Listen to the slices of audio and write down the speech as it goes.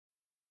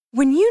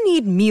When you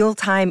need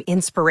mealtime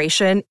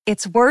inspiration,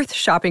 it's worth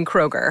shopping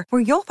Kroger,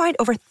 where you'll find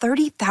over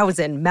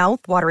 30,000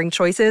 mouth-watering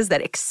choices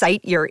that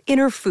excite your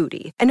inner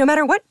foodie. And no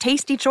matter what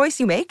tasty choice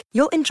you make,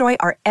 you'll enjoy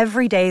our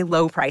everyday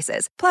low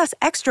prices, plus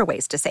extra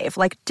ways to save,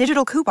 like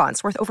digital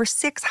coupons worth over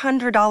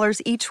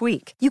 $600 each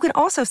week. You can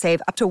also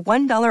save up to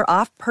 $1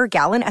 off per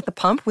gallon at the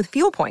pump with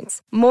fuel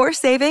points. More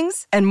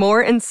savings and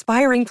more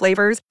inspiring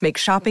flavors make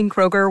shopping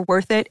Kroger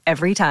worth it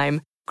every time.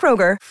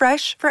 Kroger,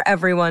 fresh for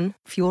everyone.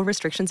 Fuel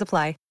restrictions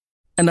apply.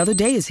 Another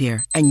day is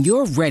here, and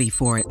you're ready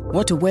for it.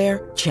 What to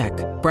wear? Check.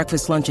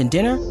 Breakfast, lunch, and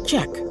dinner?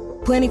 Check.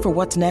 Planning for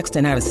what's next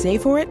and how to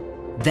save for it?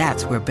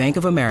 That's where Bank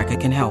of America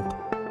can help.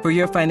 For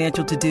your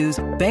financial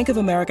to-dos, Bank of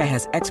America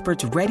has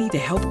experts ready to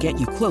help get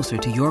you closer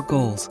to your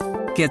goals.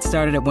 Get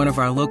started at one of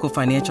our local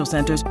financial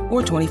centers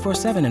or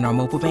 24/7 in our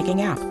mobile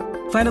banking app.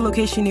 Find a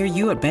location near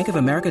you at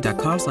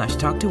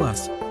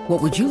bankofamerica.com/talktous.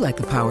 What would you like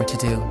the power to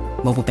do?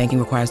 Mobile banking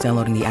requires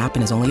downloading the app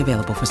and is only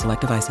available for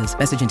select devices.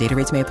 Message and data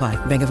rates may apply.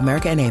 Bank of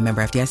America N.A.,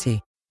 member FDIC.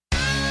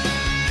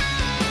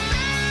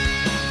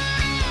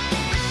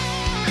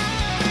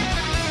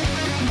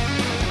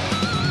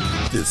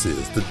 This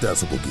is the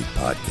Decibel Geek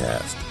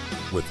Podcast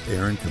with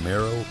Aaron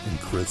Camaro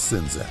and Chris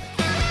Czynszak.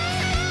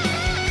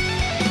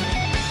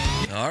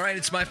 All right,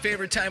 it's my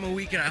favorite time of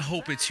week, and I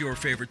hope it's your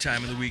favorite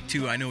time of the week,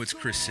 too. I know it's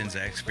Chris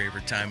Czynszak's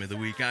favorite time of the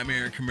week. I'm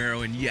Aaron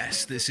Camaro, and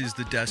yes, this is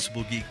the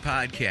Decibel Geek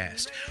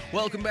Podcast.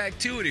 Welcome back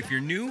to it. If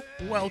you're new,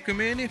 welcome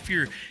in. If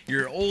you're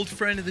an old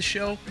friend of the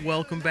show,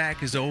 welcome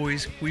back. As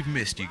always, we've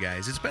missed you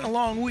guys. It's been a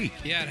long week.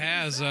 Yeah, it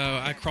has.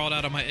 I crawled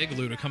out of my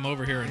igloo to come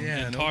over here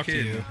and talk to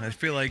you. I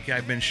feel like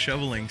I've been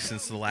shoveling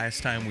since the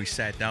last time we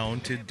sat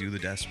down to do the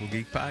Decibel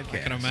Geek Podcast.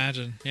 I can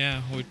imagine.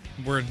 Yeah,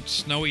 we're in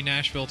snowy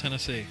Nashville,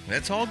 Tennessee.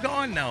 That's all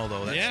gone now,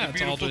 though. That's yeah, the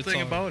beautiful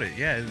thing about it.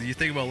 Yeah, you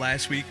think about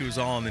last week, it was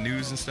all on the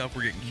news and stuff.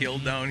 We're getting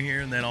killed down here,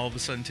 and then all of a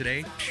sudden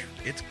today,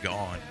 it's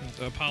gone.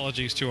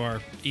 Apologies to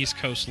our East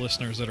Coast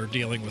listeners that are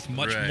dealing with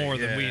much more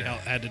than we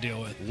had to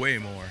deal with. Way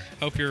more.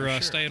 Hope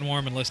you're staying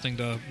warm and listening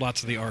to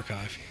lots of the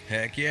archive.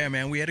 Heck yeah,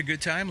 man. We had a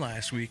good time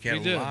last week.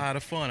 Had a lot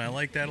of fun. I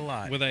like that a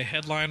lot. With a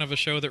headline of a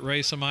show that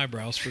raised some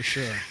eyebrows, for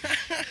sure.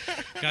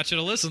 Got you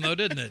to listen, though,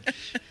 didn't it?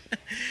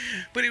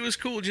 But it was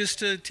cool just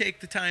to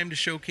take the time to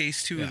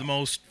showcase two of the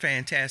most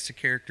fantastic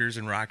characters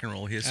in rock and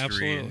roll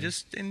history.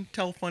 Absolutely. And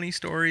tell funny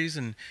stories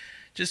and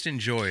just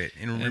enjoy it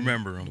and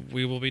remember them.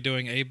 We will be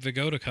doing Abe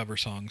Vigoda cover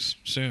songs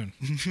soon.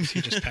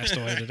 He just passed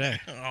away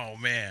today. Oh,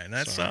 man,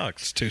 that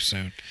sucks. It's too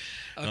soon.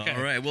 Okay.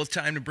 All right, well, it's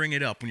time to bring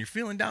it up. When you're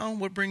feeling down,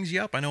 what brings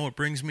you up? I know what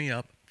brings me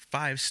up.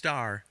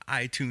 5-star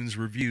iTunes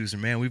reviews.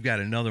 And man, we've got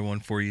another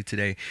one for you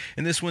today.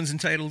 And this one's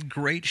entitled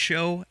Great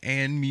Show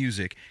and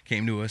Music.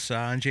 Came to us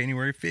on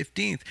January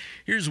 15th.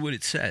 Here's what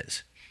it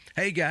says.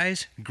 Hey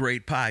guys,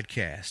 great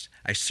podcast.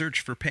 I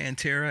searched for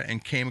Pantera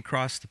and came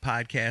across the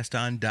podcast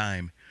on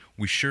Dime.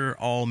 We sure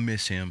all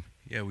miss him.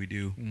 Yeah, we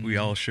do. Mm-hmm. We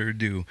all sure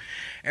do.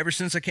 Ever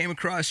since I came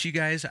across you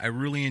guys, I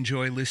really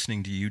enjoy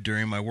listening to you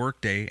during my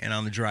workday and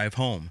on the drive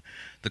home.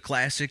 The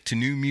classic to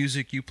new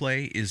music you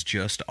play is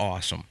just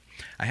awesome.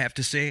 I have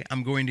to say,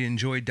 I'm going to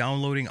enjoy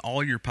downloading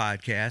all your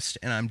podcasts,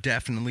 and I'm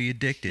definitely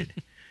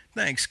addicted.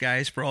 Thanks,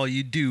 guys, for all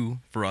you do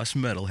for us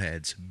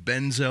metalheads.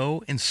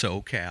 Benzo and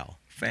SoCal.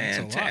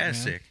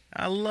 Fantastic.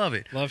 I love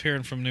it. Love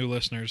hearing from new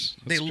listeners.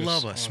 They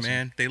love us, awesome.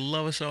 Man. They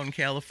love us out in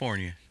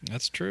California.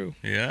 That's true.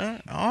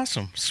 Yeah?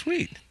 Awesome.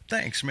 Sweet.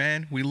 Thanks,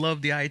 man. We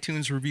love the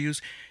iTunes reviews.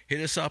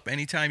 Hit us up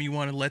anytime you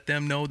want to let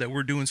them know that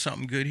we're doing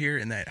something good here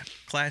and that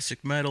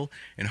classic metal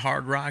and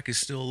hard rock is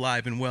still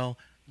alive and well.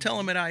 Tell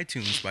them at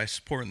iTunes by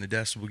supporting the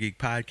Decibel Geek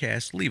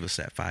Podcast. Leave us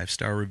that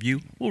 5-star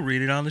review. We'll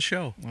read it on the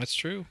show. That's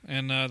true.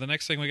 And the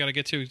next thing we got to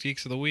get to is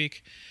Geeks of the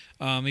Week.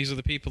 These are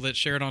the people that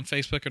shared on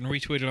Facebook and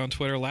retweeted on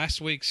Twitter last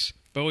week's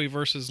Bowie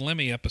versus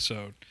Lemmy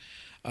episode.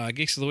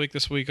 Geeks of the Week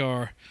this week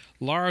are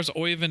Lars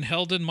Oyvind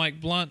Helden,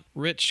 Mike Blunt,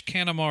 Rich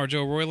Canamar,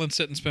 Joe Royland,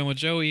 Sit and Spin with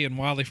Joey, and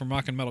Wiley from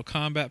Rock and Metal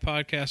Combat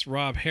Podcast,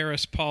 Rob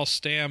Harris, Paul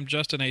Stam,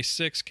 Justin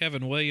A6,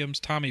 Kevin Williams,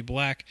 Tommy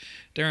Black,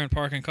 Darren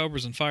Park and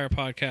Cobras and Fire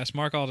Podcast,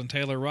 Mark Alden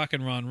Taylor, Rock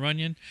and Ron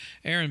Runyon,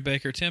 Aaron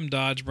Baker, Tim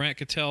Dodge, Brant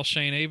Cattell,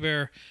 Shane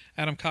Abear,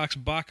 Adam Cox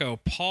Baco,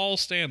 Paul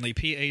Stanley,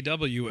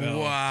 P-A-W-L.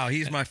 Wow,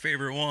 he's my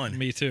favorite one.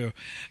 Me too.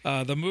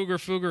 The Mooger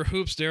Fooger,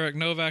 Hoops, Derek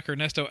Novak,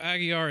 Ernesto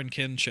Aguiar, and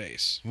Ken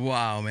Chase.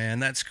 Wow, man,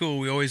 that's cool.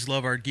 We always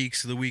love our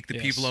Geeks of the Week, the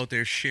people out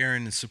there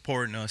sharing and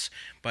supporting us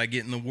by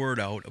getting the word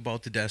out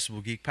about the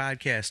Decibel Geek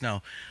Podcast.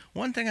 Now,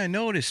 one thing I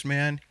noticed,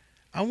 man,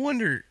 I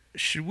wonder,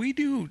 should we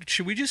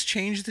just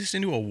change this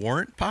into a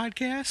warrant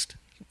podcast?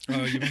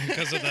 Oh, you mean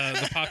because of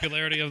the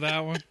popularity of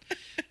that one?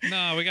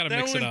 No, we got to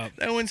mix it up.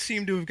 That one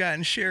seemed to have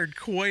gotten shared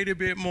quite a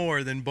bit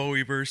more than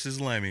Bowie versus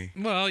Lemmy.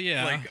 Well,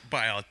 yeah. Like,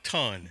 by a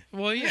ton.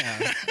 Well,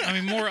 yeah. I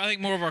mean, I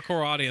think more of our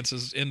core audience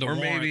is into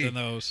Warrant than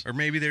those. Or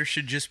maybe there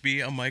should just be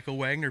a Michael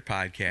Wagner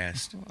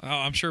podcast. Oh,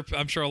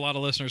 I'm sure a lot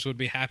of listeners would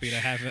be happy to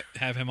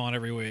have him on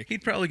every week.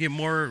 He'd probably get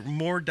more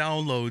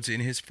downloads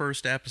in his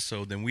first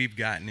episode than we've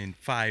gotten in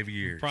 5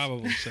 years.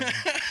 Probably so.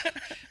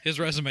 His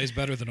resume is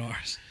better than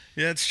ours.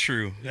 That's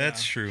true.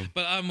 That's true.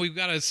 But we've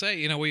got to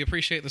say, we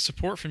appreciate the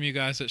support from you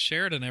guys that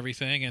shared and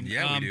everything. And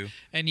we do.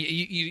 And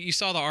you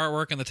saw the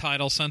artwork and the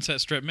title,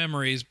 Sunset Strip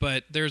Memories,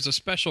 but there's a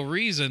special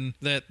reason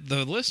that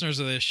the listeners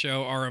of this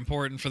show are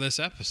important for this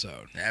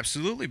episode.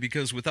 Absolutely,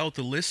 because without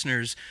the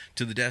listeners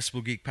to the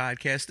Decibel Geek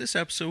podcast, this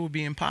episode would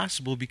be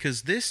impossible,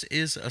 because this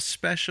is a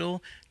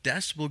special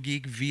Decibel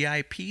Geek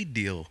VIP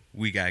deal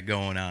we got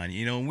going on.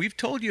 And we've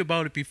told you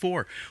about it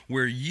before,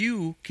 where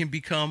you can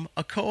become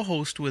a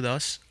co-host with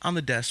us on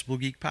the Decibel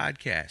Geek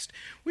podcast.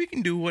 We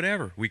can do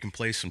whatever. We can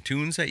play some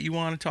tunes that you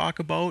want to talk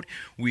about.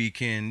 We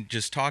can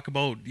just talk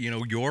about,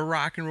 your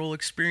rock and roll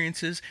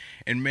experiences.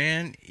 And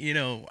man,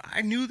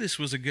 I knew this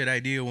was a good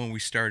idea when we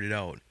started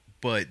out,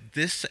 but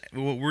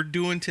what we're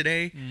doing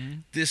today,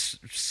 this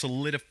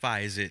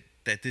solidifies it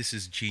that this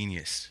is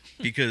genius,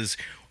 because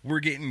we're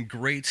getting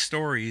great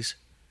stories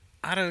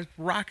out of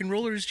rock and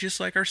rollers just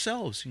like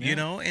ourselves,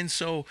 And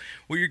so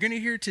what you're going to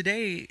hear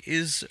today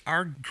is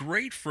our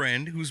great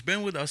friend who's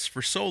been with us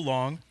for so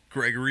long,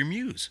 Gregory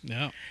Muse.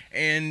 Yeah.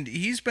 And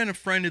he's been a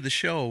friend of the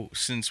show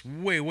since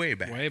way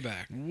back. Way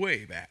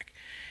back.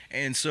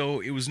 And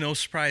so it was no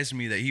surprise to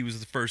me that he was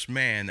the first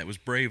man that was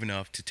brave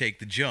enough to take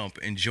the jump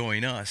and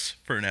join us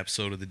for an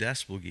episode of the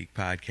Decibel Geek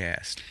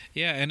podcast.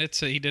 Yeah, and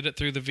he did it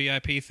through the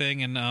VIP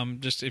thing, and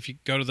just if you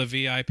go to the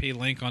VIP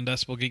link on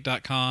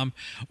decibelgeek.com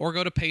or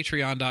go to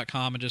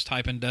patreon.com and just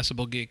type in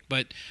Decibel Geek.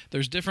 But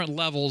there's different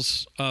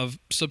levels of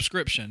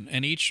subscription,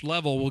 and each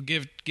level will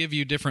give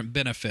you different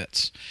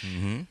benefits.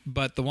 Mm-hmm.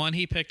 But the one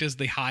he picked is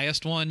the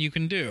highest one you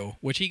can do,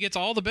 which he gets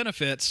all the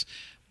benefits,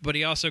 but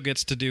he also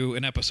gets to do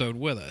an episode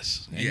with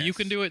us. And you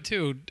can do it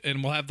too,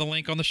 and we'll have the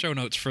link on the show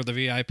notes for the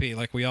VIP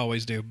like we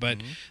always do. But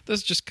this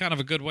is just kind of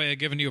a good way of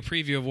giving you a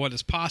preview of what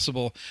is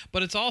possible.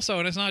 But it's also,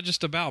 and it's not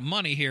just about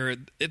money here,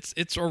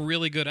 it's a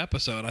really good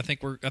episode. I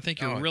think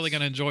you're really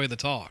going to enjoy the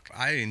talk.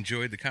 I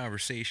enjoyed the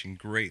conversation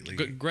greatly.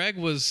 Greg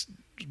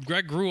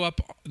grew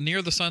up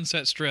near the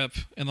Sunset Strip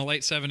in the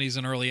late 70s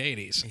and early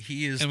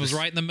 80s. Was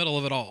right in the middle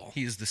of it all.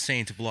 He is the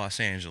saint of Los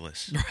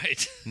Angeles.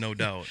 Right. No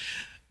doubt.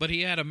 But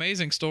he had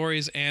amazing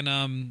stories,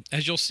 and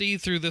as you'll see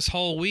through this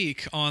whole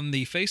week on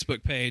the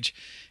Facebook page,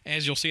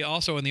 as you'll see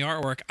also in the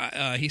artwork,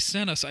 he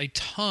sent us a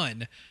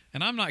ton,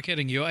 and I'm not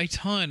kidding you, a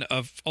ton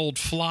of old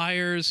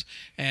flyers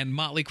and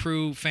Motley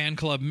Crue fan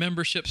club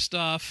membership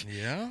stuff,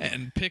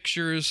 and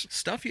pictures.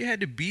 Stuff you had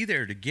to be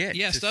there to get.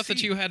 Yeah, stuff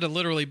that you had to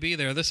literally be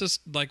there. This is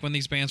like when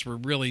these bands were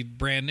really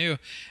brand new,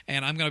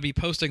 and I'm going to be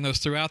posting those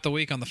throughout the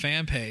week on the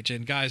fan page.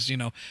 And guys,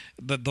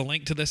 the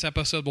link to this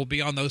episode will be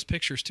on those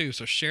pictures too,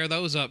 so share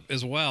those up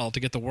as well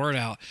to get the word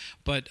out.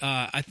 But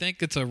I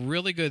think it's a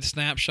really good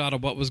snapshot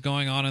of what was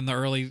going on in the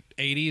early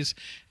 80s,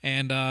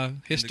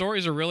 and his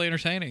stories are really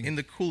entertaining. In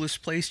the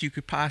coolest place you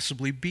could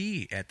possibly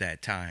be at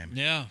that time.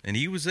 Yeah. And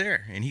he was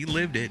there, and he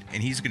lived it,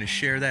 and he's going to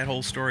share that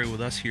whole story with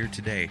us here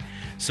today.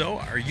 So,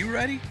 are you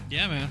ready?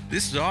 Yeah, man.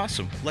 This is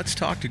awesome. Let's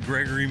talk to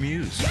Gregory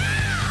Muse.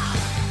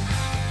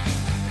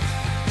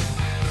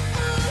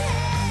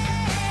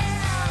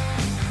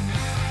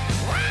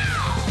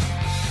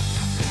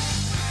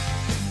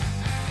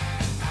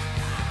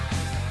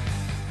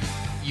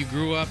 You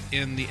grew up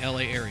in the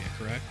LA area,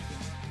 correct?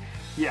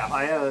 Yeah,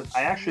 I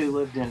actually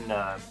lived in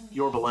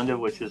Yorba Linda,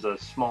 which is a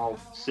small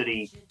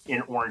city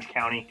in Orange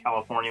County,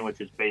 California,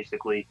 which is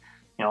basically,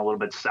 a little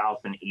bit south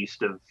and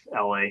east of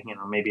LA,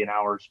 maybe an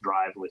hour's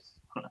drive with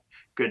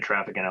good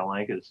traffic in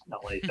LA, because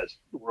LA has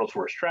the world's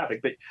worst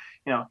traffic, but,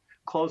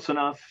 close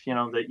enough,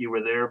 that you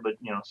were there, but,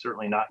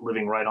 certainly not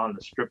living right on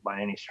the strip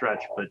by any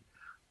stretch, but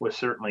was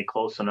certainly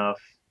close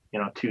enough,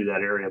 to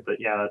that area. But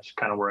yeah, that's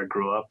kind of where I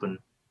grew up and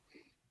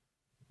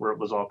where it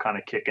was all kind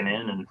of kicking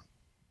in. And,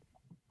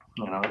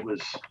 it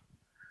was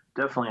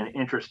definitely an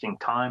interesting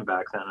time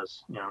back then,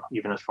 as,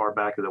 even as far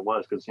back as it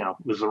was, because, it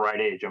was the right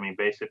age. I mean,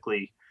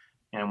 basically,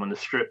 when the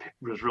strip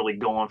was really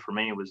going for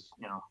me, it was,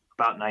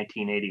 about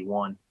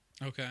 1981.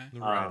 Okay.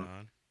 Right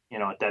on.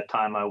 At that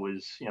time I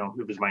was,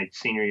 it was my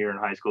senior year in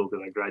high school,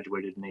 because I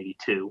graduated in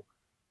 82.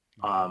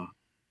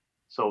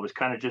 So it was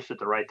kind of just at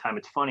the right time.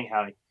 It's funny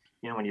how,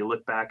 when you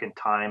look back in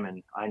time,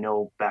 and I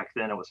know back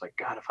then it was like,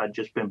 God, if I'd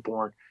just been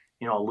born,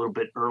 a little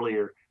bit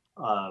earlier,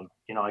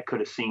 I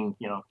could have seen,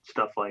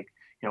 stuff like,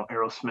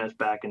 Aerosmith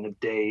back in the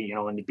day,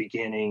 in the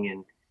beginning,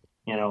 and,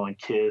 and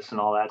Kiss and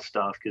all that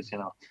stuff. Cause,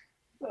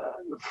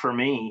 for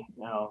me,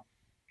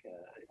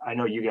 I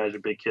know you guys are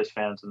big Kiss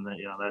fans, and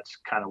that's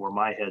kind of where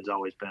my head's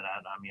always been at.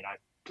 I mean, I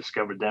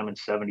discovered them in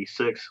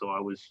 '76. So I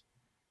was,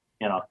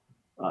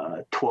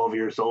 12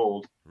 years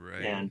old.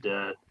 Right. And,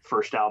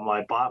 first album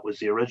I bought was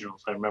the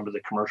originals. I remember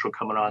the commercial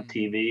coming on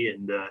TV,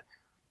 and,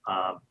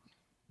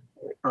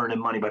 earning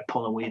money by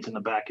pulling weeds in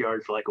the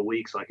backyard for like a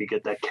week so I could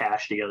get that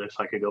cash together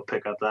so I could go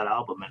pick up that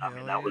album. And I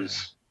mean, that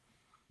was,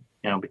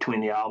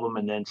 between the album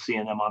and then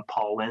seeing them on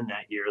Paul Lynde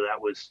that year,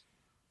 that was,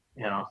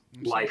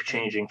 life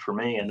changing for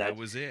me. And that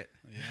was it.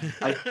 Yeah.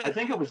 I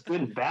think it was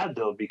good and bad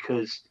though,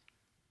 because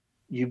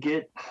you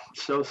get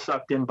so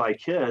sucked in by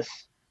Kiss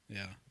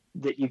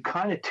that you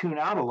kind of tune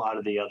out a lot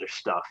of the other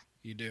stuff.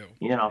 You do.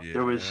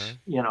 There was,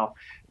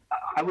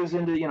 I was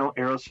into,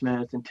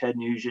 Aerosmith and Ted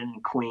Nugent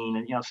and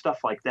Queen and, stuff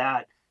like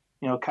that,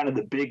 kind of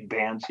the big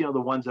bands, the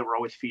ones that were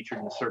always featured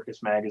in the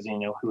Circus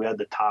magazine, who had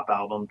the top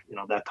album,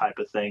 that type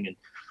of thing, and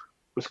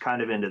was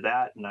kind of into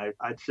that. And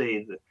I'd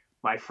say that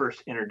my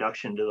first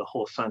introduction to the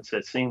whole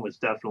Sunset scene was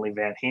definitely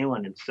Van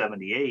Halen in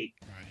 '78.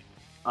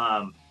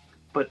 Right.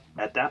 But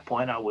at that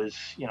point I was,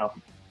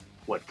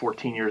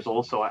 14 years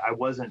old. So I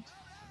wasn't,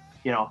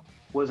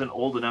 wasn't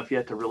old enough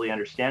yet to really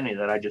understand any of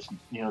that. I just,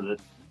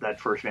 that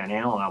first Van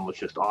Halen album was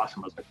just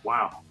awesome. I was like,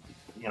 wow,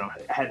 I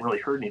hadn't really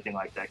heard anything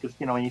like that. Because,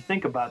 when you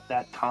think about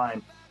that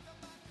time,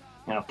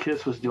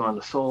 Kiss was doing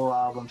the solo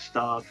album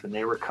stuff, and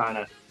they were kind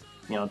of,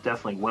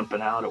 definitely wimping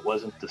out. It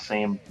wasn't the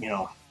same,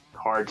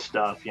 hard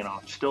stuff.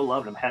 Still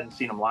loved them. Hadn't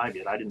seen them live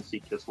yet. I didn't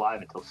see Kiss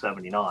live until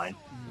 '79.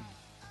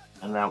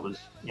 And that was,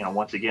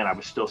 once again, I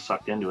was still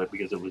sucked into it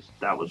because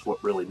that was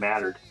what really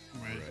mattered.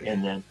 Right.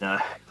 And then,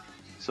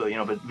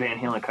 but Van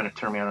Halen kind of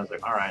turned me on. I was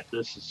like, all right,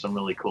 this is some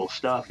really cool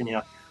stuff.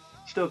 And,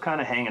 still kind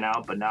of hanging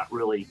out, but not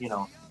really,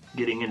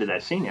 getting into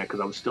that scene yet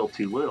because I was still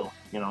too little,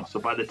 So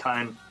by the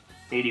time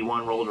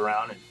 '81 rolled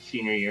around and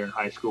senior year in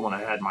high school when I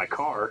had my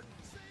car,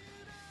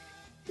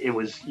 it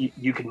was,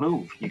 you could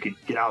move. You could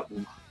get out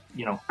and,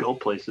 go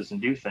places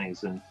and do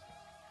things. And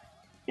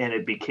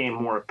it became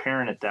more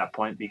apparent at that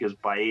point because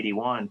by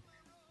 '81,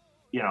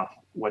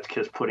 what's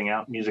Kiss putting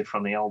out? Music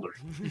from the Elder.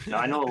 Now,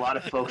 I know a lot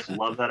of folks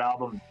love that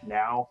album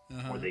now,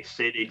 or they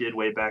say they did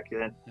way back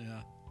then.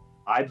 Yeah.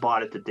 I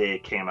bought it the day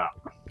it came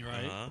out.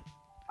 Right.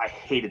 I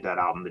hated that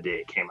album the day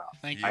it came out.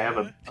 Thank you. I have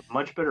a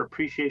much better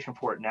appreciation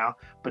for it now,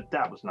 but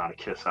that was not a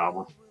Kiss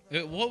album.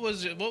 Well,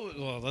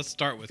 let's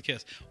start with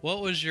Kiss.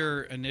 What was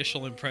your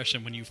initial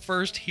impression when you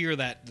first hear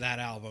that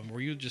album?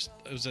 Were you just,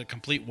 it was a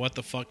complete what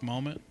the fuck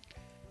moment?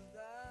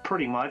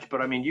 Pretty much,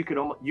 but I mean, you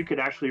could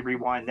actually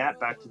rewind that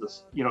back to the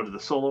to the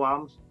solo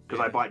albums because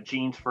I bought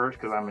Gene's first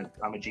because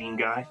I'm a Gene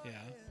guy. Yeah.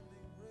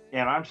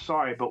 And I'm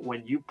sorry, but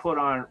when you put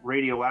on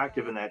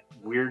Radioactive in that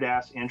weird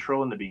ass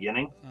intro in the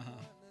beginning,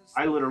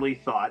 I literally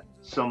thought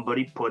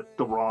somebody put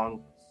the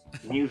wrong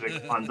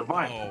music on the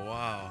vinyl. Oh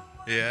wow.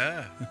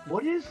 Yeah.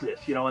 What is this?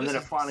 And then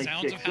it finally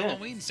Sounds kicks of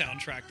Halloween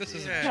soundtrack. This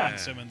is a Gene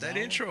Simmons. That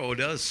album. intro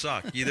does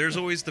suck. There's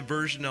always the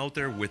version out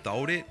there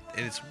without it,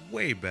 and it's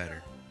way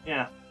better.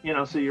 Yeah.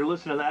 So you're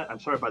listening to that. I'm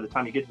sorry, by the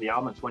time you get to the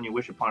album, it's When You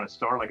Wish Upon a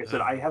Star. Like I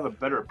said, I have a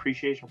better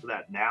appreciation for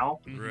that now.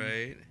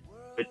 Right.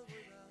 But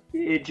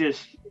it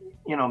just,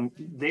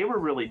 they were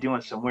really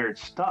doing some weird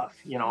stuff,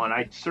 and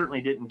I certainly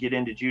didn't get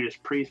into Judas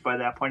Priest by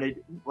that point.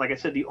 Like I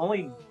said, the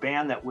only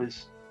band that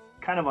was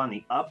kind of on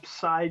the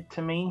upside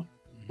to me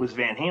was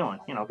Van Halen,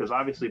 because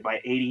obviously by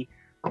 '80,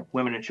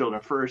 Women and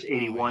Children First,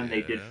 '81,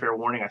 they did Fair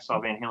Warning. I saw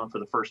Van Halen for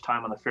the first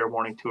time on the Fair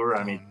Warning tour.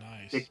 I mean,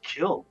 nice. It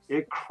killed,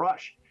 it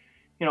crushed,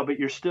 but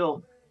you're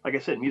still, like I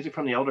said, Music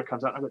from the Elder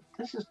comes out and I go,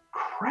 this is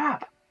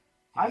crap.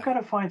 Yeah. I've got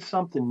to find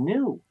something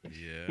new,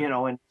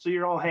 and so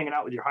you're all hanging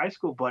out with your high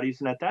school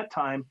buddies. And at that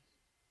time,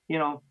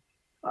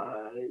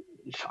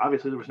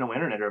 obviously there was no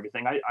internet or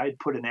everything. I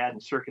put an ad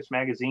in Circus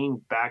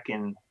magazine back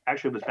in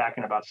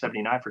about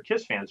 '79 for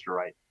Kiss fans to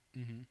write.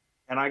 Mm-hmm.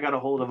 And I got a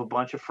hold of a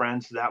bunch of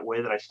friends that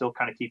way that I still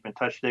kind of keep in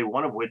touch today.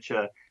 One of which,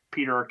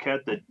 Peter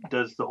Arquette, that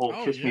does the whole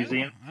Kiss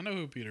Museum. I know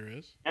who Peter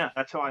is. Yeah,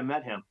 that's how I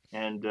met him.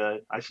 And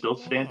I still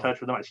stay in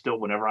touch with him. I still,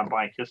 whenever I'm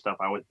buying Kiss stuff,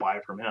 I always buy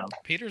it from him.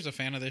 Peter's a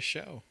fan of this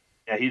show.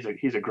 Yeah,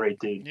 he's a great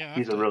dude. Yeah,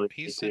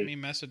 he sent me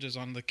messages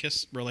on the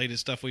Kiss related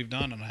stuff we've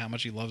done and how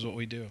much he loves what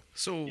we do.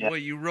 So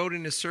what, you wrote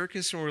into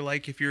Circus and were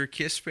like, if you're a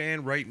Kiss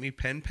fan, write me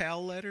pen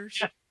pal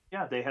letters?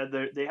 Yeah, they had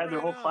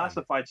their whole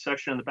classified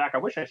section in the back. I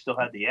wish I still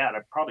had the ad. I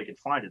probably could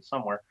find it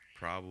somewhere.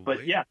 Probably.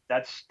 But yeah,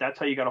 that's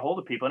how you got a hold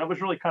of people. And it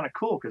was really kind of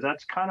cool because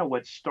that's kind of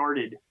what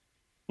started,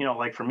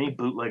 like for me,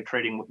 bootleg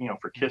trading,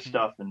 for Kiss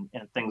stuff and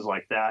things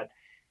like that.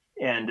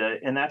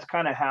 And that's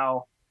kind of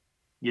how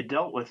you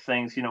dealt with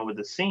things, with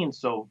the scene.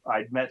 So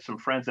I'd met some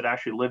friends that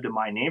actually lived in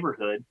my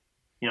neighborhood.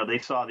 They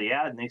saw the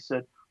ad and they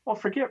said, well,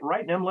 forget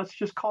writing him. Let's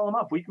just call him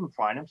up. We can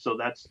find him. So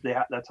that's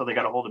how they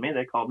got a hold of me.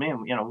 They called me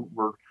and,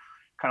 we're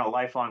kind of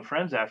lifelong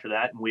friends after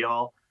that. And we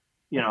all,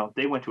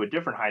 they went to a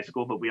different high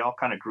school, but we all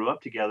kind of grew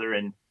up together.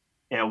 And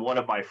one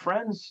of my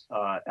friends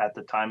at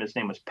the time, his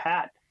name was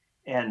Pat,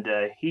 and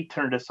he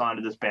turned us on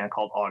to this band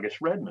called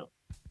August Red Moon.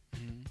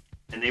 Mm-hmm.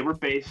 And they were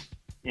based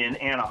in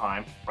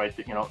Anaheim, right?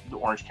 The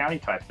Orange County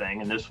type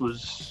thing. And this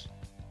was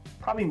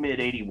probably mid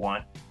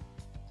 '81.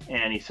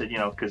 And he said,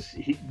 because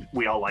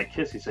we all like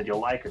Kiss, he said, you'll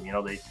like them.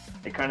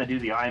 They kind of do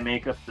the eye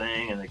makeup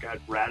thing, and they got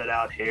ratted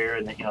out hair,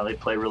 and they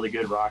play really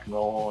good rock and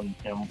roll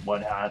and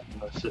whatnot.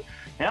 And I said,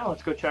 yeah,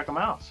 let's go check them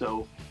out.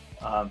 So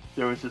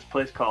there was this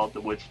place called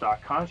the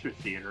Woodstock Concert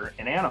Theater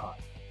in Anaheim.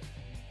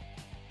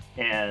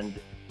 And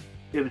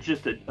it was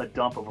just a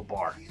dump of a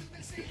bar,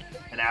 just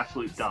an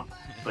absolute dump.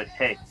 But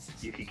hey,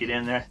 you could get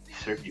in there, they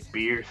served you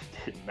beers,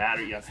 it didn't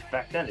matter.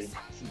 Back then it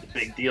wasn't the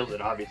big deal that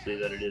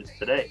it is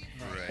today.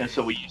 Right. And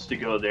so we used to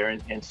go there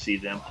and see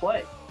them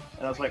play.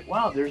 And I was like,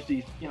 wow, there's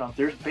these,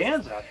 there's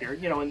bands out here,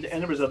 and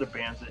there was other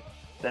bands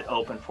that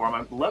opened for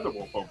them.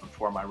 Leatherwolf opened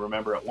for them, I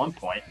remember at one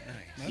point.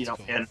 Cool.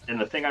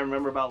 And the thing I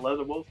remember about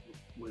Leatherwolf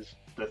was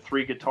the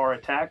 3-guitar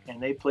attack,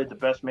 and they played the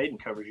best Maiden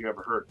covers you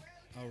ever heard.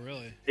 Oh,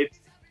 really? It's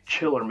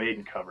killer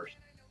Maiden covers.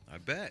 I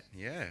bet.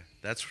 Yeah,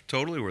 that's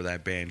totally where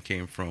that band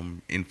came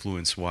from,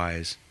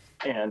 influence-wise.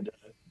 And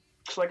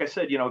just like I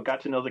said,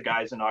 got to know the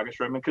guys in August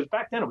Redmond, because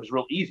back then it was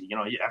real easy.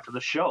 After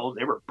the show,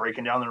 they were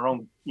breaking down their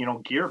own,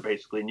 gear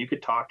basically, and you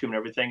could talk to them and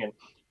everything. And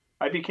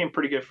I became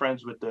pretty good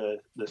friends with the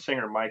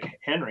singer Mike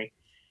Henry,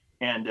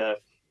 and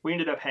we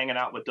ended up hanging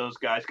out with those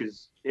guys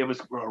because it was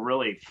a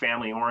really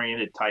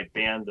family-oriented type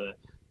band.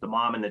 The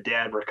mom and the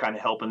dad were kind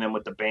of helping them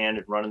with the band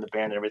and running the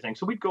band and everything.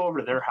 So we'd go over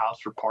to their house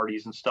for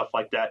parties and stuff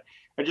like that,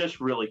 and just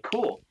really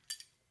cool.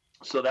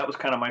 So that was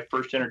kind of my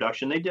first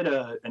introduction. They did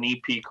an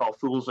EP called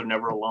Fools Are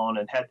Never Alone,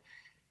 and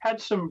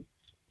had some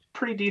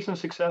pretty decent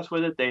success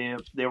with it.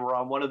 They were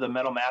on one of the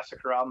Metal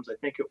Massacre albums. I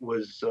think it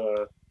was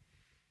the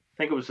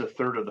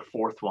third or the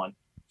fourth one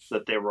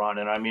that they were on.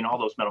 And I mean, all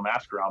those Metal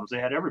Massacre albums, they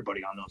had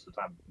everybody on those at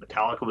the time.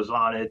 Metallica was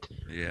on it.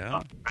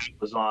 Yeah.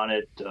 Was on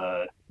it.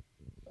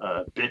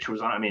 Bitch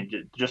was on. I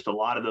mean, just a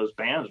lot of those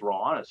bands were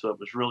all on it. So it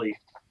was really,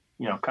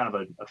 kind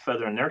of a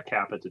feather in their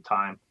cap at the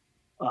time.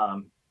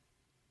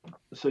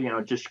 So,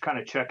 just kind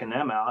of checking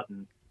them out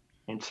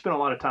and spent a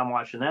lot of time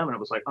watching them. And it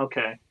was like,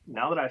 okay,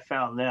 now that I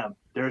found them,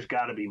 there's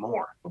got to be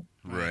more.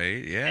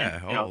 Right.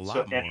 Yeah. And, a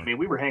lot more. I mean,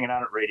 we were hanging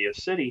out at Radio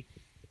City,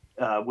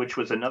 which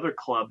was another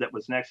club that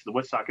was next to the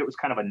Woodstock. It was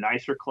kind of a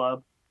nicer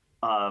club.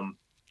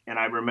 And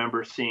I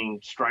remember seeing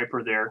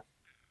Stryper there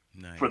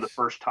for the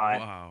first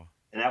time. Wow.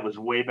 And that was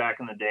way back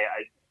in the day.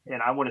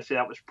 I want to say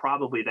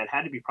that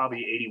had to be probably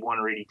 81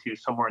 or 82,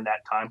 somewhere in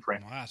that time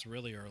frame. Wow, that's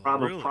really early.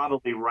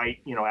 Probably right,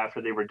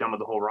 after they were done with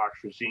the whole Rock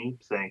Regime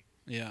thing.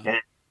 Yeah.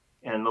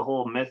 And the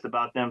whole myth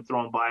about them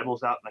throwing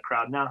Bibles out in the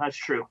crowd. No, that's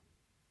true.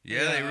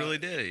 Yeah, they really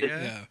did it.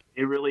 Yeah.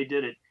 They really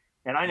did it.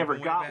 And I never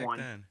got one.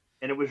 Then.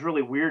 And it was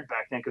really weird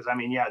back then because, I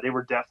mean, yeah, they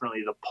were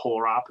definitely the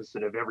polar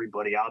opposite of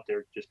everybody out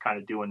there just kind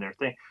of doing their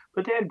thing.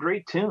 But they had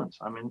great tunes.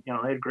 I mean,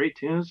 they had great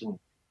tunes. And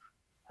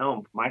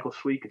hell, Michael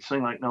Sweet could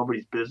sing like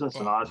nobody's business,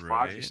 and Oz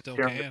Fox still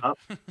tearing can. it up.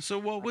 So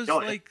what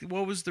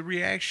was the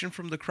reaction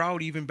from the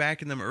crowd even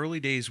back in them early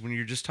days when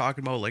you're just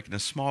talking about like in a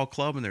small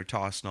club and they're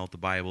tossing out the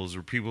Bibles?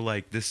 Were people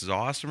like, this is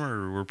awesome,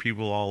 or were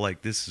people all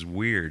like, this is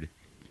weird?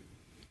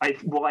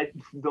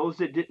 Those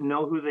that didn't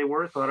know who they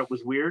were thought it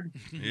was weird.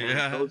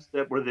 Yeah. And those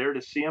that were there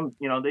to see them,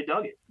 they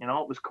dug it.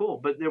 It was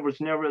cool. But there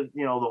was never,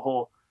 the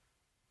whole,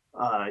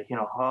 you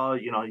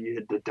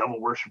had the devil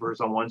worshippers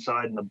on one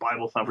side and the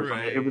Bible thumpers on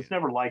the other. It was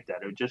never like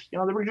that. It was just, they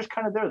were just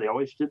kind of there. They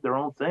always did their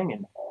own thing,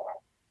 and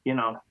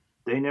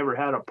they never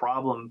had a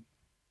problem,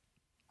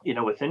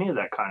 with any of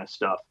that kind of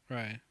stuff.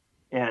 Right.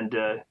 And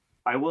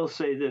I will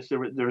say this: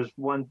 there's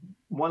one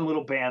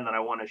little band that I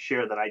want to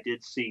share that I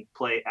did see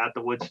play at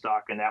the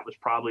Woodstock, and that was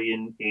probably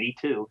in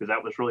 '82 because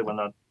that was really when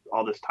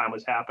all this time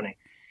was happening.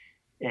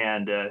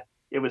 And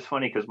it was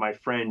funny because my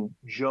friend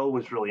Joe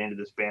was really into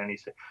this band. He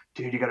said,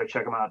 "Dude, you got to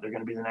check them out. They're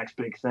going to be the next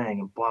big thing,"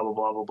 and blah blah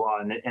blah blah blah.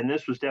 And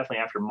this was definitely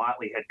after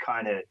Motley had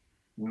kind of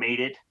made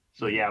it.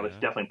 So yeah, it was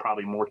definitely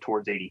probably more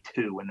towards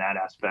 '82 in that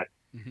aspect.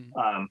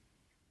 Mm-hmm.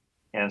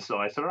 And so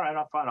I said, "All right,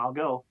 I'm fine. I'll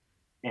go."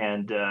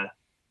 And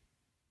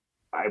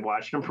I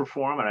watched them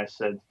perform, and I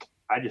said,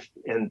 I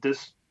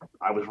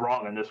was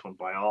wrong on this one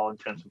by all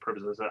intents and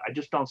purposes. I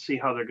just don't see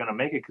how they're going to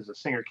make it because the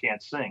singer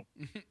can't sing.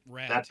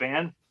 That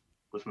band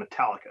was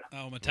Metallica.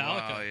 Oh,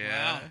 Metallica. Wow,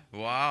 yeah.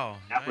 Wow.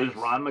 That was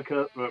Ron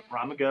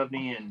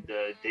McGovney and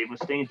Dave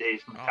Mustaine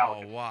days from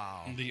Metallica. Oh,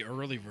 wow. The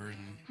early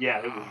version. Yeah,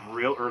 it was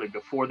real early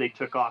before they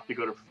took off to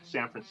go to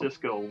San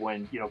Francisco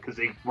when, because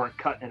they weren't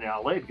cutting in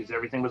LA because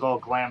everything was all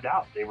glammed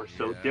out. They were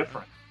so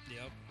different.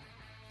 Yep.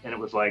 And it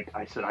was like,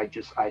 I said, I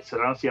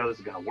don't see how this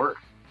is going to work.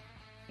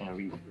 And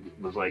it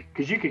was like,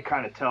 because you could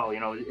kind of tell,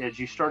 as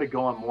you started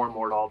going more and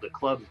more to all the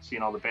clubs and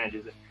seeing all the bands,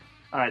 you said,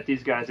 all right,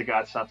 these guys have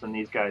got something,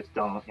 these guys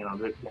don't,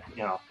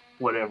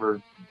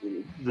 whatever,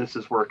 this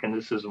is working,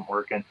 this isn't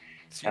working.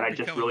 So and I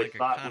just really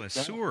thought, a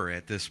connoisseur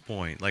at this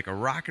point, like a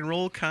rock and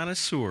roll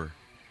connoisseur.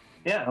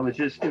 Yeah, it was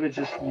just,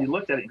 you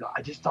looked at it and go,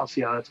 I just don't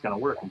see how that's going to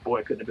work. And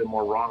boy, I couldn't have been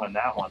more wrong on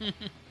that one.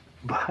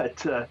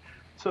 But,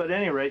 so at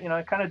any rate,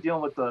 kind of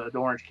dealing with the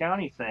Orange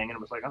County thing, and it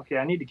was like, okay,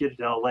 I need to get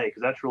to LA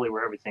because that's really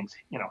where everything's,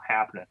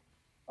 happening.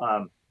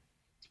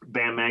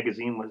 Band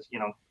Magazine was,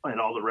 in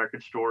all the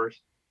record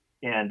stores,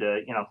 and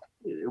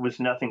it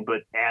was nothing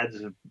but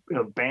ads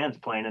of bands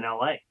playing in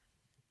LA.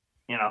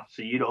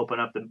 So you'd open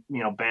up the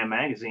Band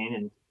Magazine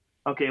and,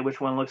 okay, which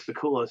one looks the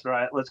coolest? All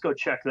right, let's go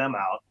check them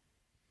out.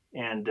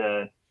 And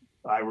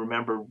I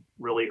remember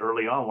really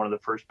early on, one of the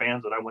first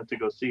bands that I went to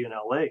go see in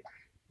LA,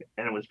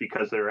 and it was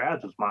because their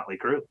ads was Motley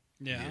Crue.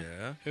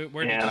 Yeah.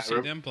 Where did you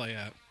see them play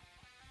at?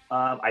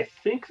 I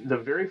think the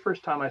very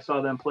first time I saw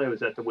them play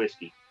was at the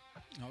Whiskey.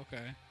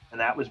 Okay.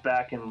 And that was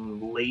back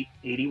in late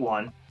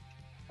 '81.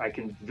 I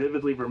can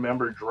vividly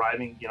remember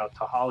driving,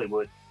 to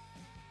Hollywood,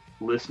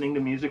 listening to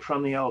music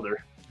from the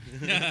Elder,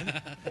 and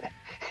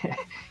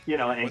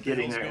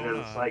getting there. And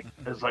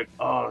it was like,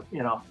 oh,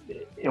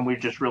 and we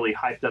just really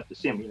hyped up to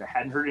see them.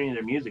 Hadn't heard any of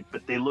their music,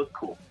 but they looked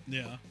cool.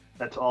 Yeah.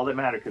 That's all that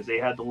mattered because they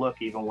had the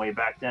look even way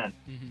back then.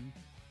 Mm-hmm.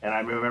 And I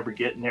remember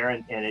getting there,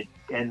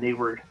 and they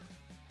were.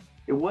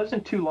 It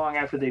wasn't too long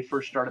after they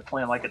first started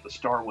playing, like at the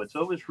Starwood,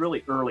 so it was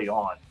really early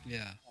on.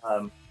 Yeah.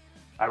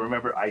 I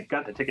remember I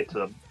got the ticket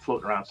to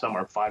floating around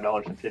somewhere,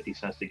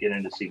 $5.50 to get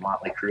in to see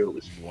Motley Crue. It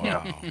was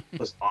it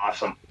was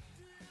awesome.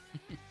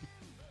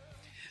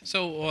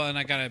 So, and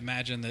I gotta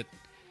imagine that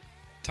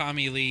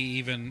Tommy Lee,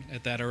 even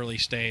at that early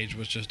stage,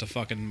 was just a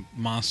fucking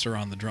monster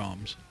on the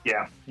drums.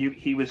 Yeah,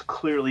 he was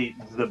clearly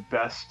the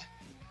best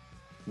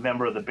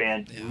member of the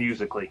band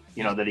musically.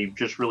 You know, that he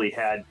just really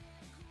had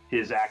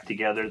his act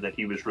together, that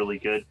he was really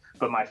good.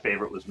 But my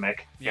favorite was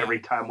Mick. Yeah. Every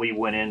time we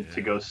went in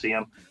to go see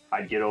him,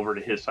 I'd get over to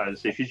his side of the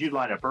stage, because you'd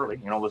line up early.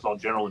 You know, it was all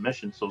general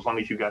admission. So as long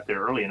as you got there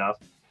early enough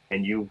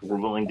and you were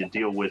willing to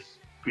deal with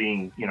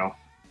being, you know,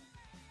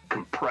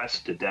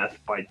 compressed to death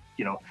by,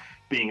 you know,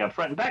 being up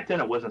front. And back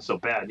then it wasn't so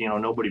bad. You know,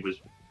 nobody was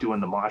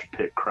doing the mosh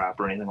pit crap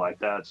or anything like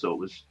that. So it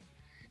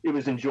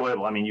was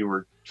enjoyable. I mean, you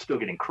were still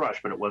getting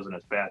crushed, but it wasn't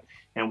as bad.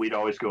 And we'd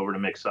always go over to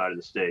Mick's side of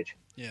the stage.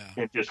 Yeah.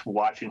 And just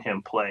watching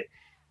him play.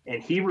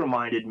 And he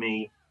reminded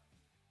me,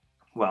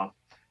 well,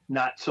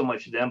 not so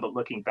much then, but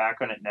looking back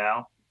on it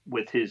now,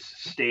 with his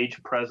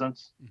stage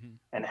presence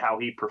and how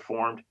he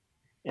performed,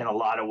 in a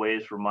lot of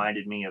ways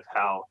reminded me of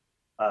how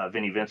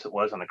Vinnie Vincent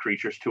was on the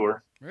Creatures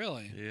tour.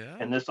 Really? Yeah.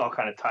 And this all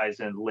kind of ties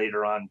in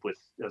later on with,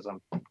 as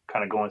I'm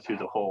kind of going through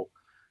the whole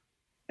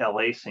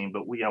LA scene,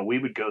 but we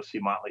would go see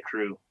Motley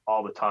Crue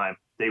all the time.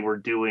 They were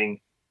doing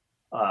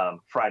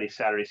Friday,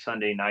 Saturday,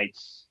 Sunday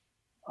nights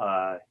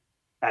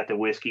at the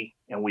Whiskey,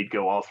 and we'd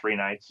go all 3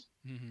 nights.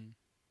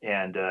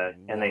 And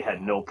they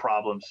had no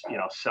problems, you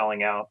know,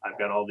 selling out. I've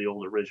got all the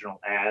old original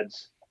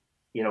ads,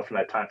 you know, from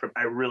that time frame.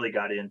 I really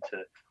got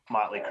into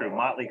Motley Crue.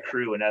 Motley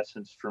Crue, in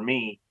essence, for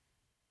me,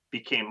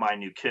 became my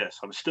new Kiss.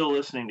 I was still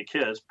listening to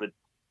Kiss, but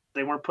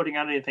they weren't putting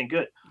out anything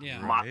good.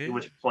 Yeah. Motley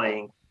was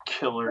playing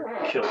killer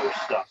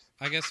stuff.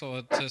 I guess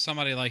to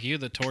somebody like you,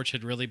 the torch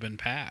had really been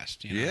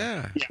passed. You know?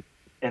 Yeah.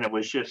 And it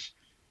was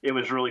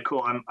really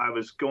cool. I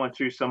was going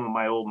through some of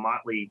my old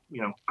Motley,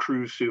 you know,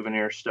 Crue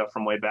souvenir stuff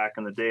from way back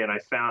in the day, and I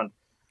found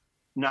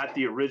not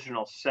the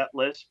original set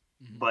list,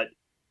 but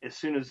as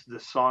soon as the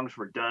songs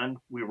were done,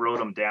 we wrote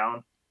them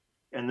down.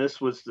 And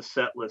this was the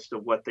set list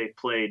of what they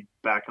played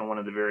back in one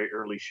of the very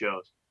early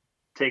shows.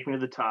 Take Me to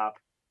the Top,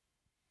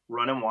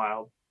 Running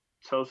Wild,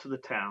 Toast of the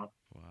Town,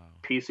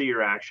 Piece of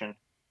Your Action,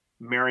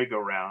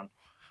 Merry-Go-Round,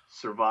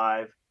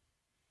 Survive,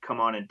 Come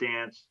On and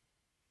Dance,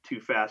 Too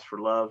Fast for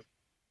Love,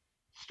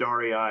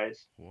 Starry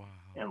Eyes,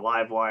 and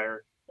Livewire,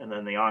 and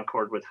then the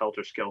encore with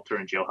Helter Skelter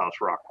and Jailhouse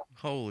Rock.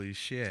 Holy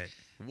shit.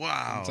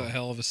 Wow. It's a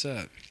hell of a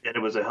set. And it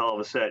was a hell of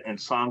a set. And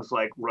songs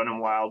like Running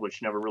Wild,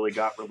 which never really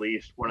got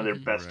released, one of their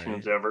best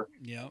tunes ever.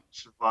 Yeah.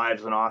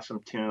 Survive's an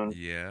awesome tune.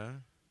 Yeah.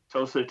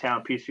 Toast of the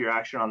Town, Piece of Your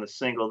Action on the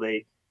single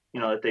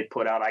that they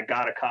put out. I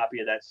got a copy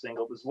of that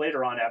single. It was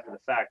later on after the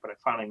fact, but I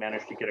finally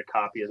managed to get a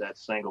copy of that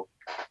single.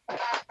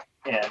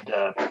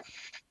 And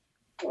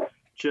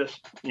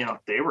just, you know,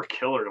 they were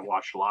killer to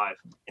watch live.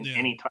 And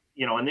any time,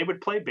 you know, and they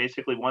would play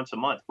basically once a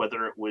month,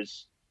 whether it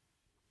was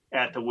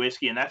at the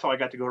Whiskey, and that's how I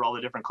got to go to all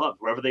the different clubs.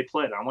 Wherever they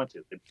played, I went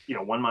to. You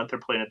know, 1 month they're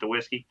playing at the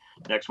Whiskey,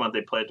 next month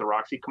they play at the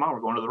Roxy. Come on, we're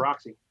going to the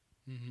Roxy.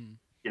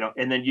 You know,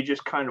 and then you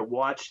just kind of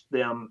watch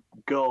them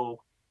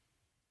go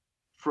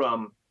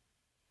from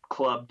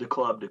club to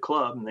club to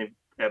club. And they,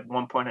 at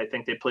one point, I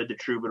think they played the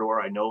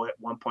Troubadour. I know at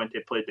one point they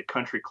played the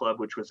Country Club,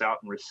 which was out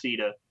in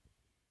Reseda.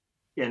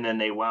 And then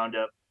they wound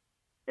up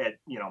at,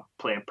 you know,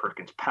 playing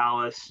Perkins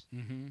Palace.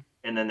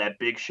 And then that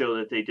big show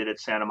that they did at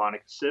Santa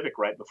Monica Civic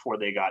right before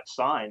they got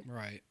signed.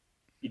 Right.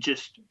 You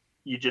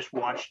just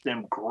watched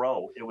them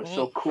grow. It was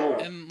so cool.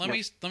 And let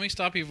me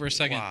stop you for a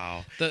second.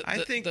 Wow. I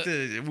think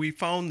we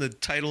found the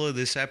title of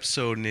this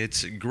episode, and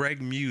it's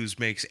Greg Muse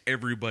Makes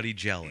Everybody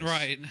Jealous.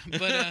 Right.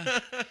 But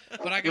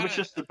I got it was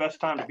just the best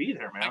time to be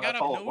there, man.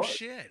 That's all it was.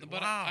 Shit.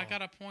 But wow. I got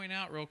to point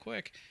out real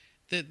quick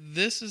that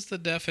this is the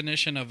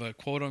definition of a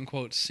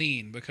quote-unquote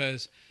scene,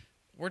 because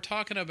we're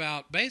talking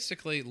about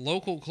basically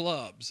local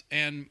clubs.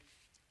 And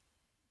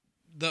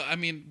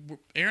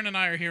Aaron and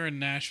I are here in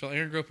Nashville.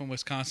 Aaron grew up in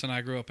Wisconsin.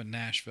 I grew up in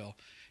Nashville.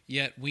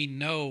 Yet we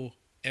know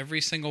every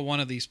single one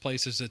of these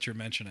places that you're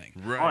mentioning.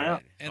 Right. Oh, yeah.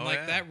 And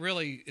that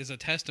really is a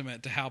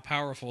testament to how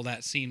powerful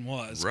that scene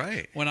was.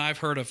 Right. When I've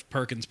heard of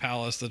Perkins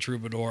Palace, the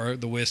Troubadour,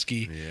 the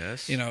Whiskey,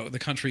 you know, the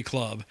Country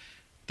Club,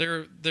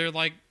 they're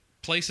like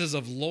places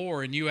of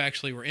lore, and you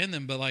actually were in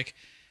them. But like,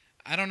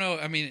 I don't know.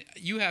 I mean,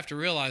 you have to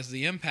realize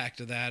the impact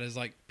of that is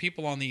like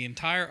people on the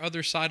entire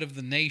other side of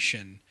the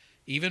nation,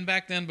 even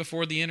back then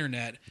before the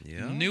internet,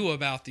 knew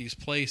about these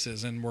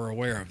places and were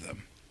aware of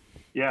them.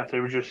 Yeah, they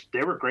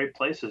were great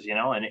places, you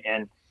know,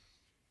 and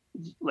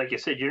like I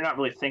said, you're not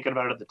really thinking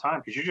about it at the time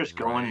because you're just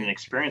going and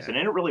experiencing it.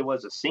 And it really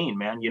was a scene,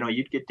 man. You know,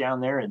 you'd get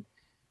down there and,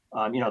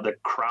 you know, the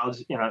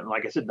crowds, you know,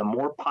 like I said, the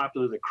more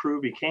popular the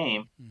Crue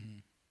became,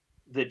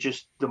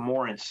 the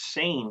more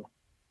insane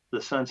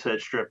the Sunset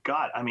Strip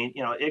got. I mean,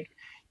 it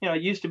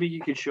used to be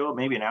you could show up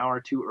maybe an hour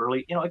or two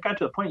early. You know, it got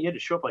to the point you had to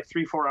show up like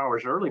 3-4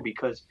 hours early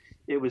because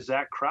it was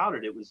that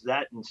crowded. It was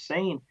that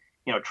insane.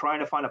 You know, trying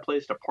to find a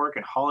place to park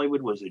in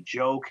Hollywood was a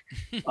joke.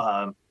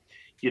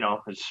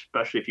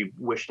 especially if you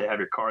wish to have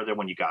your car there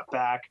when you got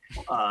back,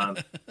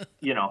 and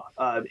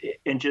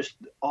just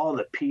all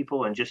the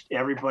people and just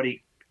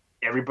everybody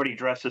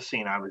dressed the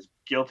scene. I was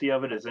guilty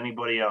of it as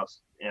anybody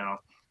else,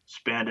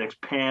 spandex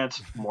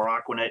pants, more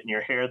Aquanet in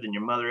your hair than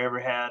your mother ever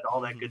had,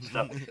 all that good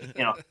stuff.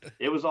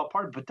 It was all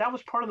but that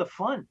was part of the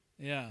fun.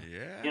 Yeah.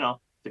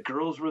 The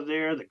girls were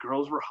there. The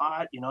girls were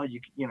hot. You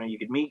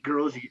could meet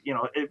girls.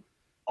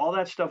 All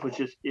that stuff was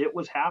it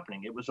was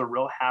happening. It was a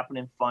real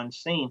happening, fun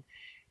scene,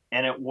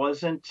 and it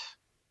wasn't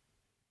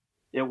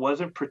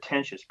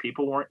pretentious.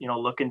 People weren't,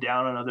 looking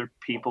down on other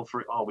people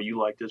for, oh, well, you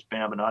like this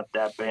band, but not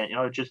that band.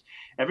 Just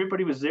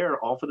everybody was there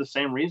all for the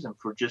same reason,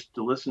 for just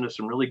to listen to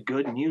some really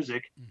good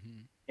music,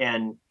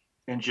 and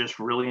just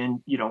really,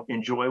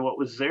 enjoy what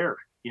was there.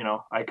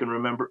 I can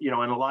remember, in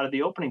a lot of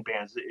the opening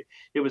bands,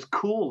 it was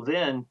cool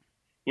then,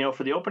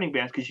 for the opening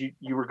bands, because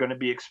you were going to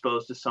be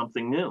exposed to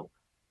something new.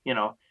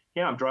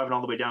 I'm driving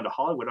all the way down to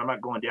Hollywood. I'm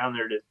not going down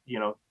there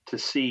to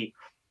see.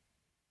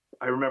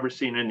 I remember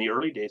seeing in the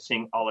early days,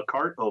 seeing A La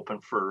Carte open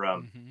for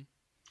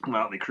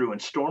Motley Crue,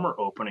 and Stormer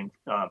opening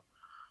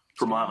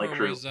for Motley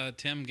Crue. Was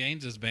Tim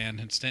Gaines's band,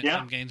 and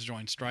Tim Gaines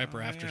joined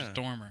Stryper after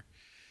Stormer.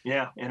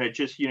 Yeah, and it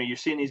just, you're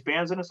seeing these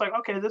bands, and it's like,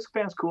 okay, this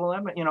band's cool.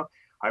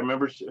 I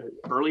remember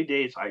early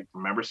days, I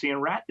remember seeing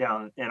Rat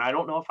down, and I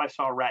don't know if I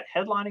saw Rat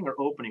headlining or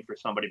opening for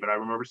somebody, but I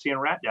remember seeing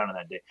Rat down on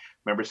that day.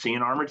 Remember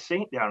seeing Armored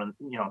Saint down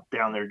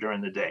there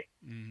during the day.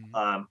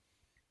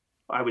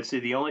 I would say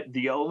the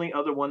only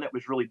other one that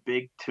was really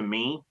big to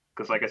me,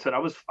 because like I said, I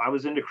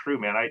was into Crue,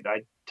 man.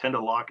 I tend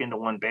to lock into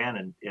one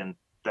band, and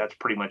that's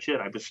pretty much it.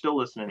 I was still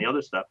listening to the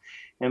other stuff,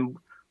 and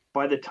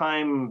by the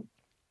time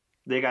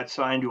they got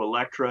signed to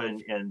Elektra,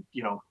 and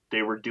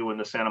they were doing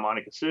the Santa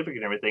Monica Civic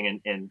and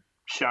everything, and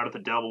Shout at the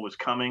Devil was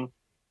coming,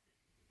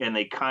 and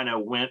they kind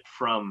of went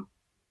from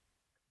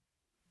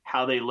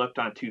how they looked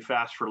on Too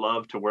Fast for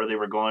Love to where they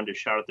were going to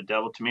Shout at the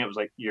Devil. To me, it was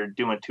like, you're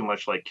doing too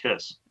much like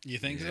Kiss. You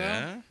think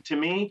so? To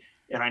me,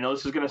 and I know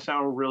this is going to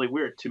sound really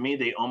weird, to me,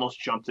 they almost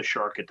jumped the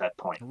shark at that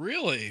point.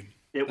 Really?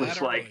 It was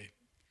like,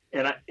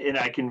 and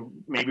I can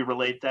maybe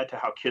relate that to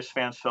how Kiss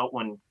fans felt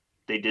when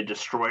they did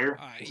Destroyer.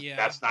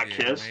 That's not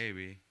Kiss.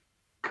 Maybe.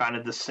 Kind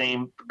of the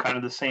same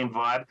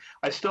vibe.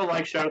 I still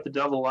like Shout at the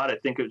Devil a lot. I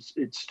think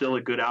it's still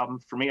a good album.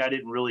 For me, I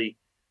didn't really,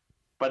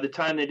 by the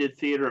time they did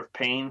Theater of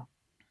Pain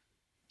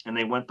and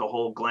they went the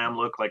whole glam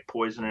look like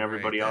Poison and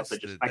everybody else,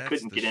 I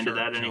couldn't get into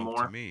that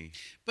anymore.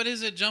 But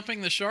is it jumping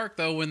the shark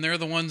though when they're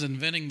the ones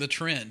inventing the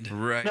trend?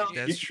 Right. No,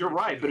 you're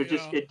right, but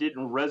it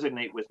didn't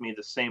resonate with me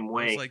the same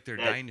way. It's like their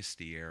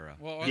Dynasty era.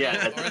 Well,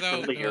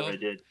 that's the era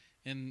did.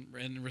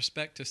 In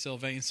respect to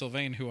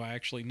Sylvain, who I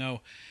actually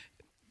know,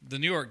 the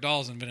New York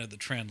Dolls invented the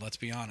trend. Let's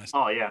be honest.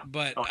 Oh yeah.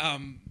 But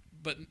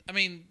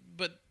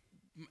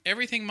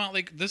everything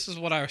Motley. This is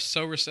what I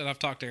so respect. I've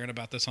talked to Aaron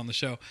about this on the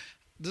show.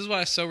 This is what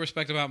I so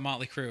respect about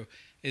Motley Crue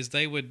is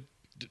they would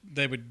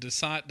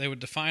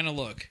define a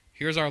look.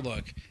 Here's our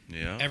look.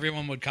 Yeah.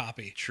 Everyone would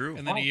copy. True.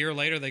 And then a year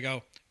later they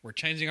go, we're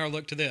changing our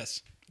look to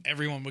this.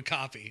 Everyone would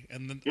copy,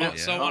 and then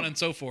so on and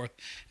so forth.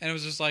 And it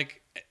was just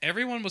like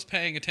everyone was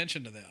paying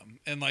attention to them.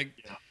 And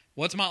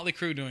what's Motley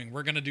Crue doing?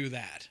 We're going to do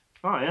that.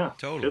 Oh yeah,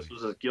 totally. This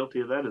was as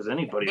guilty of that as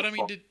anybody. But I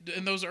mean,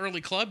 in those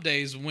early club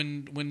days,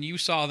 when you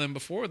saw them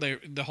before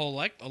the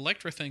whole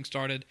Elektra thing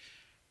started,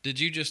 did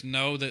you just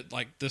know that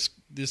like this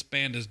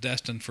band is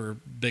destined for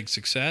big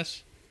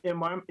success? In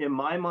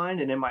my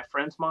mind and in my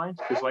friends' minds,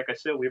 because like I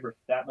said, we were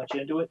that much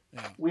into it.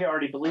 Yeah. We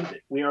already believed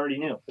it. We already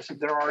knew.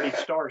 They're already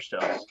stars to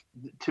us.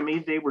 To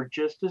me, they were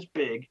just as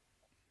big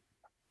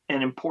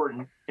and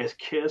important as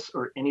Kiss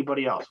or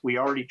anybody else. We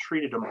already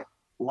treated them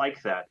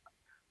like that.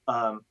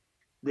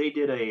 They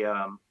did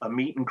a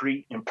meet and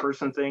greet in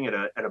person thing at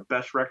a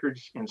Best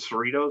Records in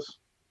Cerritos.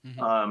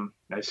 Mm-hmm.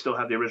 I still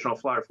have the original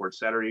flyer for it.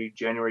 Saturday,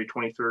 January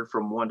 23rd,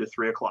 from 1 to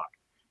 3 o'clock.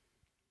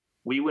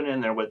 We went in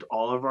there with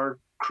all of our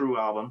Crue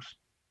albums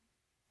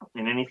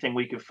and anything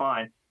we could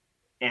find,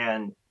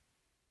 and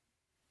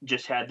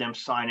just had them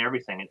sign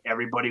everything. And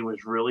everybody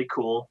was really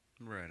cool.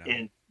 Right on.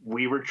 And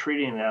we were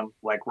treating them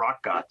like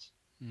rock gods.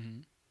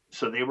 Mm-hmm.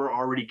 So they were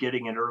already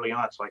getting it early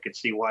on, so I could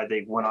see why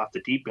they went off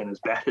the deep end as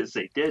bad as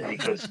they did,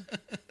 because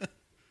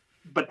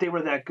but they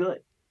were that good.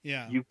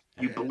 Yeah. You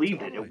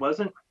believed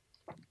totally.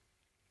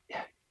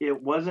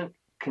 It wasn't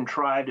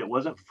contrived, it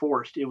wasn't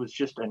forced, it was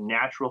just a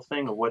natural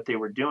thing of what they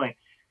were doing.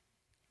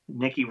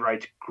 Nicky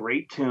writes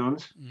great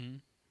tunes. Mm-hmm.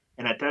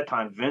 And at that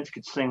time, Vince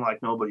could sing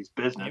like nobody's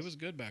business. He was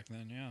good back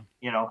then, yeah.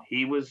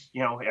 He was,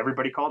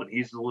 everybody called him.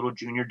 He's the little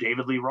junior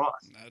David Lee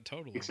Roth.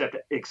 Totally.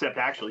 Except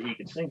actually he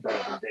could sing better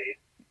than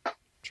Dave.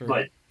 True.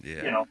 But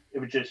it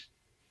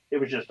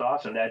was just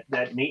awesome.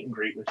 That meet and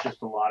greet was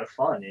just a lot of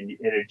fun, and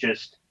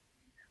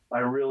I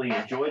really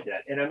enjoyed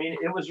that. And I mean,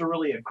 it was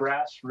really a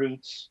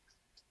grassroots,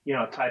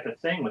 type of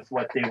thing with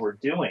what they were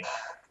doing.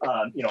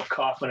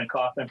 Kaufman and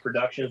Kaufman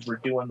Productions were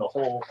doing the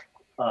whole,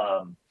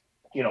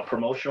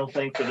 promotional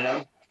thing for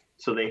them.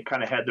 So they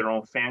kind of had their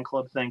own fan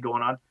club thing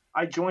going on.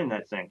 I joined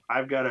that thing.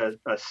 I've got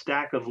a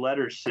stack of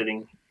letters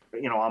sitting,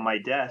 on my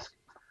desk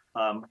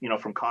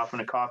from Coffin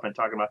to Coffin,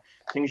 talking about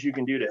things you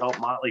can do to help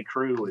Motley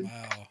Crue.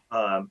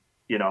 And,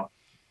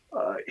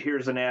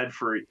 here's an ad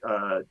for,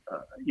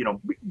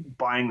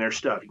 buying their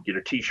stuff. You get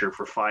a t-shirt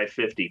for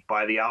 $5.50,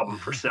 buy the album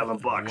for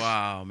 $7.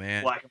 Wow,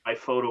 man. Black and white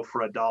photo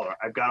for $1.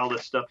 I've got all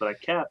this stuff that I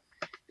kept.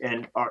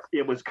 And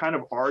it was kind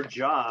of our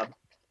job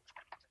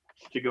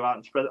to go out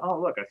and spread. Oh,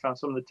 look, I found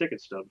some of the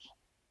ticket stubs.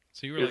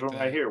 So you were Here's like one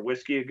that. right here.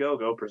 Whiskey A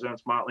Go-Go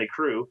presents Motley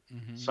Crue,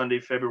 Sunday,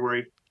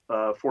 February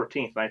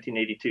 14th,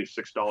 1982,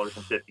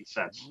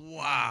 $6.50.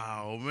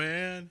 Wow,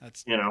 man.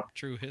 That's You know.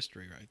 true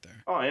history right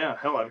there. Oh yeah,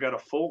 hell, I've got a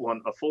full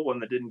one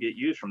that didn't get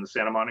used from the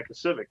Santa Monica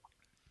Civic.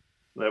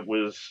 That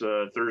was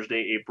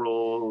Thursday,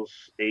 April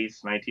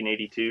 8th,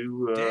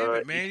 1982. Damn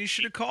it, man. You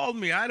should have called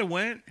me. I'd have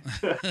went.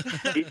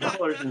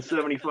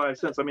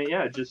 $8.75. I mean,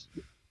 yeah,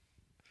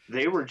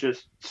 they were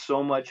just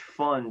so much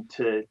fun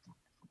to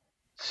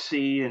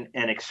see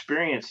and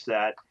experience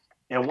that.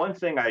 And one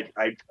thing I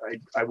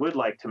would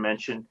like to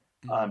mention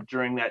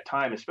during that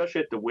time,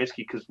 especially at the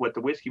Whiskey, because what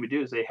the Whiskey would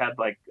do is they had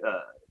like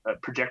a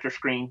projector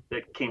screen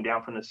that came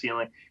down from the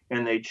ceiling,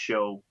 and they'd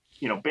show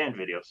band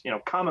videos,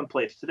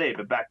 commonplace today,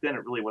 but back then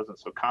it really wasn't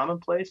so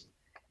commonplace.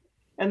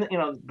 And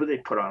but they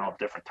put on all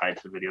different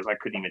types of videos. I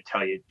couldn't even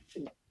tell you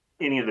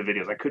any of the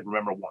videos. I couldn't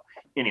remember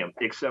any of them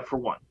except for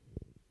one.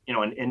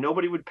 And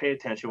nobody would pay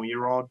attention when you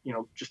were all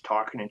just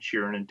talking and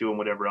cheering and doing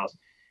whatever else.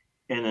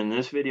 And then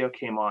this video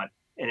came on,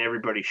 and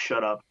everybody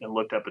shut up and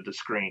looked up at the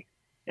screen,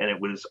 and it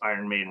was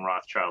Iron Maiden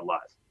Rothschild live.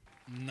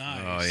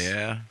 Nice. Oh,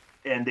 yeah.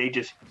 And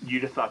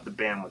you'd have thought the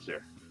band was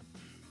there.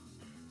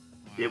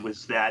 Wow.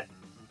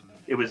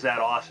 It was that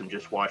awesome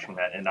just watching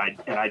that, and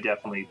I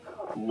definitely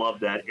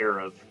loved that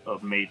era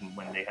of Maiden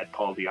when they had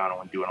Paul Di'Anno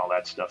and doing all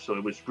that stuff. So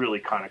it was really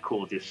kind of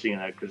cool just seeing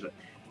that, because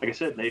like I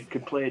said, they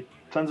could play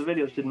tons of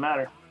videos, didn't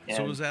matter.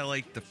 So was that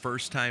like the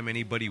first time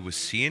anybody was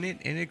seeing it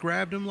and it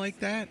grabbed them like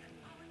that?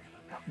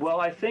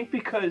 Well, I think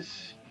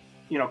because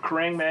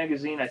Kerrang!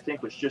 Magazine, I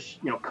think, was just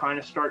kind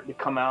of starting to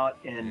come out,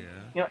 and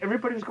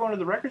everybody was going to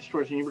the record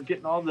stores, and you were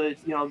getting all the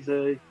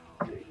the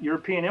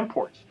European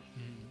imports.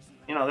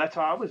 That's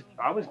how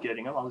I was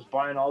getting them. I was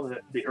buying all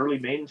the early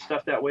Maiden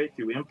stuff that way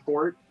through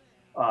import.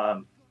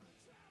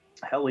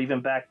 Hell,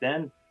 even back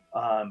then,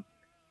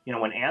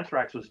 when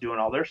Anthrax was doing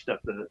all their stuff,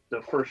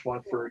 the first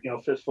one for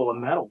Fistful of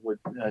Metal with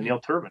Neil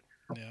Turbin,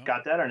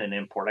 got that on an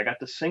import. I got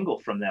the single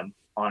from them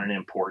on an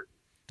import.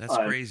 That's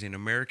crazy. An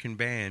American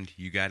band,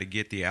 you got to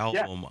get the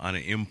album on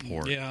an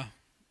import. Yeah.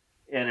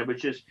 And it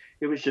was just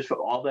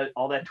all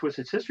that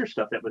Twisted Sister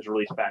stuff that was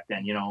released back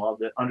then. All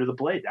the Under the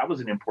Blade, that was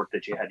an import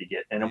that you had to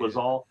get, and it was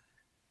all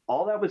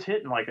that was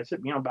hitting. Like I said,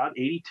 about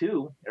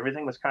 82,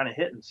 everything was kind of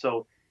hitting.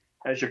 So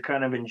as you're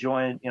kind of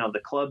enjoying,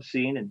 the club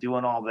scene and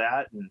doing all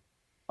that, and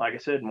like I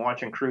said, and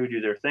watching Crue do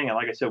their thing, and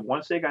like I said,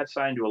 once they got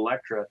signed to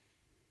Elektra, it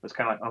was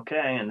kind of like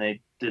okay, and they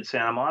did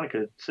Santa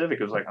Monica Civic.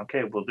 It was like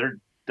okay, well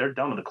they're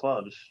done with the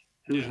clubs.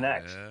 Who's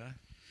next?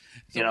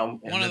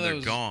 And one of then those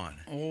they're gone.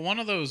 One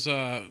of those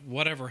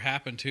whatever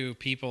happened to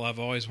people I've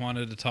always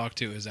wanted to talk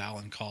to is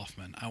Alan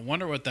Kaufman. I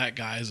wonder what that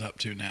guy is up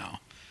to now.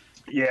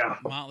 Yeah,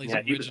 Motley's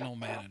original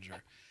manager.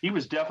 He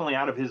was definitely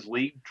out of his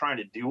league trying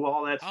to do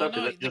all that stuff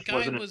because it just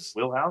wasn't his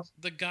wheelhouse.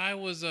 The guy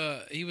was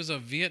a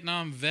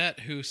Vietnam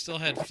vet who still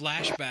had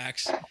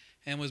flashbacks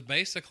and was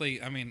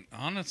basically, I mean,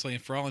 honestly,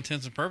 for all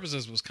intents and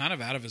purposes, was kind of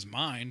out of his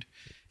mind.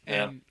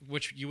 And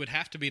which you would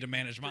have to be to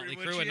manage Motley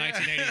Crue in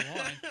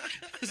 1981.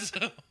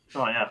 So,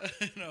 oh yeah,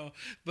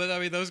 but I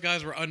mean, those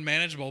guys were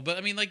unmanageable. But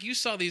I mean, like you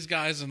saw these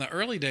guys in the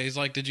early days.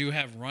 Like, did you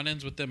have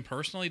run-ins with them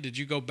personally? Did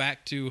you go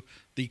back to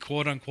the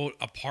quote-unquote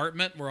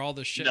apartment where all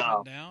this shit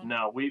went down?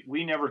 No,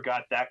 we never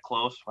got that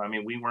close. I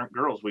mean, we weren't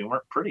girls. We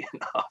weren't pretty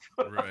enough.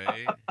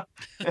 Right.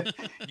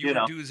 You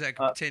were dudes that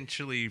could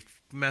potentially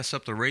mess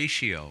up the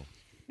ratio.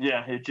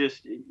 Yeah,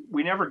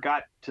 we never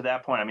got to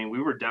that point. I mean,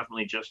 we were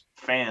definitely just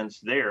fans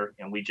there,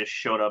 and we just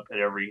showed up at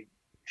every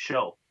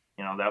show.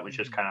 That was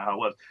just kind of how it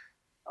was.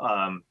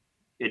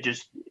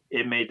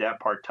 It made that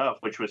part tough,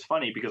 which was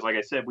funny because, like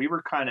I said, we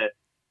were kind of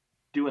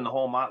doing the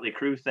whole Motley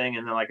Crue thing,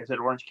 and then, like I said,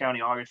 Orange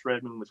County August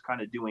Redmoon was kind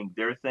of doing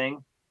their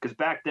thing. Because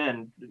back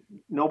then,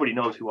 nobody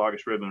knows who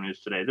August Redmoon is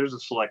today. There's a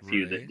select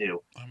few that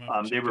do.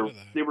 They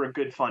were a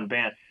good, fun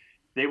band.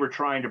 They were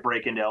trying to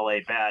break into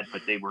LA bad,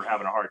 but they were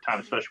having a hard time,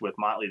 especially with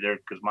Motley there,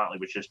 because Motley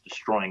was just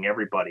destroying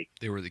everybody.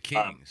 They were the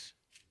kings.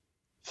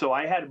 So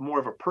I had more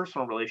of a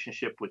personal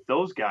relationship with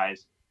those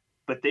guys,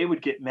 but they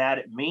would get mad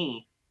at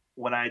me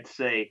when I'd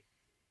say,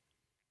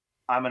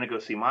 I'm going to go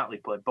see Motley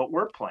play, but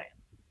we're playing.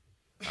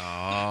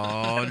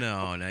 Oh,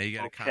 no. Now you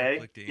got a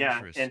conflict of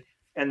interest. Yeah,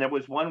 and there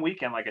was one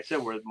weekend, like I said,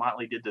 where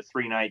Motley did the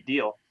 3-night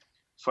deal.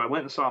 So I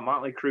went and saw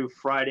Motley Crue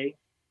Friday,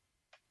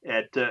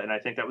 and I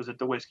think that was at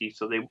the Whiskey.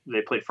 So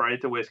they played Friday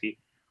at the Whiskey.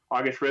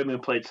 August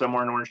Redmoon played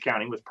somewhere in Orange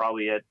County, was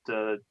probably at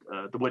the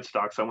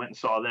Woodstock. So I went and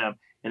saw them.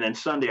 And then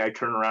Sunday I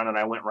turned around and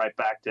I went right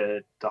back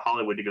to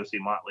Hollywood to go see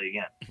Motley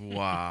again.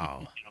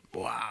 Wow.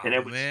 Wow, and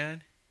it was,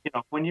 man.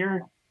 When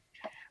you're,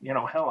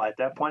 hell, at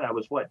that point I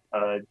was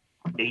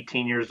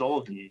 18 years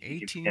old.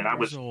 18 and I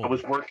years old. I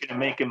was working and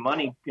making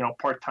money,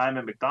 part time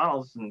at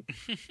McDonald's, and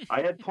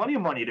I had plenty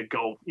of money to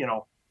go,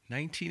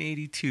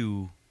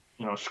 1982.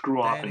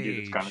 Screw off That and do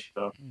this kind of age.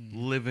 stuff.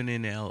 Living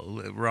in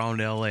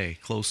around LA,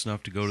 close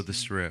enough to go to the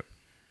Strip.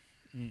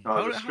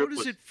 No, the How strip does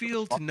was- it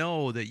feel to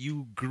know that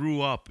you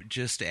grew up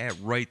just at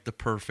right the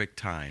perfect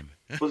time?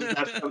 that's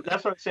what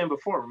I was saying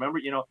before. Remember,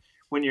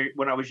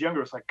 when I was younger,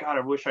 it was like, God,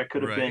 I wish I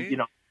could have Right.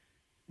 been,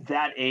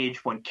 that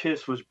age when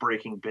Kiss was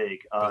breaking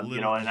big, But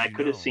little and did I you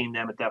could have know. seen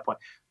them at that point.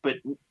 But,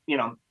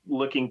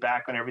 looking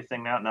back on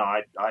everything now, no,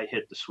 I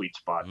hit the sweet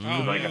spot.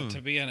 Oh, Like, yeah,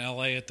 to be in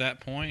LA at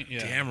that point, yeah.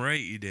 Damn right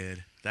you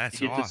did.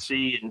 That's you get awesome. to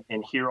see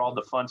and hear all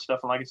the fun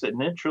stuff. And like I said,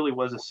 and it truly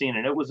was a scene,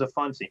 and it was a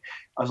fun scene.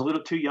 I was a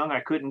little too young. I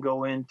couldn't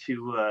go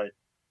into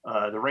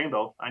the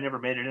Rainbow. I never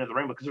made it into the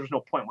Rainbow because there was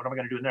no point. What am I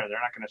going to do in there? They're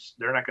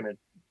not going to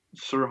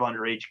serve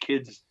underage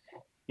kids,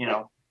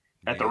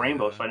 at the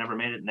Rainbow. So I never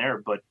made it in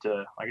there. But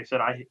like I said,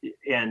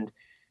 and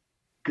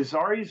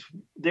Gazzarri's,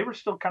 they were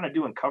still kind of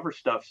doing cover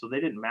stuff, so they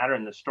didn't matter.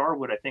 And the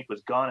Starwood, I think,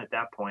 was gone at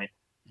that point.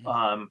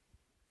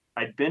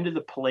 I'd been to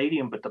the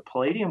Palladium, but the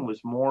Palladium was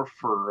more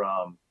for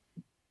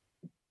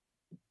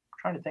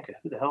trying to think of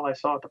who the hell I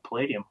saw at the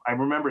Palladium. I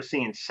remember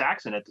seeing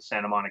Saxon at the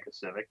Santa Monica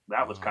Civic.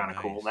 That was kind of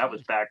nice. cool. That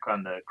was back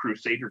on the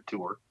Crusader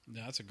tour.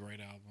 Yeah, that's a great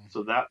album.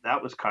 So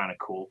that was kind of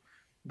cool.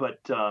 But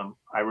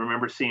I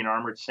remember seeing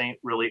Armored Saint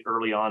really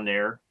early on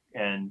there,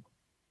 and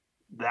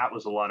that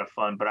was a lot of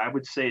fun. But I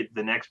would say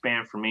the next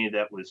band for me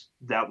that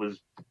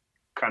was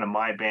kind of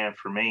my band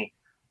for me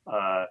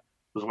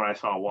was when I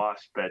saw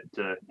Wasp at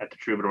the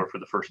Troubadour for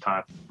the first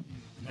time.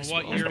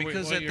 What year?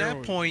 Because what at year that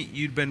were- point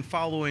you'd been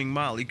following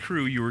Motley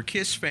Crue. You were a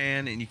Kiss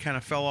fan, and you kind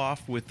of fell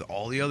off with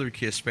all the other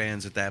Kiss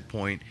fans at that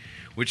point.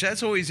 Which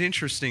that's always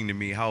interesting to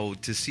me,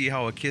 to see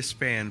how a Kiss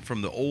fan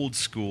from the old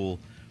school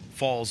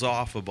falls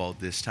off about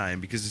this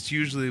time, because it's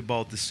usually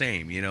about the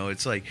same.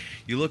 It's like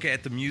you look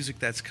at the music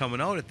that's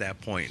coming out at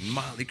that point, and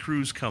Motley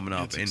Crue's coming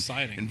up, It's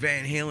exciting. and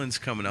Van Halen's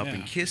coming up, Yeah.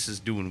 and Kiss is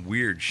doing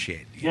weird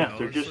shit. Yeah,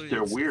 they're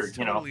it's weird,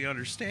 totally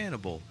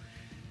understandable.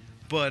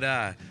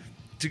 But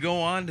to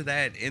go on to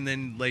that, and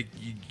then like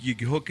you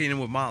hook in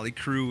with Motley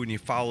Crue and you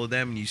follow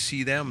them and you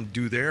see them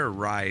do their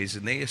rise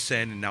and they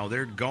ascend and now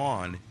they're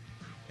gone,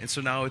 and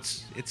so now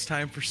it's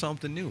time for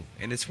something new,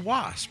 and it's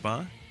Wasp,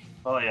 huh?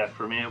 Oh yeah,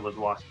 for me it was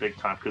Wasp big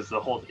time, because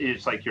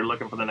it's like you're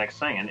looking for the next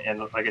thing, and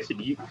like I said,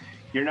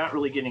 you're not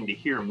really getting to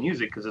hear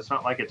music because it's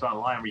not like it's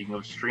online where you can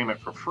go stream it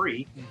for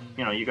free.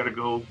 Mm-hmm. You got to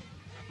go.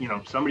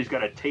 Somebody's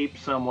got a tape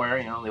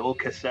somewhere. The old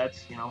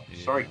cassettes.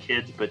 Sorry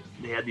kids, but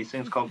they had these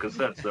things called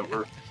cassettes that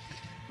were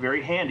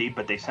very handy,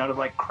 but they sounded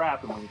like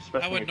crap. And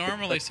especially I would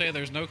normally say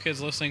there's no kids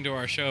listening to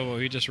our show, but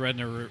we just read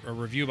a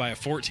review by a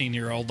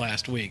 14-year-old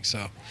last week.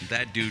 So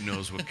That dude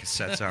knows what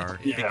cassettes are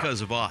Yeah.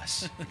 because of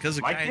us, because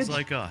of My guys kids-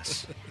 like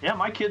us. Yeah,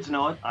 my kids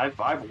know it.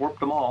 I've warped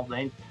them all.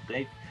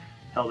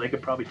 They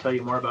could probably tell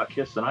you more about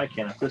Kiss than I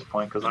can at this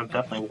point, because I've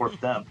definitely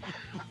warped them.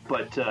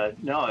 But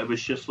no, it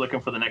was just looking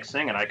for the next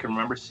thing, and I can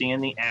remember seeing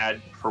the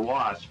ad for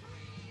Wasp,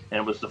 and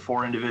it was the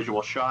 4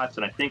 individual shots,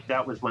 and I think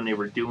that was when they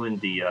were doing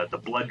the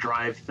blood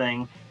drive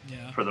thing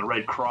yeah, for the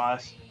Red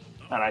Cross.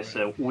 And I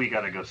said, we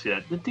got to go see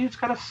that. The dude's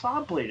got a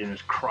saw blade in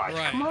his crotch.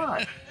 Right. Come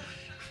on.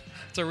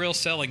 it's a real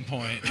selling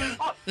point.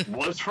 It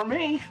was for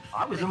me.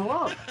 I was in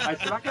love. I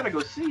said, I got to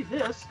go see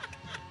this.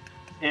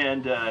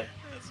 And, and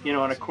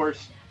of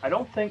course, I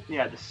don't think,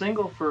 the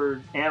single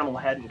for Animal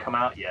hadn't come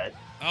out yet.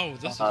 Oh,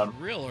 this is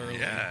real early.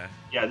 Yeah.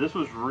 Yeah, this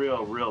was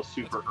real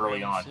super early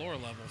Ground on. floor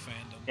level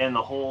fandom. And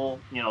the whole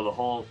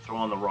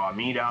throwing the raw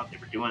meat out, they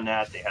were doing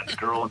that. They had the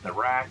girl in the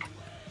rack.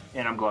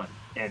 And I'm going,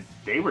 and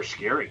they were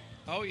scary.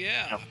 Oh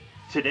yeah,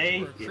 Today,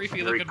 They were it's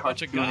creepy very looking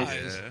bunch of cartoonish.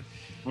 guys.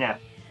 Yeah.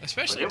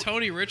 Especially But it-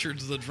 Tony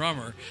Richards, the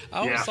drummer. I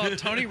always Yeah. thought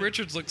Tony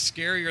Richards looked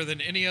scarier than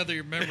any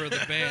other member of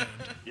the band.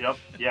 Yep.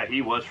 Yeah,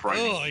 he was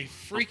frightening. Oh, a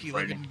freaky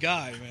looking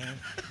guy, man.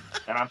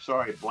 And I'm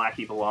sorry,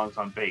 Blackie belongs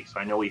on bass.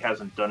 I know he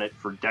hasn't done it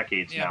for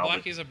decades Yeah, now.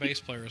 but Blackie's a bass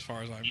player as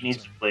far as I'm he needs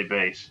to concerned. play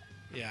bass.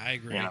 Yeah, I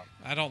agree. Yeah.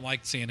 I don't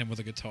like seeing him with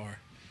a guitar.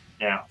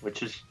 Yeah,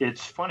 which is,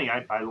 it's funny.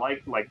 I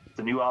like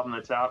the new album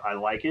that's out. I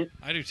like it.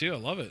 I do too. I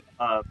love it.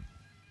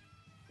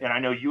 And I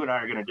know you and I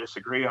are going to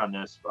disagree on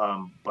this,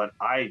 but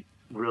I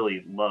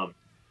really love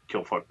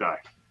Kill Fuck Die.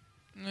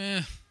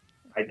 Eh,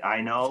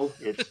 I know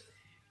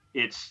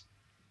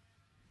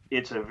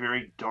it's a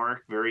very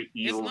dark, very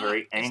evil,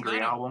 very angry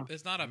it's not album.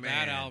 It's not a Man.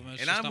 bad album.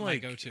 It's and just I'm not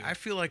like, my go-to. I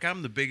feel like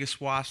I'm the biggest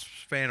Wasp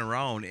fan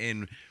around,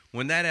 and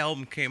when that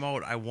album came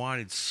out, I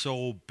wanted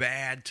so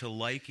bad to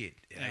like it,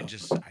 and I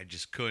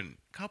just couldn't.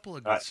 Couple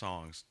of good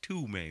songs,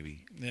 2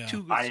 maybe, Yeah.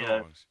 2 good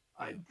songs.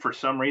 For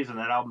some reason,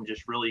 that album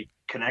just really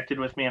connected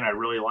with me, and I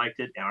really liked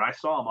it. And when I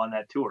saw him on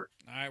that tour,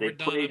 All right, they we're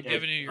done. I'm played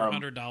giving at, you your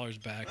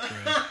 $100 back,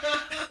 Greg.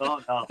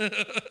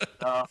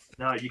 oh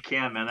no, you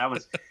can't, man. That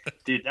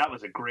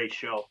was a great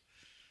show.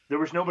 There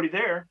was nobody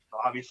there,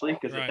 obviously,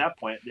 because Right. at that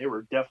point they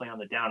were definitely on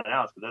the down and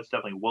outs. But that's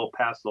definitely well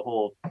past the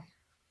whole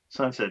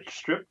Sunset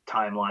Strip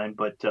timeline.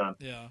 But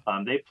Yeah.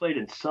 they played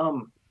in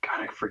some,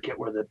 God, I forget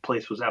where the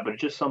place was at, but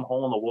it's just some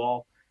hole in the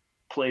wall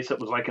place that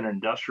was like an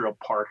industrial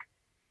park.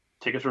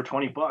 tickets were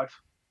 $20.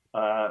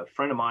 A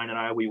friend of mine and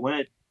I, we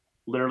went,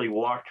 literally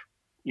walked,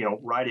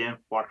 right in,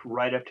 walked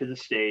right up to the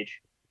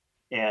stage,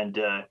 and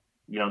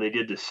they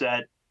did the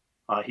set.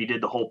 He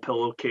did the whole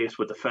pillowcase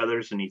with the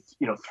feathers, and he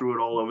threw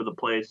it all over the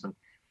place. And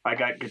I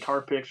got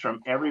guitar picks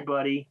from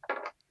everybody,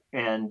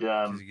 and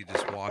you could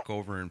just walk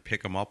over and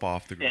pick them up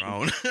off the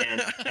ground,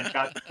 and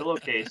got the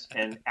pillowcase.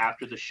 And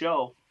after the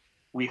show,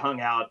 we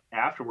hung out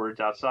afterwards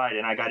outside,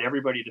 and I got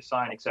everybody to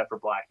sign except for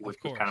Blackie, which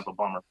was kind of a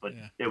bummer, but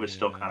it was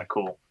still kind of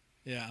cool.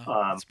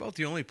 Yeah, it's about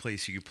the only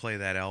place you could play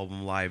that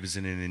album live is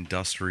in an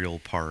industrial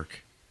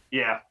park.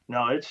 Yeah,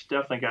 no, it's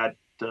definitely got.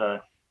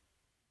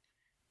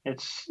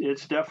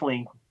 It's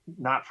definitely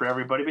not for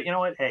everybody, but you know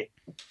what? Hey,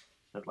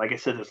 like I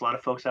said, there's a lot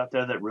of folks out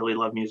there that really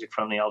love music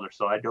from the Elders,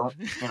 so I don't,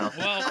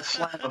 well,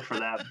 slam them for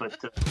that, but.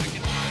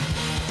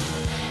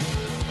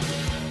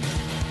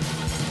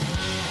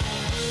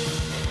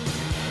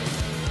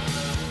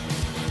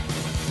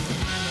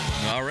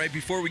 All right,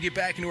 before we get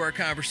back into our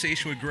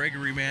conversation with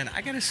Gregory, man,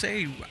 I got to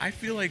say, I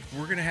feel like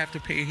we're going to have to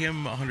pay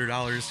him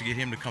 $100 to get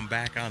him to come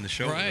back on the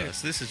show with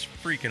us. This is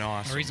freaking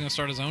awesome. Or he's going to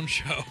start his own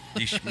show.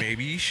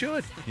 Maybe he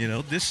should.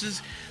 This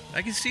is,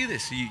 I can see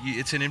this.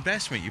 It's an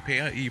investment. You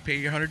pay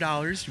your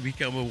 $100 to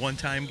become a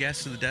one-time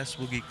guest of the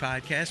Decibel Geek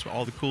podcast with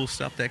all the cool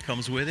stuff that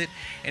comes with it.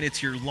 And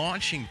it's your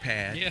launching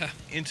pad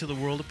into the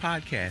world of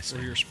podcasting.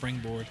 Or your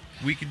springboard.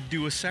 We could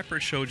do a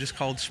separate show just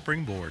called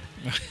Springboard.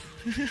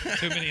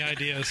 Too many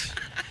ideas.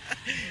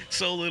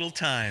 So little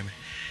time.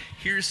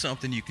 Here's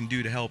something you can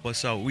do to help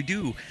us out. We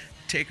do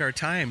take our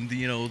time.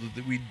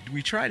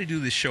 We try to do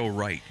this show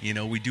right.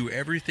 We do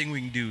everything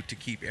we can do to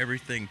keep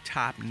everything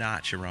top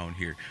notch around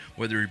here.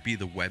 Whether it be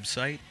the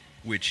website,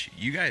 which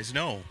you guys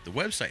know, the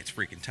website's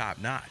freaking top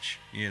notch.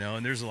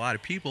 And there's a lot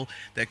of people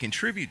that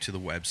contribute to the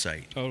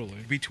website. Totally.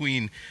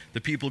 Between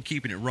the people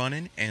keeping it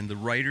running and the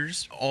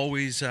writers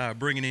always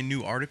bringing in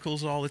new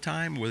articles all the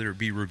time, whether it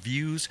be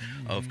reviews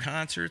of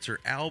concerts or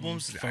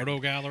albums. Photo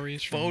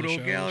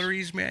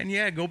galleries. Man.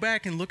 Yeah, go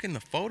back and look in the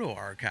photo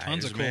archives.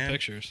 Tons of cool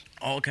pictures.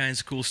 All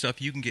kinds of cool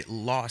stuff. You can get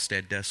lost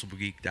at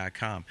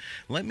decibelgeek.com.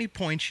 Let me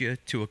point you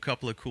to a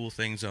couple of cool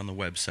things on the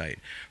website.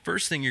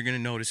 First thing you're going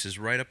to notice is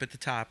right up at the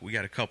top, we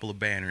got a couple of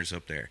banners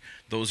up there.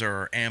 Those are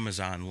our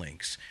Amazon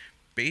links.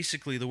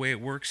 Basically, the way it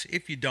works,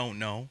 if you don't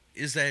know,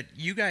 is that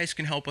you guys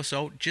can help us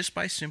out just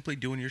by simply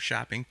doing your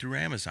shopping through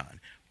Amazon.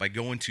 By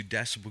going to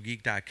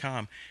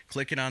decibelgeek.com,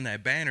 clicking on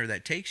that banner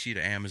that takes you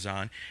to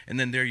Amazon, and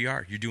then there you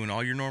are. You're doing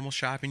all your normal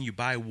shopping. You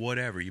buy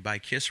whatever. You buy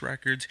Kiss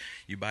records.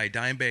 You buy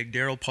Dimebag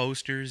Darrell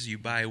posters. You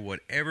buy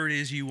whatever it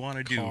is you want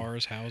to do.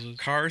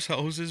 Cars,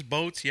 houses,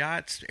 boats,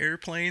 yachts,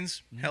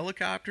 airplanes,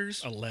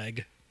 helicopters. A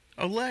leg.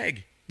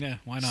 Yeah,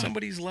 why not?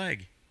 Somebody's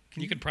leg.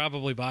 You could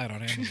probably buy it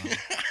on Amazon.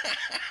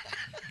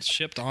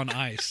 Shipped on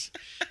ice.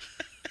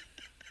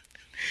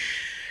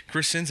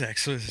 Chris Sinzak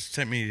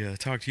sent me to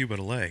talk to you about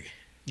a leg.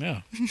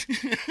 Yeah.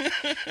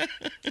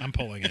 I'm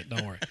pulling it.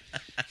 Don't worry.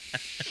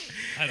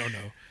 I don't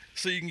know.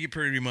 So you can get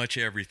pretty much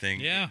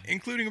everything,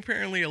 including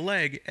apparently a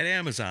leg at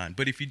Amazon.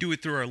 But if you do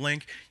it through our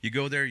link, you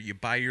go there, you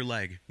buy your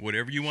leg.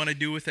 Whatever you want to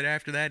do with it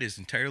after that is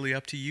entirely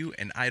up to you,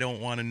 and I don't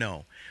want to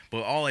know.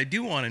 But all I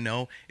do want to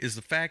know is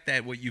the fact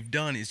that what you've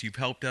done is you've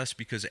helped us,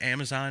 because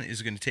Amazon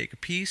is going to take a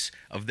piece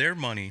of their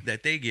money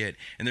that they get,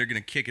 and they're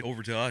going to kick it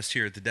over to us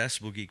here at the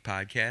Decibel Geek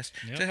Podcast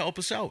to help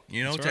us out,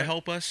 to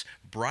help us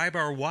bribe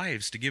our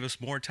wives to give us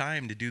more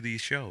time to do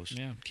these shows.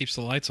 Yeah, keeps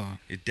the lights on.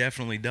 It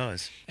definitely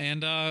does.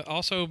 And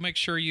also make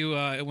sure you,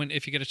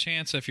 if you get a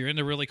chance, if you're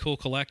into really cool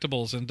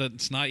collectibles, and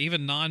it's not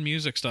even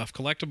non-music stuff,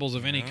 collectibles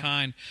of any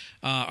kind,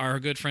 our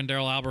good friend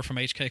Daryl Albert from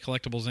HK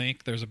Collectibles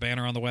Inc., there's a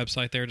banner on the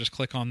website there. Just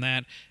click on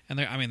that. And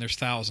there's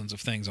thousands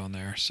of things on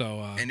there. So,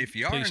 and if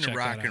you are into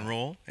rock and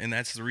roll, and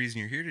that's the reason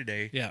you're here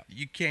today,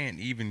 you can't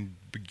even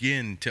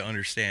begin to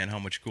understand how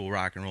much cool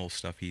rock and roll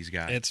stuff he's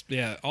got. It's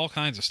all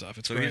kinds of stuff.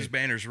 It's so great. His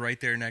banner's right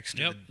there next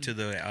to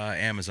the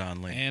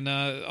Amazon link. And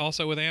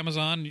also with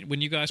Amazon, when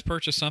you guys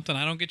purchase something,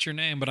 I don't get your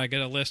name, but I get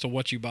a list of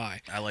what you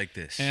buy. I like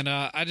this. And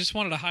I just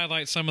wanted to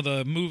highlight some of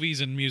the movies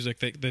and music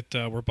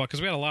that were bought,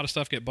 because we had a lot of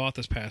stuff get bought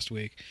this past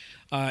week.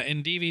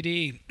 In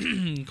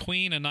DVD,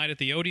 Queen: A Night at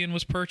the Odeon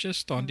was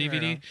purchased on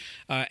DVD.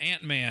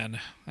 Ant-Man,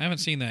 I haven't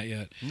seen that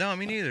yet. No,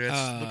 me neither.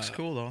 It looks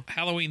cool, though.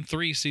 Halloween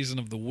 3 Season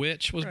of the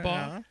Witch was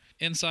bought.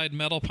 Inside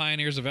Metal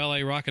Pioneers of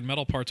L.A. Rock and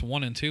Metal Parts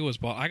 1 and 2 was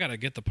bought. I got to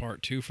get the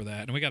part 2 for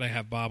that, and we got to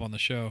have Bob on the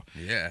show.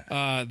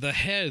 Yeah. The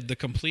Head, the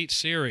complete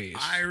series.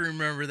 I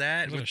remember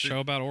that. Was it a show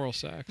about oral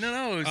sex?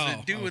 No, it was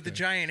the dude with the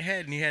giant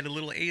head, and he had a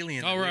little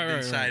alien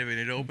inside of it,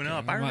 and it opened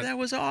up. I remember that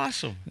was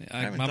awesome.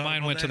 My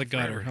mind went to the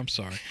gutter. I'm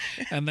sorry.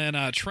 And then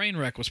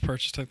Trainwreck was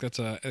purchased. I think that's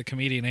a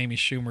comedian Amy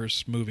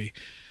Schumer's movie.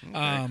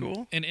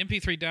 Cool. And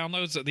MP3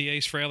 downloads, the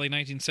Ace Frehley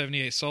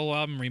 1978 solo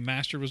album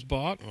Remastered was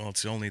bought. Well,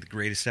 it's only the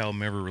greatest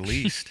album ever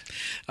released.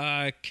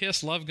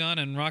 Kiss, Love Gun,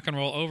 and Rock and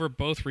Roll Over,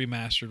 both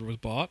remastered, was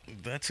bought.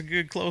 That's a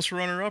good close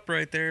runner-up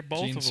right there.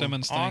 Both Gene of them.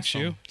 Simmons, thanks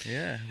Awesome. you.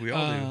 Yeah, we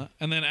all do.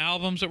 And then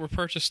albums that were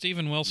purchased: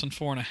 Stephen Wilson,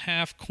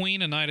 4.5;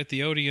 Queen, A Night at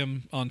the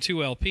Odeum on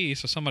 2 LP,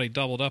 so somebody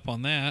doubled up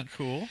on that.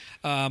 Cool.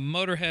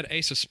 Motorhead,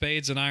 Ace of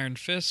Spades, and Iron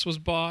Fists was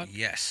bought.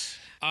 Yes.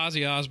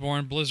 Ozzy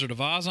Osbourne, Blizzard of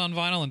Oz on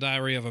vinyl, and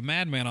Diary of a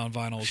Madman on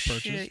vinyl was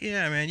purchased. Shit,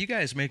 yeah, man, you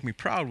guys make me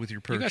proud with your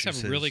You guys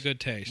purchases. have really good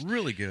taste.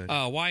 Really good.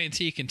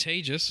 Y&T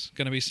Contagious,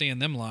 going to be seeing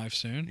them live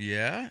soon.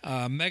 Yeah.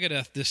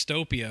 Megadeth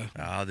Dystopia.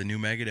 The new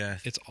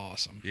Megadeth. It's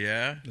awesome.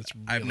 Yeah. It's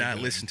I've really not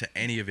good. listened to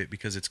any of it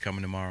because it's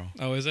coming tomorrow.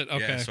 Oh, is it?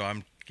 Okay. Yeah, so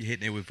I'm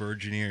hitting it with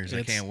virgin ears.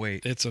 I can't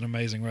wait. It's an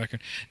amazing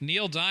record.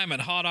 Neil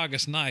Diamond, Hot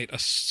August Night, a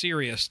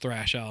serious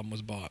thrash album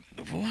was bought.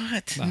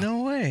 What?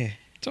 No way.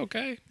 It's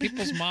okay.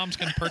 People's moms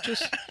can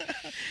purchase.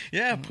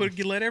 Yeah,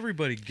 let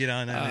everybody get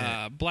on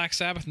that. Black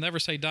Sabbath, Never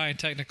Say Die in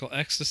Technical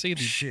Ecstasy. The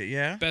Shit,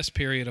 yeah. best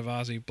period of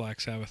Ozzy Black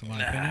Sabbath, in my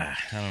opinion. I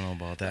don't know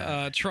about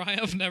that.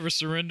 Triumph, Never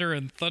Surrender,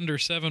 and Thunder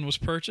 7 was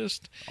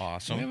purchased.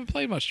 Awesome. We haven't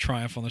played much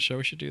Triumph on the show.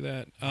 We should do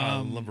that. I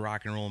love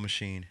Rock and Roll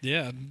Machine.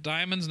 Yeah,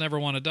 Diamonds, Never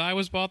Want to Die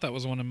was bought. That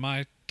was one of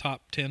my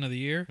top 10 of the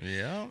year.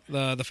 Yeah.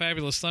 The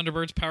Fabulous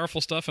Thunderbirds,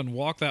 Powerful Stuff, and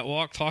Walk That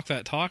Walk, Talk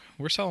That Talk.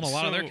 We're selling a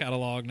lot of their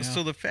catalog now.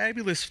 So the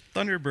Fabulous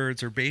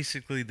Thunderbirds are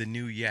basically the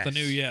new Yes. The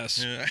new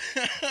Yes. Yeah.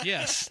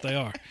 Yes, they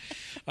are.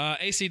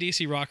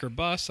 AC/DC Rock or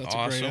Bust. That's a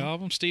Awesome. great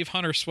album. Steve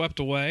Hunter, Swept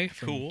Away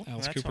from Cool.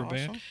 Alice That's Cooper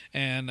awesome. Band.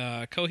 And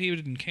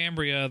Coheed and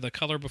Cambria, The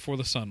Color Before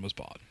the Sun was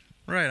bought.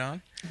 Right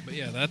on. But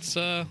yeah, that's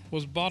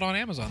was bought on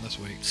Amazon this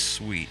week.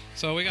 Sweet.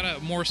 So we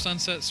got more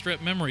Sunset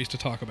Strip memories to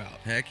talk about.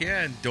 Heck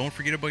yeah, and don't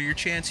forget about your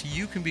chance.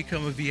 You can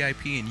become a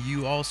VIP, and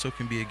you also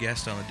can be a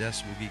guest on the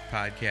Decibel Geek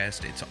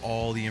podcast. It's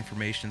all the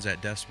information's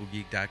at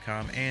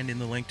decibelgeek.com and in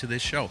the link to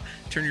this show.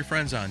 Turn your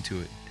friends on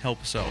to it.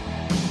 Help us out.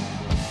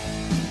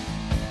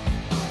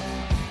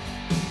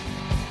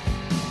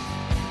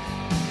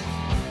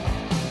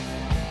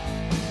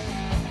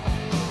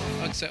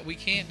 Except we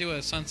can't do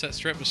a Sunset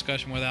Strip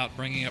discussion without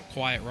bringing up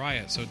Quiet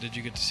Riot. So did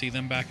you get to see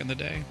them back in the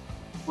day?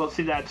 Well,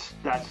 see, that's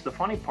the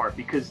funny part,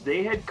 because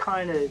they had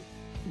kind of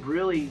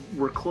really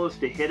were close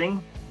to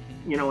hitting,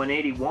 in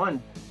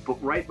 '81,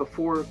 but right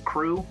before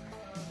Crew.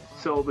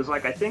 So it was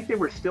like, I think they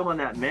were still in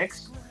that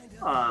mix,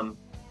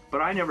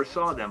 but I never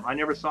saw them. I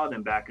never saw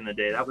them back in the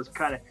day. That was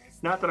kind of,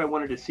 not that I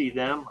wanted to see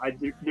them.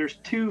 There's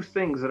two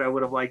things that I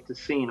would have liked to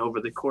seen over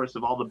the course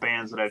of all the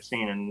bands that I've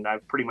seen, and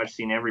I've pretty much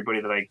seen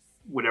everybody that I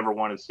would ever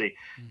want to see.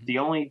 Mm-hmm. The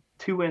only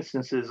two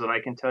instances that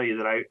I can tell you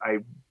that I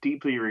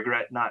deeply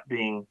regret not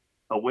being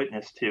a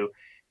witness to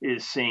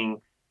is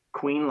seeing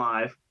Queen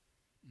live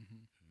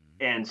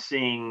and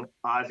seeing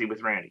Ozzy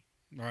with Randy.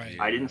 Right.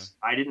 I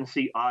didn't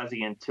see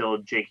Ozzy until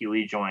Jakey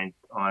Lee joined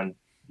on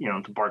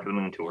the Bark of the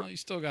Moon tour. Well, you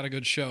still got a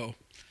good show.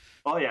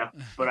 Oh yeah,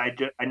 but I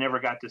never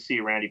got to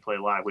see Randy play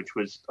live, which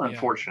was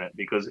unfortunate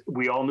because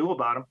we all knew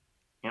about him.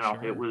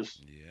 Sure.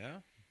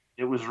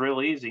 It was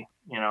real easy.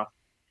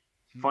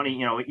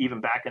 Funny, even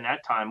back in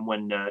that time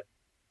when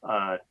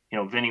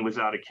Vinny was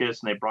out of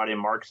Kiss and they brought in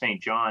Mark St.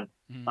 John.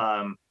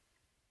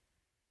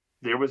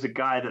 There was a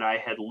guy that I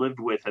had lived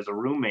with as a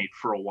roommate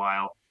for a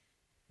while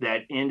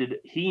that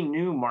he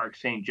knew Mark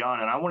St.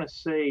 John, and I want to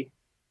say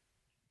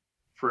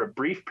for a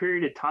brief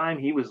period of time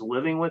he was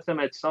living with him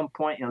at some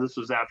point. This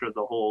was after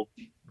the whole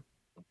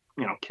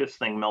Kiss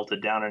thing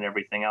melted down and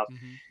everything else,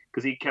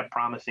 because he kept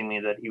promising me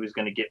that he was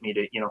going to get me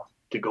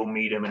to go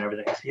meet him and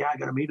everything. I said, yeah, I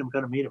got to meet him,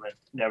 and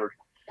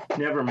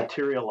never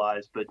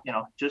materialized. But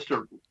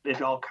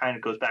it all kind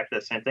of goes back to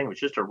that same thing. It was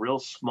just a real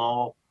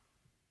small,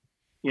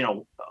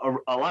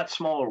 a lot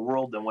smaller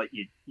world than what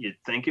you'd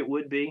think it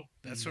would be.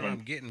 That's what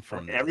I'm getting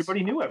from this.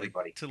 Everybody knew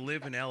everybody. Like, to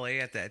live in LA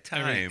at that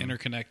time. Very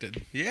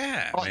interconnected.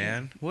 Yeah,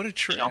 man. What a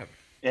trip.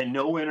 And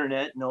no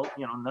internet,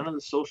 none of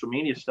the social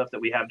media stuff that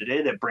we have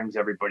today that brings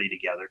everybody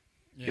together.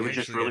 Yeah, it was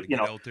just really, get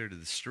out there to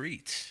the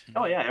streets.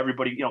 Oh yeah,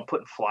 everybody,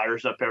 putting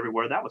flyers up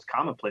everywhere. That was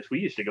commonplace. We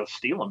used to go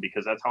steal them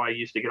because that's how I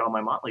used to get all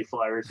my Motley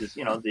flyers. Is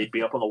they'd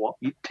be up on the wall.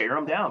 You tear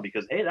them down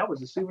because hey, that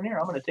was a souvenir.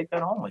 I'm going to take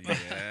that home with me.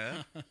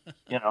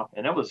 Yeah.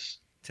 And it was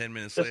 10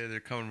 minutes later, they're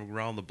coming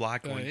around the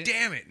block going,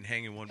 damn it, and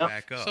hanging one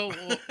back up.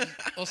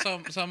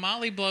 So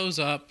Motley blows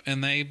up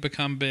and they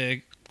become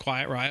big.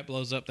 Quiet Riot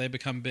blows up, they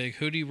become big.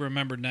 Who do you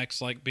remember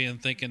next, like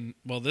thinking,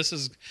 well,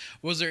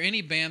 was there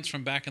any bands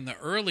from back in the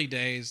early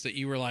days that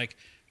you were like,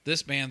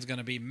 this band's going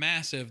to be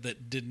massive,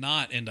 that did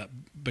not end up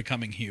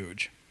becoming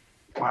huge?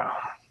 Wow.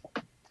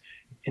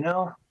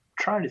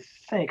 Trying to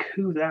think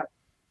who that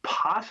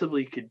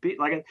possibly could be.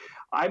 Like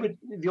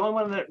the only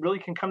one that really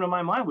can come to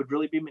my mind would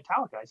really be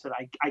Metallica. I said,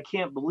 I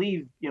can't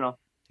believe,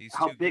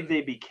 how big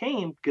they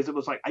became, because it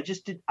was like, I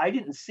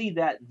didn't see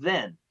that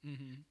then.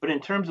 Mm-hmm. But in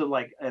terms of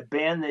like a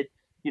band that,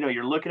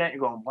 you're looking at,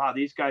 you're going, wow,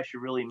 these guys should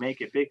really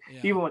make it big. Yeah.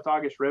 Even with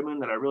August Red Moon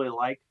that I really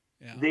liked,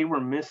 they were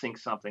missing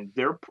something.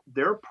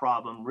 Their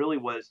problem really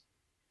was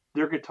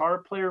their guitar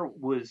player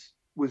was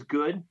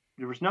good.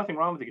 There was nothing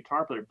wrong with the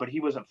guitar player, but he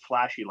wasn't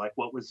flashy like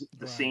what was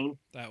the scene.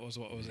 That was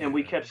what was. And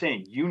we kept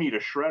saying, you need a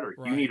shredder.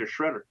 Right. You need a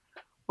shredder.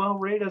 well,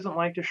 Ray doesn't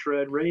like to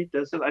shred. Ray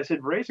doesn't. I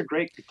said, Ray's a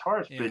great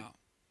guitarist, but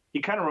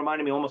he kind of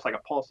reminded me almost like a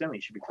Paul Stanley.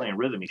 He should be playing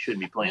rhythm. He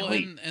shouldn't be playing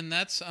lead. And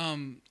that's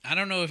I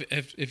don't know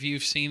if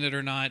you've seen it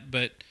or not,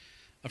 but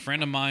a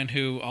friend of mine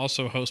who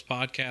also hosts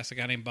podcasts, a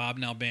guy named Bob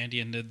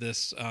Nalbandian, did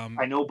this.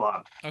 I know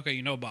Bob. Okay,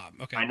 you know Bob.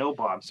 Okay, I know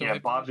Bob. So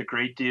Bob's a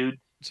great dude.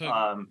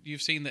 So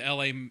you've seen the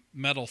LA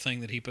Metal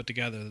thing that he put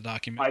together, the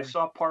documentary. I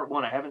saw part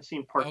 1. I haven't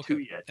seen part 2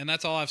 yet. And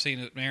that's all I've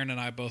seen. Aaron and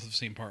I both have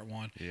seen part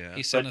 1. Yeah.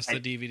 He sent us the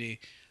DVD.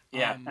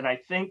 Yeah, and I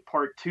think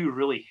part 2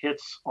 really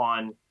hits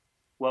on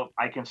what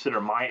I consider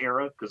my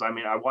era, because, I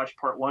mean, I watched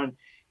part 1,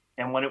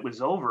 and when it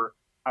was over,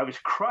 I was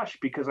crushed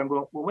because I'm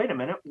going, well, wait a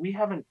minute, we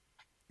haven't,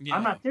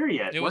 I'm not there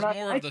yet. It was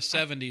more of the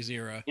 70s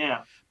era.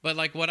 Yeah. But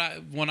like what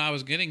I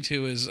was getting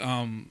to is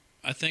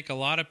I think a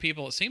lot of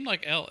people, it seemed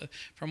like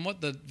from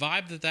what the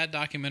vibe that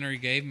documentary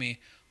gave me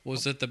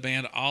was that the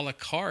band A La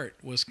Carte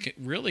was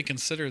really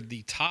considered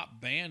the top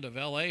band of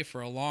LA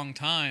for a long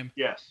time.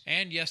 Yes.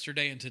 And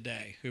Yesterday and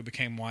Today, who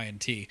became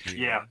Y&T.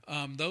 Yeah.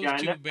 Those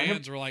two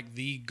bands were like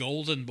the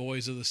golden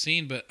boys of the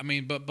scene,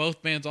 but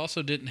both bands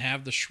also didn't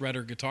have the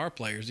shredder guitar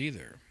players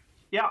either.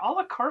 Yeah, A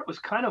La Carte was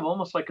kind of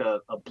almost like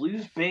a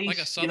blues bass, like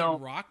a southern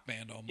rock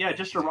band almost. Yeah,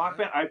 just a rock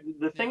band.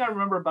 The thing I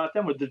remember about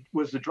them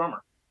was the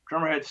drummer.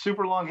 Drummer had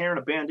super long hair and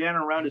a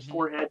bandana around his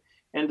forehead,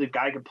 and the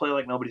guy could play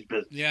like nobody's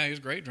business. Yeah, he was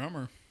a great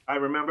drummer. I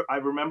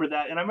remember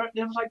that, and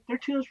it was like their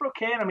tunes were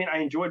okay. And I mean, I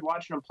enjoyed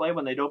watching them play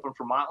when they'd open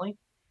for Motley.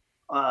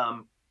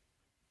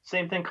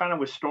 Same thing kind of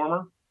with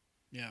Stormer.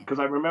 Yeah. Because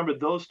I remember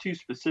those two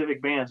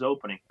specific bands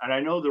opening, and I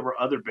know there were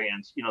other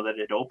bands, that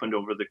had opened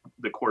over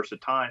the course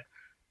of time.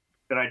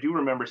 And I do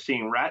remember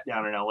seeing Rat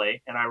down in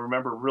L.A., and I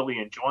remember really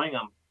enjoying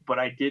them, but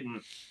I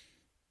didn't.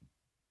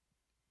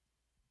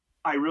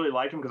 I really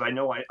liked them because I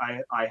know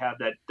I have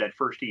that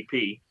first EP.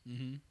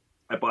 Mm-hmm.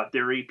 I bought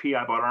their EP.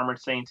 I bought Armored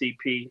Saints EP.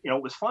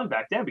 It was fun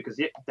back then because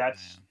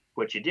that's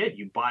what you did.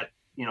 You bought,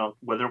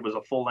 whether it was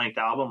a full-length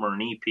album or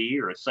an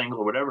EP or a single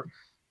or whatever,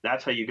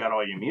 that's how you got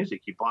all your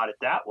music. You bought it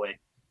that way.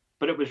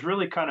 But it was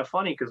really kind of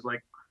funny because,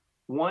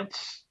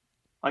 once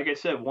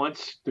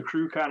the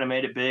Crew kind of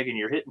made it big and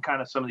you're hitting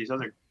kind of some of these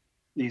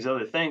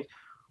other things,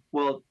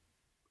 well,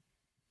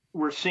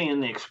 we're seeing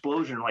the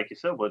explosion, like you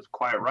said, was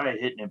Quiet Riot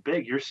hitting it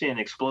big. You're seeing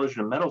the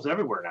explosion of metals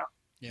everywhere now.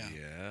 Yeah.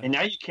 And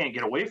now you can't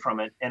get away from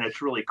it, and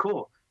it's really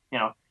cool.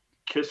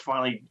 Kiss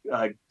finally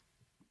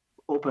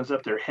opens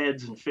up their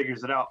heads and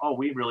figures it out. Oh,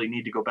 we really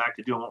need to go back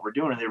to doing what we're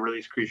doing, and they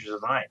release Creatures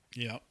of the Night.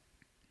 Yeah.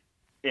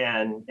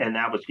 And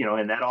that was,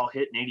 and that all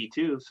hit in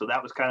 82. So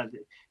that was kind of,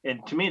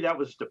 and to me, that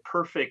was the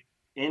perfect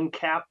end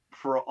cap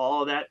for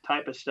all of that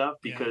type of stuff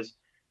because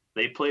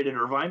they played at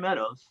Irvine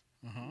Meadows,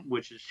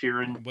 which is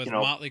here in, with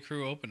Motley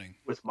Crue opening.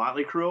 With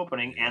Motley Crue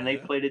opening, and they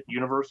played at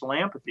Universal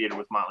Amphitheater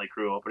with Motley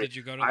Crue opening. Did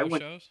you go to those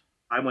shows?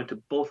 I went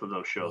to both of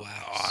those shows.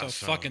 Wow, awesome.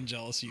 So fucking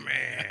jealous of you,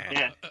 man.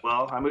 Yeah,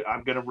 well,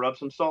 I'm going to rub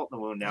some salt in the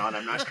wound now, and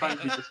I'm not trying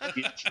to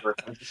be this jerk.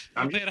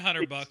 I'm paid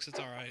 $100. It's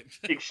all right.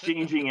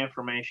 Exchanging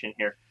information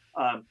here.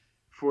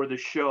 For the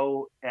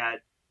show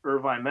at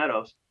Irvine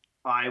Meadows,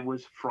 I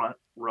was front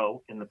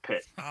row in the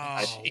pit.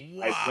 Oh,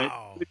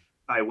 wow.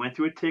 I went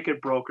to a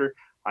ticket broker.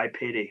 I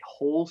paid a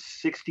whole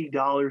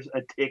 $60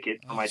 a ticket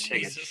for my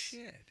ticket.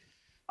 Shit.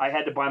 I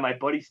had to buy my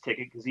buddy's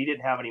ticket because he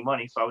didn't have any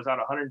money, so I was out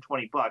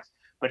 $120.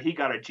 But he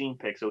got a Gene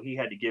pick, so he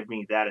had to give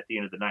me that at the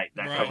end of the night.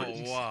 That covered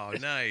it. Wow,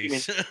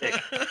 nice.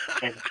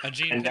 A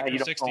Gene pick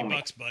for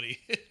 $60, buddy.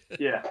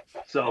 Yeah.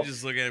 So you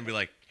just look at it and be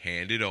like,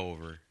 hand it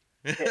over.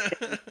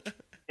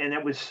 And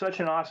it was such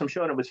an awesome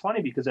show. And it was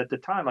funny because at the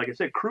time, like I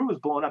said, Crew was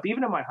blowing up.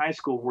 Even in my high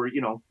school where,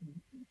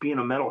 being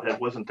a metalhead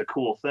wasn't the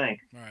cool thing.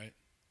 Right.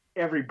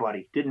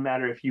 Everybody, didn't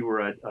matter if you were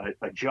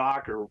a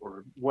jock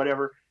or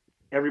whatever,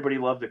 everybody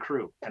loved the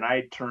Crew. And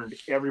I turned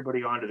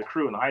everybody onto the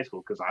Crew in the high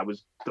school because I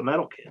was the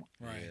metal kid.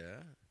 Right.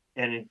 Yeah.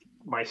 And in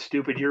my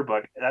stupid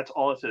yearbook, that's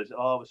all it says.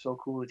 Oh, it was so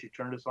cool that you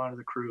turned us onto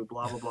the Crew,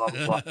 blah, blah, blah,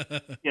 blah,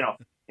 blah.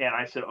 And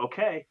I said,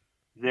 okay,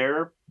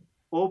 they're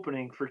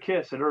opening for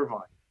Kiss at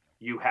Irvine.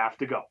 You have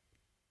to go.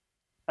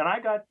 And I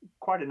got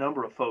quite a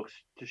number of folks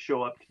to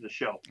show up to the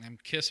show.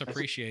 And Kiss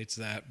appreciates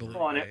that. Believe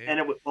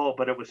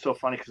but it was so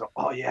funny because,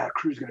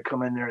 Crew's going to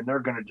come in there and they're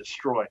going to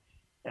destroy.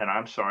 And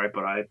I'm sorry,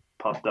 but I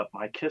puffed up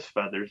my Kiss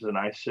feathers and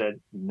I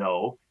said,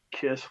 no,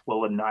 Kiss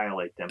will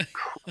annihilate them.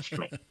 Trust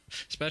me.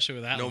 Especially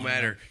with that. No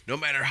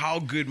matter how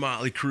good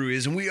Motley Crue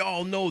is, and we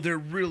all know they're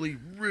really,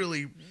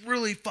 really,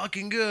 really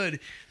fucking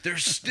good, they're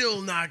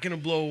still not going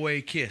to blow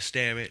away Kiss,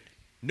 damn it.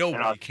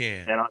 Nobody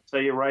can. And I'll tell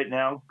you right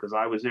now, because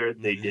I was there,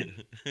 they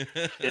didn't.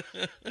 It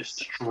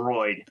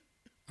destroyed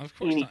of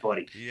course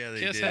anybody. Not. Yeah, they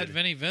Kiss had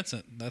Vinnie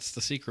Vincent. That's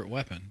the secret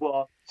weapon.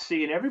 Well,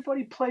 see, and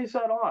everybody plays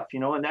that off,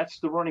 and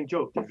that's the running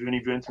joke. Did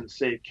Vinnie Vincent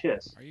save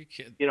Kiss? Are you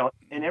kidding?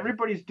 And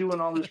everybody's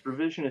doing all this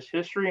revisionist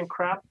history and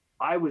crap.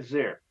 I was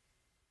there.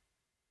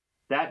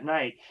 That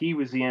night, he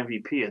was the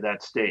MVP of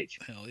that stage.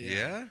 Hell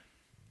yeah.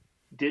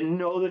 Didn't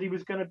know that he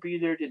was going to be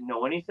there. Didn't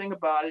know anything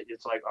about it.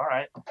 It's like, all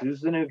right,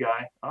 who's the new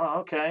guy? Oh,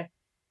 okay.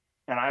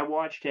 And I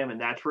watched him, and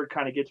that's where it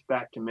kind of gets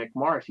back to Mick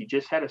Mars. He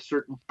just had a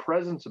certain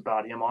presence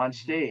about him on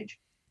stage.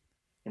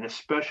 and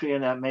especially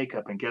in that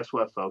makeup. And guess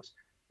what, folks?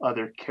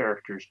 Other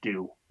characters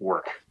do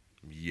work.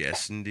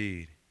 Yes,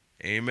 indeed.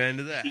 Amen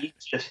to that. He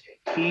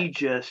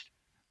just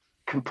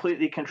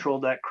completely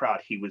controlled that crowd.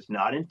 He was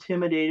not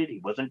intimidated.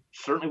 He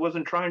certainly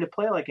wasn't trying to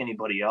play like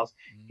anybody else.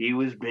 He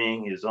was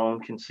being his own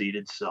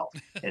conceited self,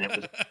 and it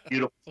was a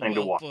beautiful thing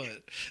to watch.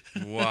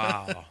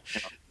 Wow.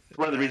 It's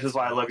one of the reasons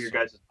why I love your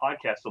guys'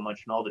 podcast so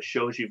much and all the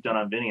shows you've done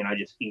on Vinny, and I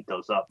just eat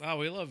those up. Oh,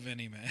 we love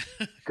Vinny, man.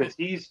 Because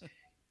he's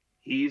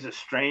a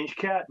strange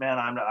cat, man.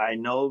 I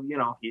know,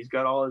 he's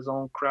got all his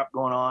own crap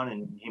going on,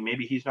 and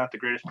maybe he's not the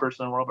greatest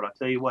person in the world, but I'll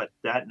tell you what,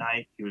 that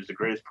night he was the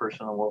greatest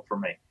person in the world for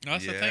me.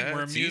 That's the thing.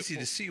 It's easy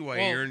to see why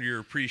you earned your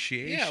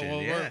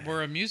appreciation. Yeah,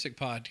 we're a music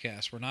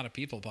podcast. We're not a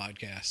people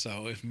podcast.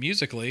 So if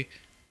musically,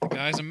 the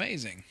guy's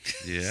amazing.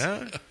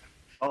 Yeah.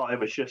 Oh, it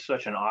was just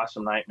such an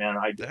awesome night, man.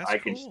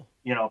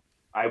 Cool.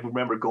 I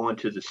remember going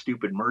to the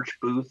stupid merch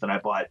booth, and I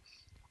bought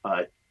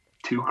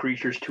 2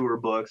 Creatures Tour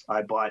books.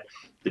 I bought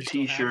the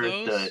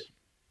T-shirt,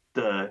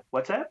 the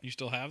what's that? You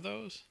still have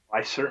those?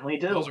 I certainly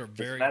do. Those are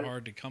very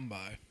hard to come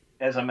by.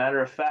 As a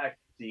matter of fact,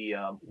 the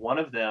one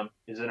of them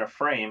is in a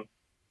frame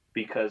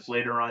because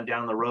later on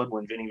down the road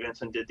when Vinnie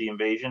Vincent did the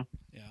Invasion,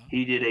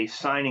 he did a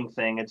signing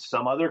thing at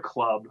some other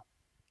club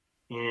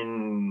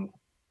in,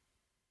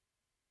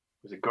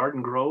 was it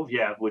Garden Grove?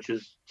 Yeah, which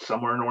is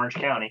somewhere in Orange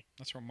County.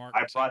 That's where Mark.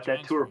 I bought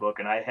that tour book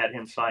and I had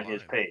him sign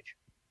his page.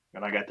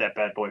 And I got that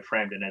bad boy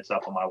framed, and it's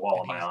up on my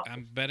wall in my office.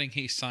 I'm betting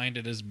he signed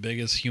it as big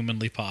as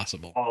humanly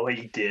possible. Oh,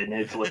 he did,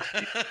 and it looks.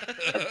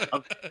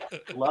 I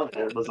loved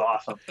it. It was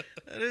awesome.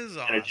 That is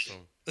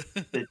awesome.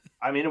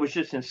 It was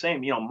just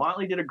insane.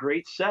 Motley did a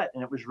great set,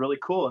 and it was really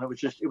cool. And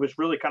it was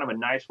really kind of a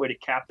nice way to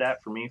cap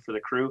that for me, for the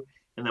crew.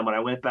 And then when I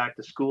went back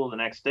to school the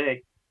next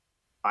day,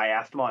 I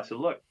asked them all. I said,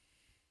 "Look,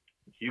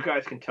 you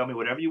guys can tell me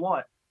whatever you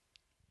want.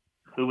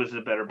 Who was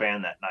the better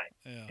band that night?"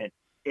 Yeah. And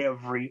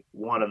every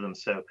one of them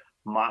said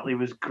Motley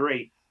was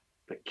great,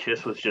 but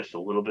Kiss was just a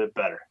little bit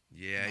better.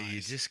 Yeah, nice.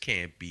 You just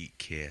can't beat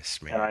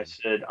Kiss, man. And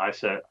I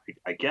said,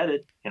 I get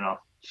it,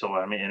 So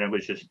and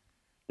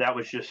that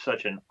was just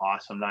such an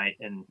awesome night.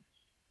 And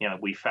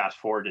we fast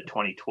forward to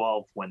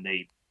 2012 when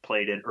they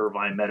played at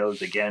Irvine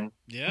Meadows again.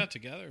 Yeah,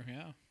 together.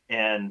 Yeah.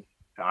 And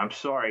I'm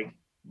sorry,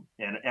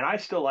 and I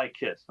still like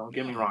Kiss. Don't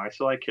get me wrong, I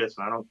still like Kiss,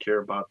 and I don't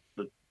care about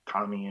the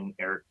Tommy and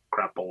Eric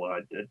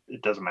Crapola.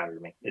 It doesn't matter to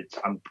me.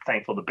 I'm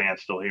thankful the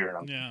band's still here,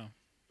 and I'm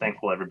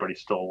thankful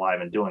everybody's still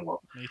alive and doing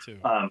well. Me too.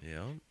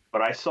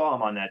 But I saw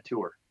them on that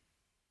tour,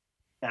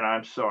 and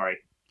I'm sorry,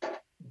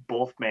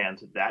 both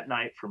bands that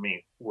night for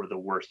me were the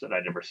worst that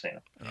I'd ever seen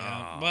them.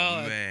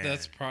 Yeah.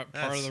 That's part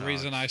of the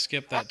reason I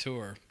skipped that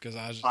tour, because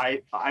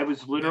I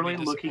was literally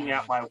looking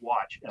at my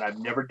watch, and I've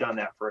never done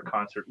that for a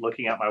concert.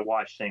 Looking at my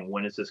watch, saying,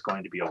 "When is this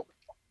going to be over?"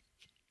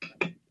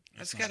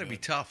 That's got to be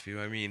tough.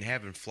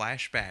 Having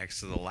flashbacks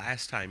to the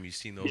last time you've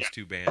seen those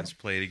two bands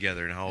play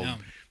together and how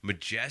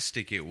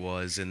majestic it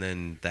was, and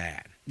then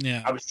that.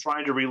 Yeah. I was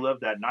trying to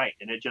relive that night,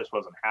 and it just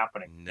wasn't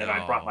happening. No. And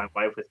I brought my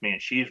wife with me,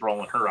 and she's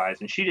rolling her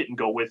eyes, and she didn't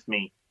go with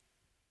me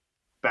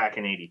back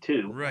in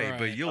 '82. Right,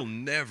 but you'll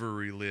never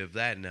relive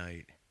that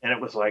night. And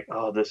it was like,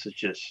 oh, this is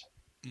just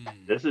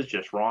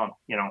wrong,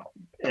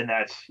 and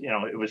that's,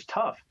 it was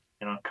tough.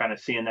 Kind of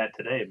seeing that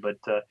today. But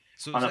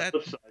so on the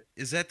flip side,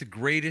 is that the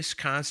greatest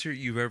concert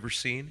you've ever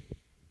seen?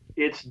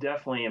 It's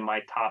definitely in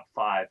my top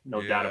 5,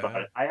 no doubt about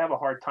it. I have a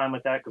hard time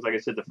with that because, like I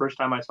said, the first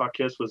time I saw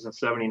Kiss was in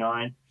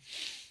 '79,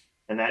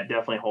 and that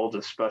definitely holds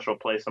a special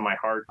place in my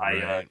heart.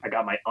 Right. I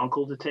got my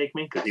uncle to take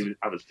me because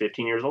I was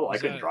 15 years old. I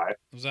couldn't drive.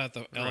 Was that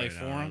the LA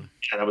Forum?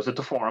 Yeah, that was at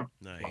the Forum.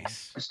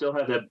 Nice. I still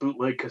have that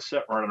bootleg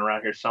cassette running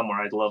around here somewhere.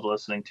 I love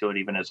listening to it,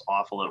 even as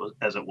awful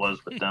as it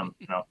was with them.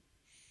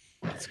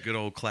 It's a good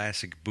old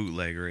classic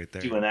bootleg right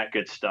there. Doing that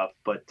good stuff.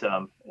 But,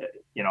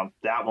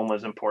 that one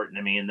was important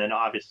to me. And then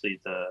obviously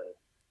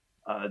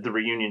the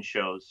reunion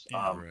shows.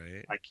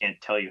 Right. I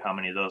can't tell you how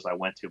many of those I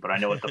went to, but I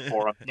know at the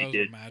Forum they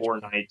did 4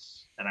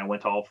 nights, and I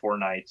went to all 4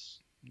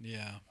 nights.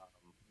 Yeah.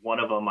 One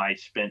of them I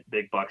spent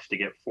big bucks to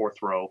get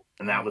 4th row,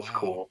 and that was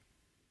cool.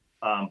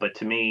 But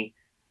to me,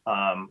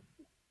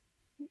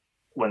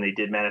 when they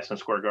did Madison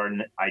Square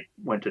Garden, I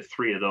went to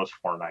 3 of those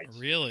 4 nights.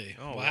 Really?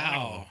 Oh,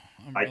 wow.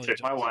 I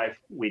took my wife.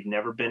 We'd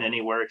never been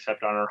anywhere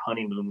except on our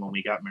honeymoon when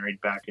we got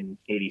married back in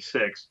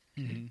 '86.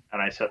 Mm-hmm.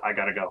 And I said, I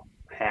got to go.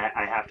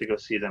 I have to go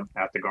see them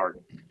at the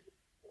Garden.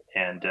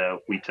 And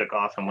we took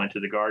off and went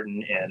to the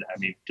Garden, and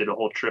did a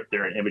whole trip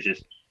there. And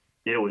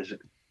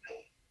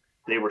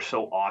they were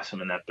so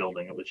awesome in that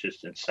building. It was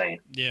just insane.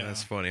 Yeah.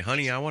 That's funny.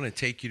 Honey, I want to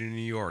take you to New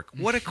York.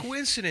 What a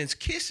coincidence.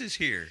 Kiss is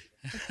here.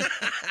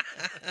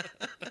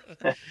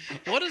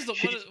 What is your?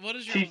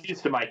 She's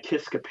used to my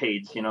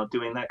Kisscapades,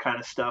 doing that kind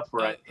of stuff.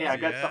 Where I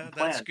got something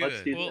planned.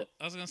 Let's do this.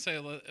 I was gonna say,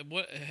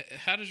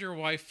 how does your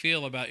wife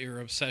feel about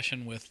your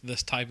obsession with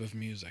this type of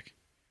music?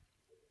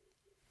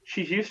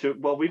 She's used to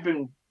it. Well, we've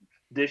been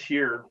this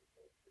year,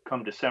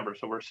 come December,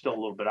 so we're still a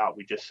little bit out.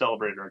 We just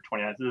celebrated our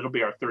 29th. It'll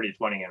be our 30th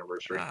wedding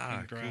anniversary.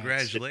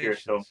 Congratulations! Year,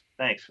 so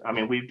thanks.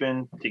 We've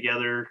been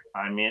together.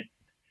 I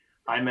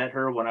met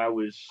her when I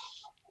was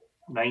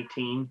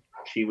 19.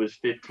 She was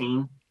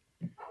 15.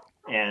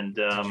 And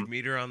did you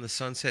meet her on the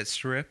Sunset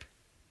Strip?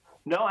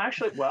 No,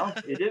 actually, well,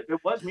 it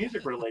was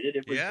music related.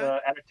 It was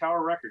at a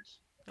Tower Records.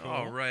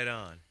 Oh, right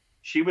on.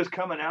 She was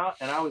coming out,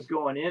 and I was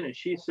going in, and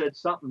she said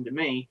something to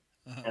me,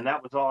 and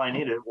that was all I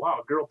needed.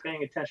 Wow, girl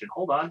paying attention.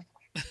 Hold on.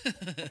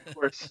 Of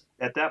course,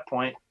 at that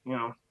point,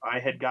 I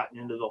had gotten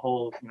into the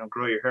whole,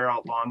 grow your hair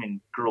out long,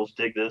 and girls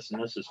dig this,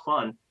 and this is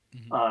fun.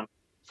 Mm-hmm.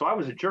 So I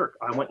was a jerk.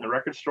 I went in the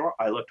record store.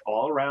 I looked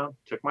all around,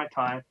 took my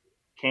time,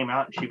 came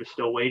out, and she was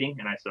still waiting,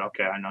 and I said,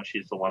 okay, I know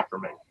she's the one for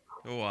me.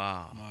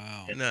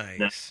 Wow. And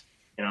Nice.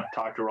 Then,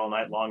 talked to her all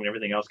night long and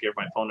everything else, gave her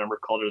my phone number,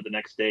 called her the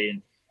next day,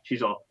 and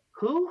she's all,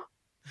 who?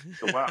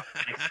 So, wow,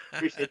 I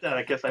appreciate that.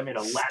 I guess I made a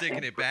Latin.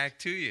 Sticking it back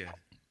to you.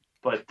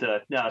 But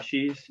no,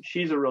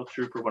 she's a real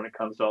trooper when it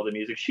comes to all the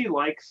music. She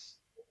likes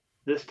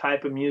this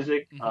type of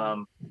music,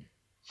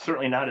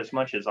 certainly not as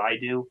much as I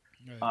do,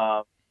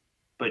 right.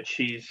 But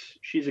she's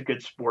a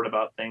good sport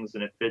about things,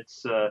 and if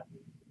it's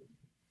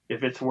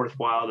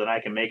worthwhile, then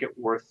I can make it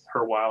worth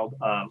her while.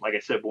 Like I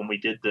said, when we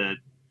did the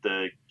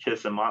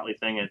Kiss and Motley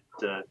thing at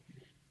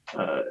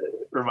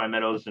Irvine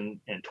Meadows in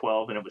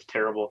 12, and it was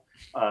terrible.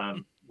 A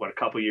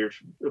couple years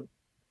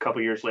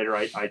later,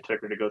 I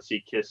took her to go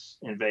see Kiss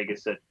in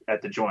Vegas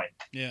at the Joint.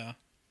 Yeah.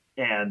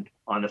 And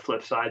on the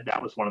flip side,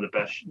 that was one of the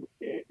best.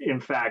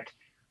 In fact,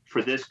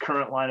 for this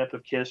current lineup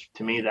of Kiss,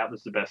 to me, that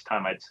was the best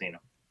time I'd seen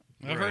them.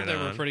 I've heard they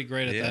were pretty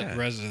great at that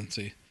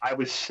residency. I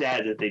was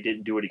sad that they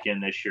didn't do it again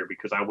this year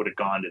because I would have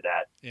gone to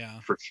that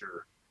for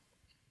sure.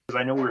 Because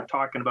I know we were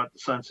talking about the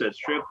Sunset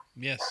Strip.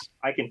 Yes.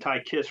 I can tie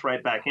Kiss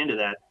right back into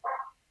that.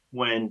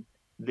 When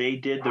they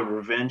did the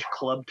Revenge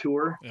Club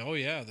tour. Oh,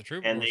 yeah, the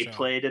Troubadour and they show.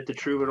 played at the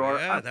Troubadour.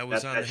 Yeah, that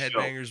was on the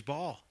Headbangers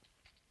Ball.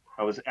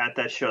 I was at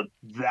that show.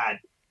 That,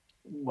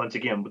 once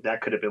again,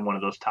 that could have been one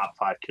of those top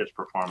 5 Kiss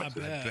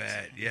performances. I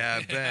bet. Yeah,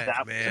 I bet,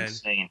 that man. was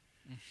insane.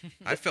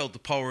 I felt the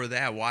power of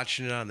that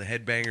watching it on the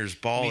Headbangers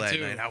Ball that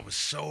too. night. I was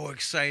so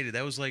excited.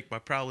 That was like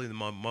probably the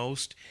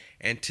most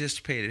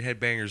anticipated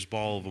Headbangers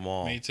Ball of them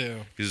all. Me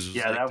too. Because it was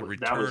yeah, like the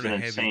return that was an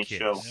of insane Heavy Kiss.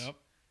 show. Yep.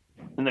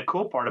 And the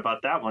cool part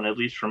about that one, at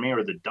least for me,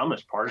 or the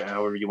dumbest part,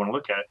 however you want to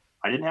look at it,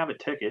 I didn't have a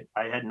ticket.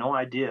 I had no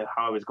idea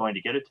how I was going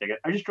to get a ticket.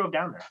 I just drove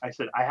down there. I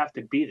said, I have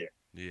to be there.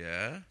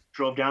 Yeah.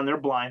 Drove down there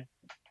blind.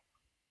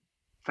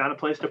 Found a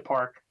place to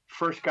park.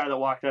 First guy that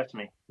walked up to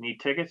me, need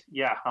tickets?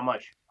 Yeah, how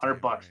much?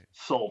 $100. Right.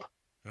 Sold.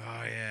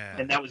 Oh, yeah.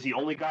 And that was the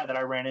only guy that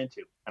I ran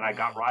into. And I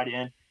got right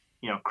in,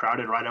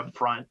 crowded right up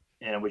front.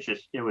 And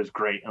it was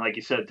great. And like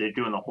you said, they're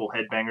doing the whole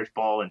Headbangers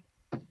Ball.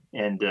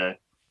 And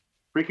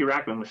Ricky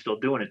Rackman was still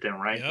doing it then,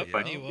 right? Yep.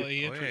 But, He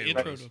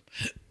introed him.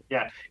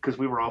 Yeah, because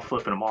we were all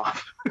flipping him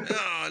off.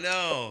 Oh,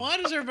 no.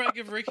 Why does everybody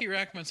give Ricky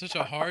Rackman such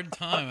a hard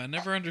time? I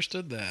never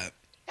understood that.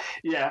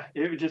 Yeah,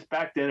 it was just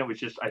back then. It was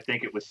just, I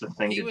think it was the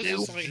thing to do.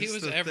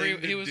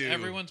 He was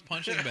everyone's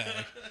punching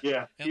bag.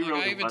 Yeah, and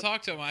I even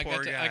talked to him. I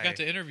guy. got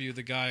to interview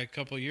the guy a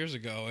couple of years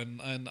ago,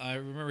 and I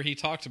remember he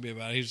talked to me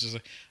about it. He was just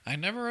like, I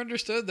never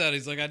understood that.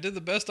 He's like, I did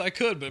the best I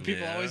could, but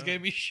people always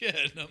gave me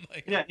shit. And I'm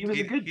like, yeah, he was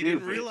a good dude. He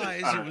didn't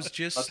realize it was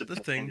just the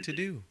thing to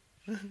do.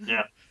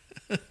 Yeah.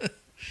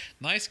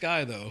 Nice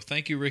guy, though.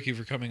 Thank you, Ricky,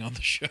 for coming on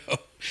the show.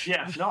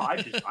 Yeah, no,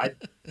 I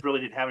really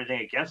didn't have anything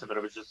against it, but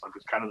it was just like, it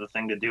was kind of the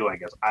thing to do, I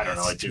guess. I don't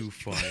know. It too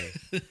just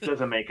funny.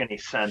 doesn't make any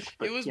sense.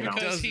 But, it was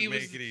because he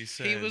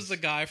was the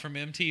guy from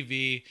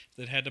MTV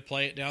that had to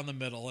play it down the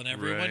middle, and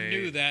everyone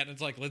knew that. And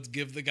it's like, let's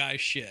give the guy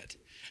shit.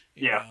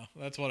 You know,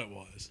 that's what it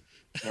was.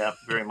 Yeah,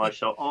 very much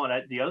so. Oh,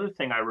 and the other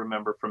thing I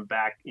remember from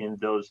back in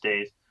those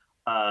days,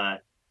 the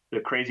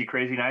Crazy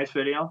Crazy Nights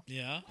video.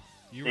 Yeah,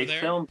 you were they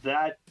there? filmed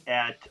that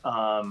at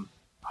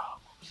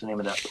what's the name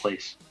of that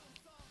place?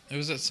 It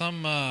was at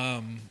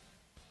some.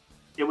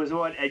 It was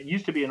what it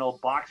used to be an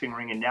old boxing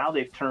ring, and now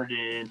they've turned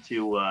it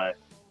into.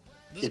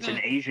 It's an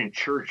Asian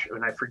church,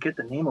 and I forget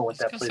the name of what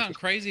that place. It's gonna sound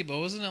crazy, but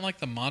wasn't it like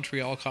the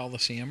Montreal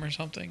Coliseum or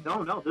something?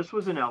 No, this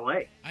was in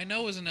L.A. I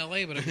know it was in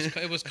L.A., but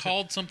it was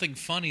called something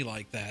funny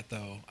like that,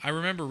 though. I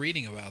remember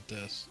reading about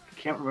this.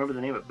 I can't remember the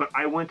name of it, but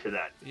I went to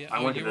that. Yeah,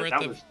 I went you to were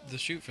that. at the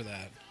shoot for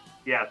that.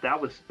 Yeah, that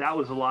was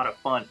a lot of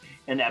fun.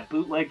 And that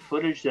bootleg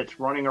footage that's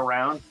running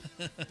around,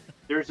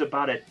 there's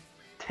about a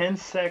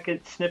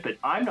 10-second snippet.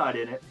 I'm not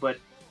in it, but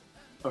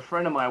a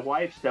friend of my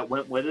wife's that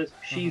went with us,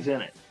 she's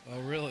in it. Oh,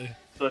 really?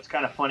 So it's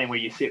kind of funny when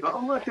you see it.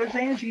 Oh, look, there's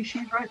Angie.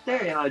 She's right there.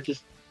 Have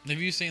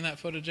you seen that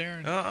footage,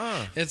 Aaron?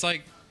 It's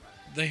like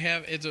they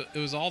have. It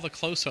was all the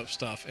close-up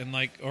stuff, and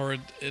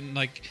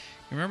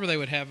remember they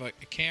would have a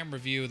camera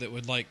view that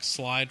would like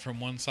slide from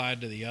one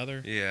side to the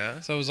other. Yeah.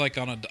 So it was like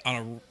on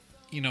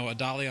a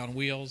dolly on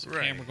wheels,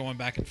 camera going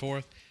back and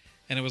forth,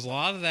 and it was a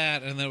lot of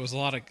that, and there was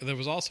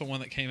also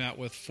one that came out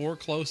with 4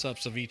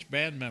 close-ups of each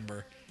band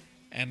member.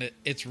 And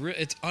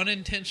it's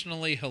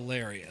unintentionally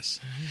hilarious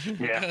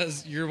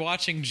because you're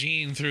watching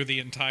Gene through the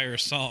entire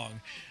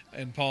song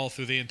and Paul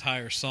through the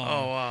entire song.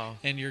 Oh, wow.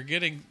 And you're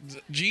getting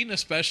Gene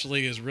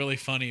especially is really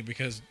funny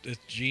because it's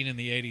Gene in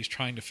the 80s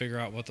trying to figure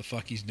out what the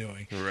fuck he's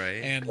doing.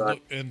 Right. And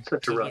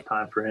such a rough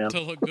time for him. To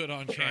look good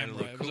on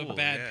camera. It was a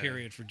bad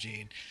period for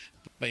Gene.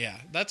 But yeah,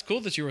 that's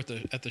cool that you were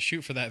at the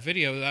shoot for that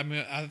video. I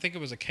mean, I think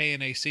it was a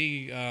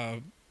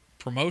KNAC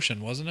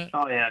promotion, wasn't it?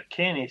 Oh yeah,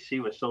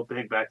 KNAC was so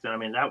big back then. I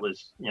mean, that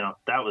was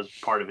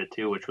part of it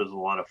too, which was a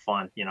lot of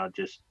fun.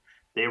 Just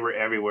they were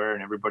everywhere,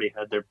 and everybody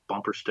had their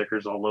bumper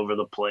stickers all over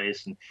the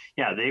place. And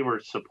yeah, they were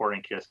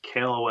supporting Kiss.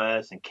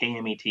 KLOS and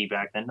KMET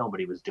back then.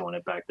 Nobody was doing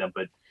it back then,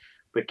 but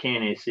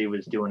KNAC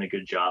was doing a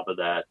good job of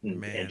that.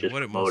 And just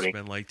what it must have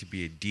been like to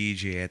be a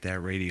DJ at that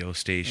radio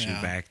station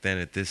back then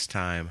at this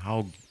time.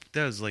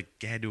 That was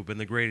had to have been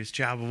the greatest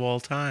job of all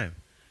time.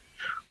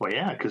 Well,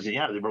 yeah, because they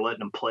were letting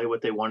them play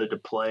what they wanted to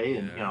play,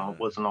 and it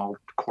wasn't all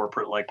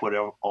corporate like what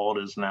all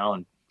it is now,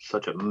 and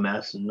such a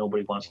mess, and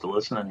nobody wants to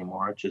listen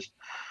anymore. It just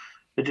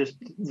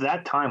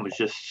that time was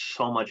just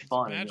so much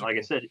fun. And like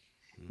I said,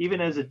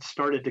 even as it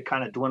started to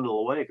kind of dwindle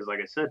away, because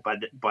like I said,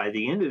 by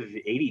the end of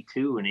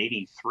 '82 and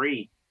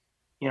 '83,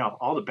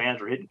 all the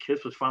bands were hitting.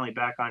 Kiss was finally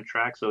back on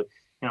track, so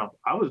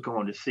I was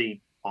going to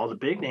see all the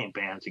big name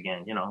bands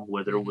again.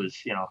 Whether it was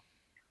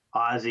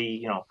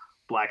Ozzy,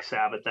 Black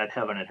Sabbath, that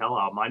Heaven and Hell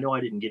album. I know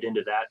I didn't get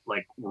into that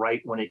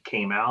right when it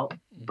came out,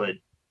 but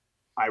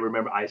I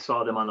remember I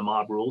saw them on the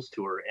Mob Rules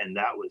tour, and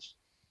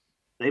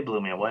they blew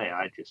me away.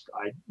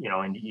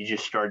 And you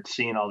just start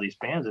seeing all these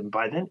bands, and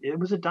by then it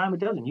was a dime a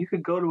dozen. You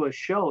could go to a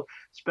show,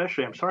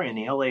 especially in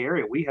the LA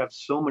area. We have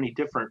so many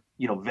different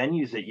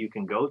venues that you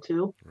can go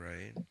to,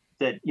 right?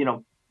 That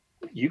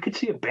you could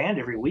see a band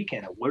every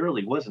weekend. It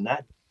literally wasn't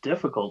that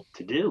difficult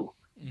to do,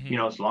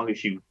 as long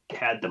as you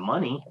had the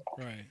money,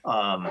 right?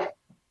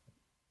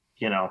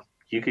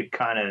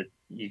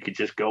 You could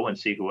just go and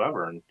see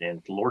whoever,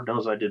 and Lord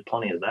knows I did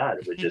plenty of that.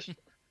 It was just,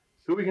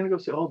 who are we going to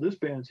go see? Oh, this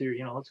band's here.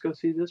 Let's go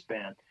see this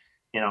band.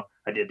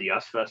 I did the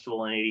US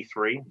Festival in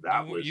 '83.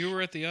 You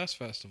were at the US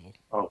Festival.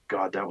 Oh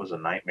God, that was a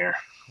nightmare.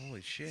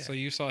 Holy shit! So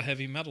you saw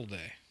Heavy Metal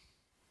Day.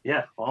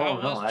 Yeah. Oh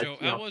no,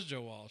 that was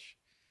Joe Walsh.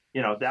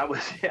 That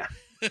was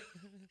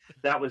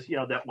that was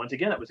that once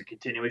again that was a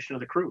continuation of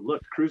the Crew. Look,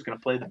 the Crew's going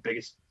to play the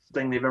biggest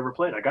thing they've ever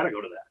played. I got to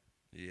go to that.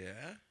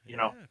 Yeah.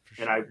 For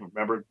sure. And I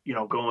remember,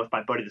 going with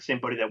my buddy, the same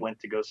buddy that went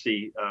to go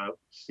see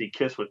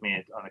Kiss with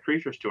me on the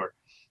Creatures tour.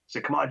 I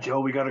said, "Come on,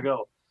 Joe, we got to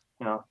go."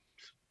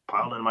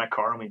 Piled in my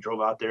car and we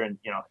drove out there, and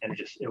and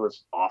it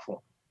was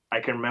awful.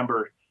 I can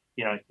remember,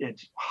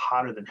 it's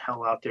hotter than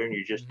hell out there, and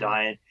you're just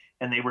dying.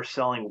 And they were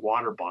selling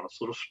water bottles,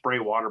 little spray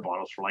water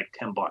bottles for like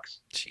 $10.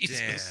 Jesus.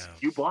 Damn.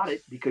 You bought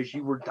it because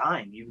you were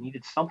dying. You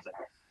needed something.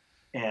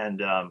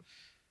 And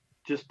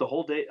just the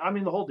whole day,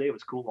 the whole day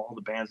was cool, all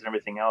the bands and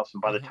everything else.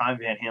 And by the time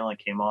Van Halen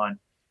came on,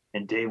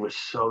 and Dave was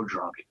so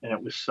drunk, and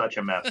it was such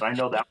a mess. And I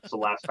know that was the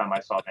last time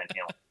I saw Van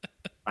Halen.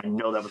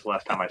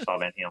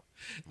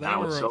 They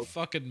were a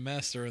fucking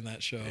mess during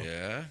that show.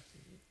 Yeah.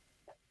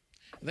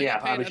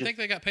 I think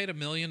they got paid $1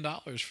 million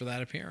for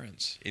that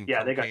appearance. They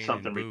got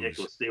something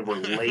ridiculous. They were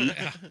late.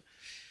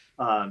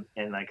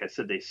 And like I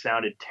said, they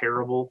sounded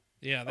terrible.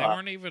 Yeah, they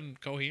weren't even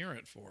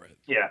coherent for it.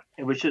 Yeah,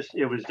 it was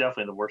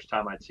definitely the worst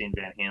time I'd seen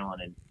Van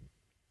Halen.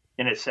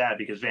 And it's sad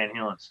because Van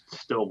Halen's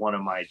still one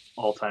of my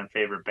all-time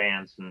favorite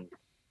bands. And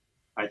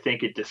I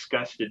think it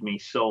disgusted me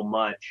so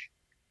much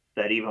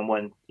that even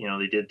when,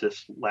 they did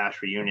this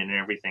last reunion and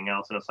everything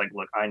else, and it's like,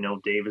 look, I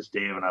know Dave is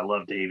Dave, and I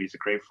love Dave. He's a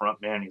great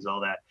front man. He's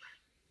all that.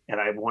 And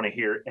I want to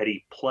hear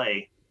Eddie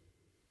play,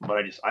 but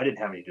I didn't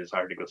have any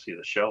desire to go see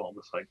the show. I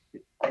was like,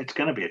 it's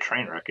going to be a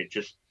train wreck.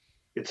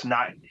 It's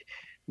not.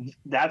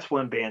 That's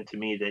one band to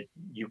me that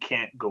you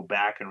can't go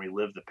back and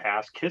relive the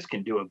past. Kiss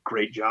can do a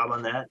great job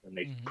on that, and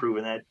they've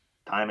proven that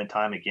time and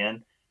time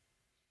again.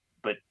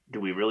 But do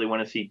we really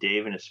want to see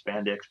Dave in his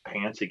spandex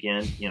pants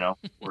again,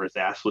 or his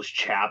assless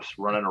chaps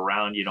running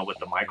around, with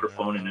the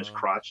microphone in his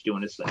crotch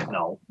doing his thing?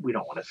 No, we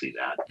don't want to see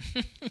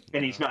that.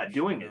 And he's not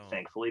doing it,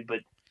 thankfully,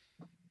 but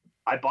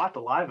I bought the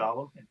live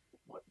album, and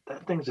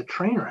that thing's a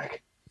train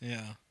wreck.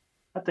 Yeah.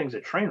 That thing's a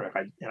train wreck.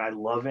 I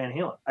love Van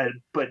Halen.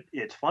 But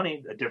it's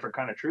funny, A Different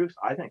Kind of Truth.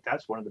 I think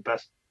that's one of the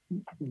best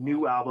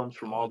new albums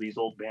from all these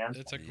old bands.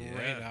 It's a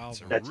great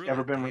album. That's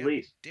ever been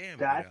released.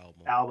 That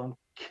album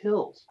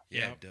kills.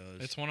 Yeah, it does.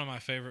 It's one of my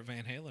favorite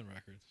Van Halen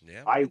records.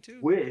 Yeah, I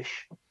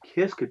wish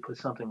Kiss could put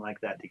something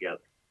like that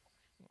together.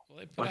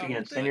 Well, once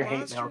again, send your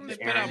hate mail. They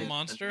put out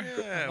Monster.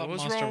 Yeah,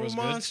 what's wrong with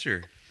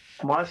Monster?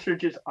 Monster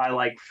I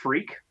like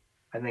Freak.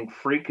 I think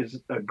Freak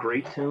is a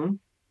great tune.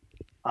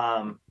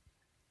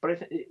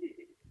 But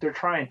they're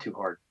trying too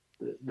hard.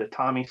 The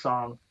Tommy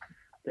song,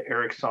 the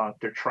Eric song,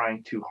 they're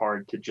trying too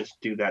hard to just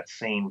do that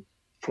same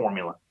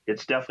formula.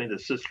 It's definitely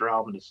the sister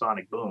album to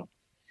Sonic Boom.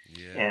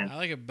 Yeah. And I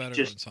like it better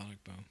than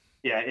Sonic Boom.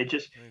 Yeah,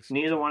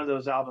 neither one of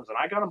those albums. And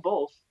I got them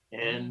both,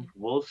 and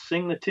we'll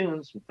sing the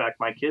tunes. In fact,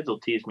 my kids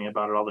will tease me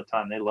about it all the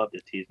time. They love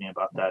to tease me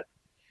about that.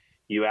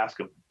 You ask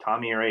them,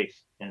 Tommy or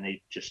Ace, and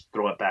they just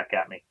throw it back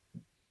at me.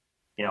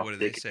 What do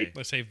they say?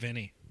 Let's say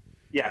Vinny.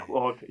 Yeah,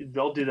 well,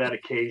 they'll do that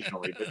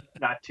occasionally, but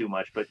not too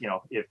much. But,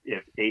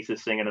 if Ace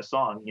is singing a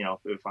song,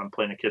 if I'm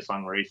playing a Kiss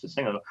song where Ace is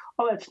singing, I'll go,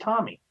 oh, that's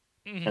Tommy.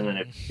 Mm-hmm. And then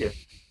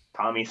if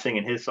Tommy's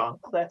singing his song,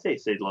 oh, that's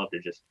Ace. They'd love to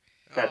just,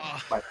 that's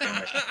my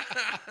family.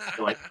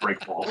 They like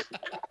break balls.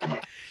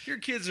 Your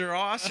kids are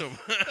awesome.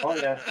 Oh,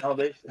 yeah. No,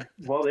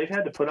 they've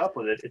had to put up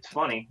with it. It's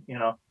funny,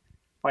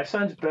 my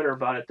son's better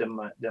about it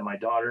than my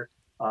daughter.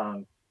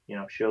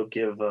 she'll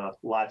give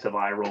lots of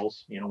eye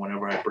rolls,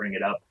 whenever I bring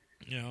it up.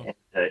 Yeah.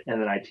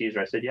 And then I tease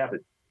her. I said, yeah, but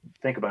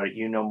think about it.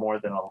 More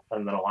than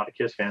a lot of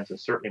Kiss fans, and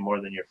certainly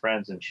more than your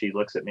friends. And she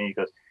looks at me and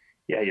goes,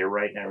 yeah, you're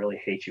right, and I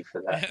really hate you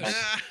for that.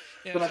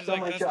 Yeah, she's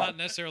like, that's not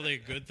necessarily a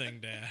good thing,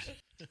 Dad.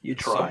 You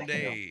try.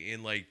 Someday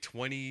in like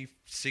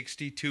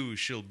 2062,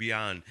 she'll be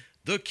on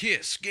the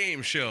Kiss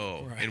Game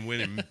Show and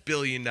win $1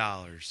 billion.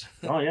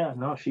 Oh yeah,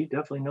 no, she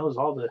definitely knows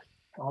all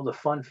the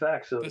fun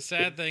facts. The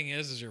sad thing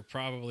is you're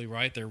probably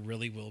right. There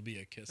really will be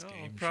a Kiss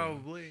Game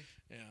probably.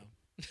 Show.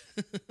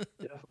 Yeah.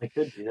 Definitely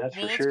could be. That's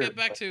for sure. Let's get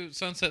back to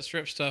Sunset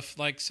Strip stuff.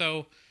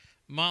 So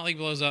Motley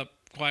blows up,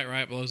 Quiet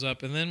Riot blows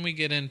up, and then we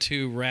get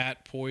into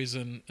Rat,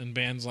 Poison, and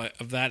bands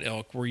of that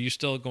ilk. Were you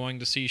still going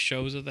to see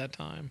shows at that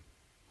time?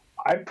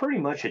 I pretty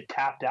much had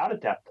tapped out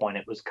at that point.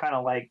 It was kind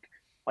of like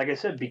I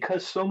said,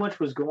 because so much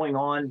was going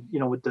on,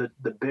 with the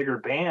bigger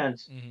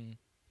bands,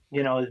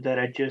 that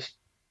I just,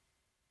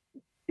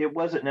 it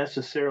wasn't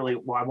necessarily,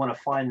 I want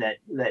to find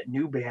that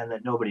new band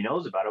that nobody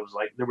knows about. It was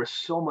like there was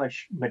so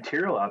much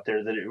material out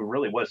there that it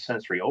really was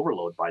sensory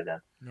overload by then.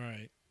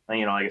 Right.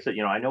 And, like I said,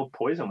 I know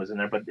Poison was in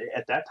there, but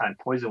at that time,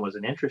 Poison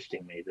wasn't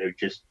interesting me.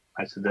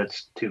 I said,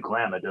 that's too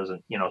glam. It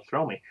doesn't,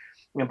 throw me.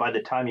 And by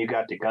the time you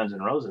got to Guns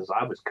N' Roses,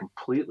 I was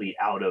completely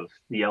out of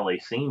the LA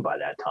scene by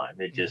that time.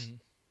 It just,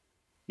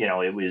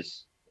 it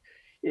was,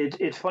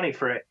 it's funny,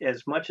 for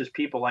as much as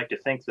people like to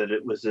think that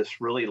it was this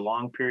really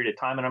long period of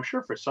time, and I'm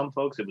sure for some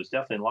folks it was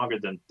definitely longer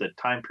than the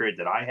time period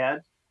that I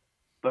had,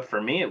 but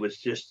for me it was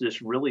just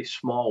this really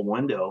small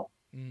window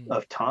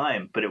of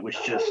time, but it was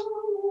just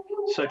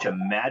such a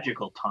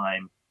magical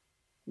time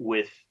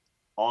with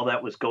all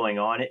that was going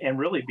on. And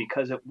really,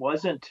 because it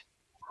wasn't,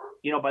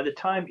 by the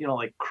time,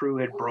 like Crew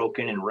had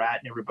broken and Rat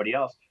and everybody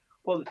else,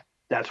 well,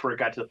 that's where it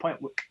got to the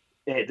point where,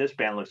 hey, this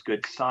band looks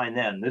good, sign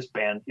them. This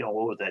band, what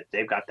was that?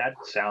 They've got that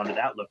sound and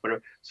that look,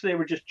 whatever. So they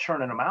were just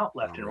churning them out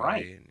left and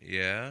right.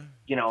 Yeah.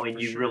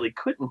 And you really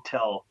couldn't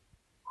tell,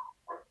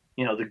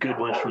 the good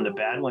ones from the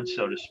bad ones,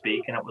 so to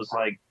speak. And it was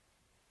like,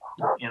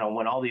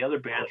 when all the other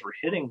bands were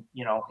hitting,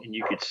 and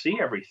you could see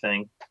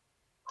everything,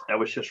 that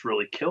was just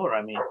really killer.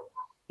 I mean,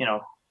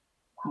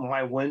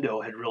 my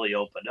window had really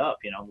opened up,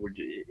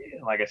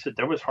 like I said,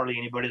 there was hardly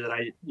anybody that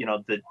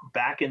that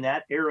back in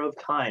that era of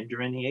time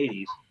during the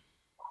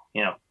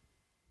 80s,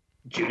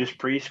 Judas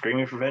Priest,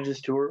 Screaming for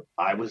Vengeance tour,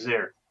 I was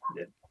there.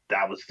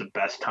 That was the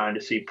best time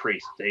to see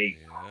Priest. They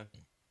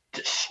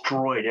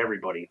destroyed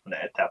everybody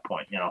at that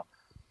point,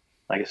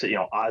 Like I said,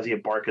 Ozzy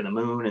at Bark in the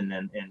Moon,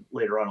 and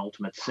later on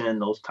Ultimate Sin,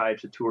 those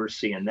types of tours,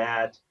 seeing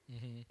that,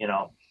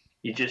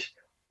 you just,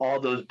 all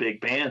those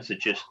big bands that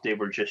they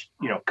were just,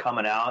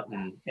 coming out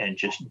and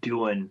just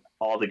doing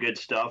all the good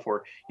stuff,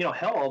 or,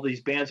 hell, all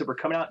these bands that were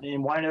coming out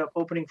and winding up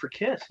opening for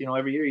Kiss,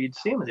 every year you'd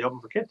see them and they open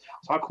for Kiss.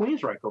 Saw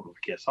Queensryche open for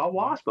Kiss, saw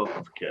Wasp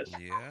open for Kiss.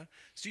 Yeah.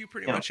 So you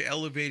pretty much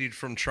elevated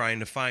from trying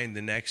to find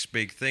the next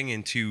big thing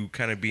into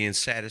kind of being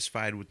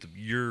satisfied with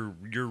your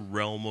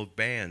realm of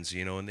bands,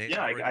 and they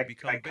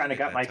I kind of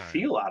got my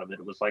feel out of it.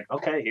 It was like,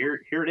 okay,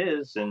 here it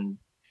is. And,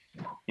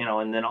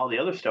 and then all the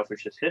other stuff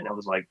was just hitting. It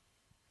was like,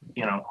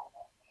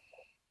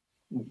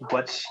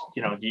 what's,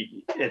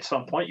 at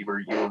some point you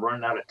were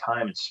running out of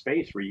time and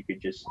space where you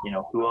could just,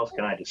 who else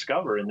can I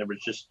discover? And there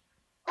was just,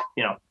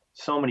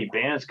 so many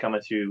bands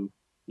coming through,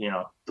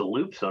 the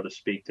loop, so to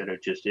speak, that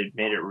it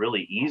made it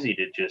really easy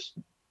to just,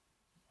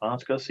 well,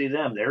 let's go see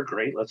them. They're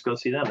great. Let's go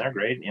see them. They're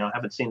great. I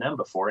haven't seen them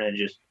before. And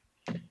just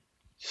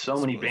so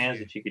many bands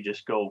that you could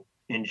just go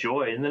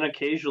enjoy. And then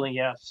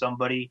occasionally,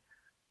 somebody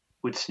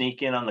would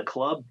sneak in on the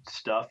club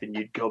stuff, and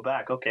you'd go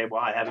back. Okay,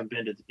 well, I haven't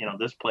been to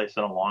this place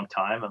in a long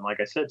time, and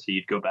like I said, so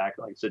you'd go back,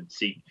 like I said,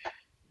 see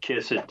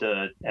Kiss at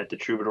the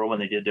Troubadour when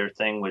they did their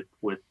thing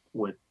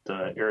with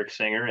Eric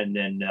Singer, and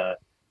then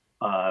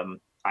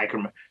I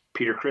can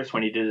Peter Criss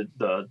when he did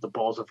the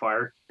Balls of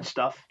Fire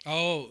stuff.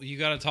 Oh, you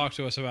got to talk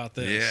to us about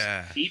this.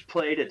 Yeah, he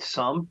played at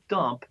some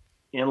dump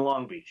in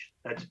Long Beach.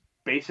 That's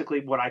basically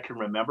what I can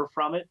remember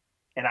from it,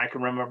 and I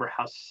can remember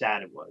how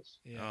sad it was.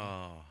 Yeah.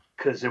 Oh.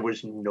 Because there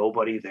was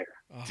nobody there.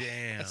 Oh,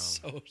 damn. That's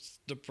so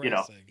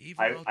depressing.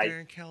 Even out there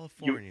in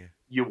California.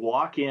 You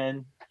walk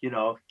in,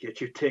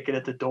 get your ticket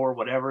at the door,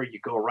 whatever. You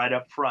go right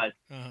up front.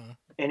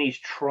 And he's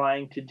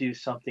trying to do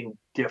something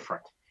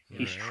different.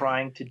 He's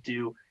trying to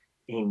do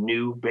a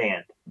new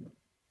band.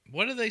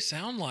 What do they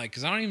sound like?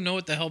 Because I don't even know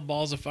what the hell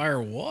Balls of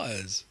Fire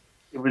was.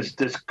 It was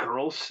this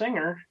girl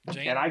singer.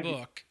 Jane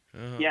Book.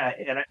 Yeah,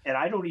 and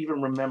I don't even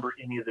remember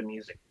any of the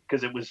music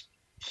because it was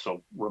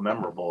so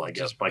memorable, I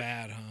guess. Just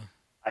bad, huh?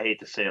 I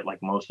hate to say it, like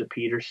most of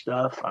Peter's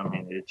stuff. I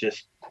mean, it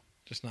just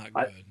not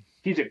good.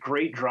 He's a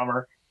great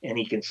drummer, and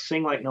he can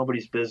sing like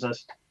nobody's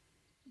business,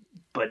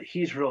 but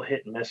he's real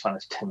hit and miss on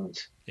his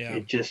tunes. Yeah.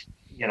 It just,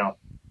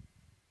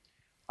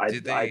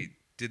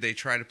 Did they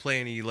try to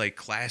play any like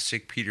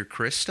classic Peter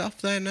Criss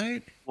stuff that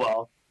night?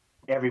 Well,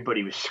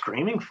 everybody was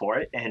screaming for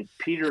it, and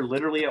Peter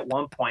literally at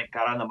one point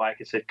got on the mic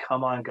and said,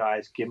 "Come on,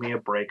 guys, give me a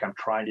break. I'm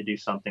trying to do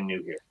something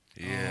new here."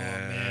 Yeah.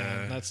 Oh,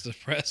 man, that's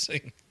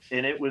depressing.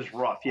 And it was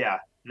rough. Yeah,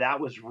 that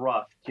was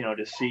rough,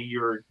 to see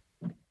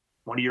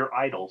one of your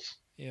idols,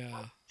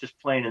 just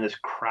playing in this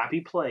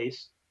crappy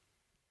place,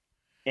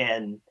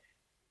 and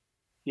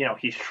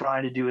he's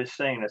trying to do his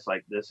thing. It's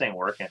like, this ain't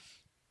working.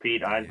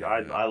 Pete,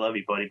 I love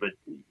you, buddy, but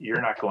you're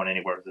not going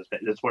anywhere with this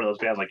band. It's one of those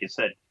bands, like you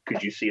said,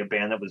 could you see a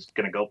band that was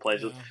going to go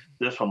places? Yeah.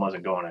 This one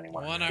wasn't going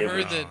anywhere. Well, and I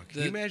heard that...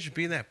 Can you imagine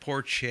being that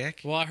poor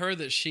chick? Well, I heard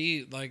that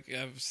she, like,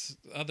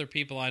 other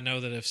people I know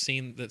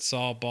that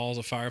saw Balls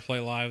of Fire play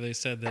live, they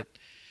said that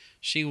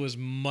she was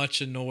much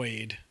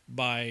annoyed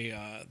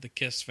by the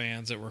Kiss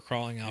fans that were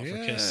crawling out for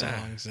Kiss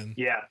songs. And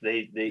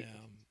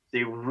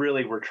they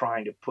really were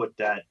trying to put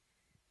that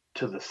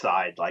to the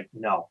side. Like,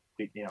 no.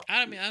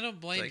 I mean, I don't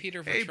blame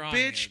Peter for trying.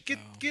 Hey, bitch,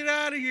 get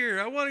out of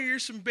here! I want to hear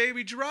some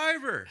Baby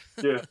Driver.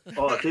 Dude,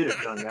 if they'd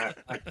have done that,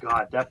 my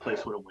God, that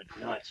place would have went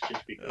nuts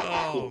just because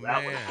how cool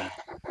that would have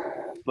been.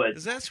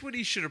 But that's what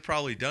he should have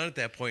probably done at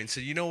that point and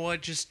said, you know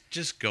what,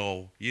 just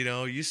go.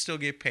 You still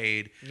get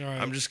paid. Right.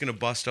 I'm just gonna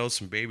bust out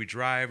some Baby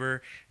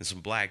Driver and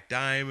some Black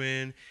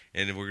Diamond,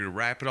 and then we're gonna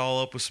wrap it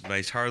all up with some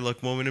nice Hard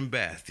Luck Woman and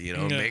Beth.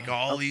 Make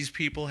all these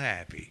people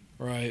happy.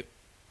 Right.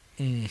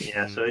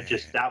 Yeah, so it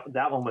just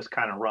that one was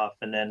kind of rough,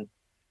 and then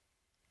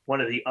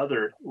one of the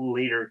other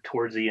later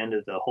towards the end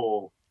of the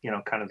whole,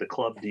 kind of the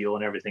club deal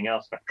and everything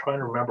else. I'm trying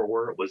to remember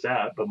where it was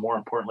at, but more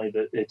importantly,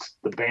 it's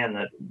the band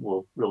that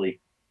will really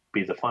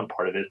be the fun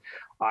part of it.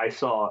 I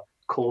saw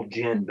Cold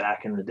Gin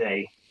back in the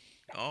day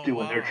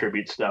doing their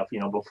tribute stuff.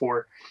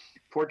 Before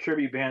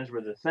tribute bands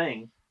were the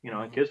thing.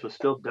 And Kiss was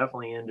still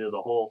definitely into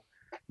the whole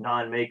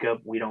non-makeup,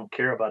 we don't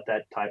care about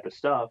that type of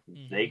stuff.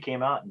 They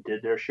came out and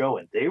did their show,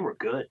 and they were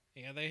good.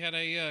 Yeah, they had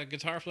a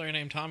guitar player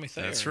named Tommy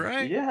Thayer. That's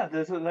right. Yeah,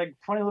 there's a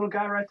funny little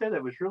guy right there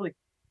that was really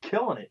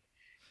killing it.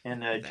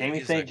 And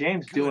Jamie St.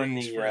 James doing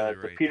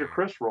the Peter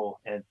Criss role,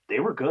 and they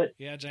were good.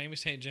 Yeah, Jamie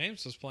St.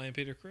 James was playing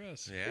Peter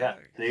Criss. Yeah,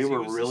 they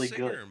were really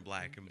good. In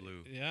Black and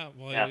Blue. Yeah,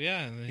 well,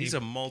 yeah. And he's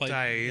a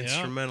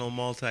multi-instrumental,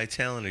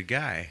 multi-talented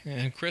guy.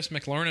 And Chris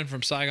McLernan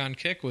from Saigon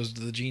Kick was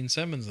the Gene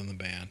Simmons in the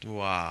band.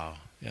 Wow.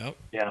 Yep.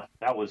 Yeah,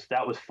 that was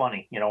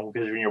funny, because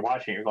when you're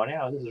watching it, you're going,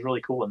 yeah, this is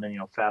really cool. And then,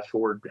 fast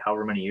forward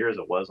however many years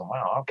it was, and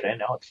wow, okay,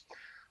 now it's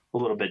a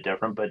little bit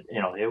different. But,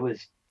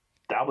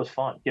 that was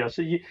fun.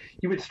 So you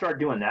would start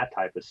doing that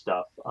type of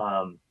stuff.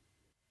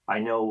 I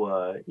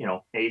know,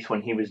 Ace,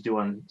 when he was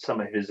doing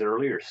some of his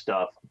earlier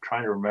stuff, I'm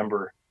trying to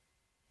remember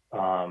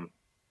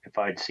if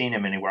I'd seen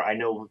him anywhere. I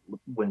know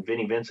when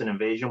Vinnie Vincent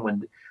Invasion,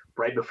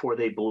 right before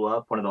they blew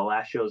up, one of the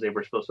last shows they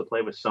were supposed to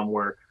play was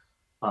somewhere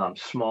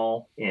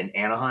small in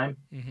Anaheim,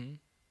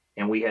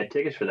 and we had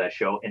tickets for that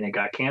show, and it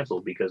got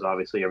canceled because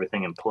obviously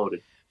everything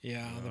imploded.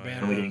 Yeah, the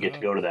band. And we didn't get to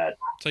go to that.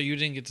 So you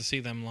didn't get to see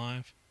them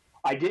live?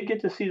 I did get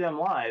to see them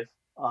live.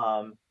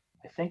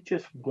 I think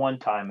just one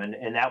time,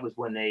 and that was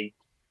when they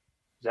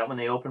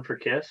opened for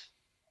Kiss.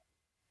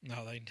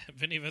 No,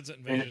 Vinnie Vincent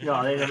Invasion.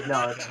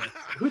 No.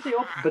 Who'd they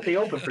open? But they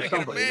opened for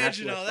somebody.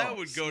 Imagine how that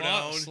would go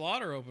down.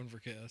 Slaughter opened for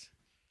Kiss.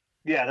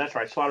 Yeah, that's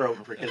right. Slaughter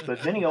opened for Kiss, but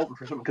Vinnie opened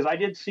for somebody because I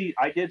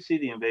did see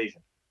the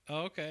Invasion.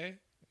 Oh, okay.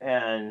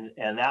 And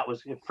that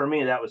was, for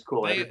me, that was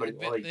cool.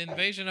 The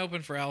Invasion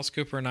opened for Alice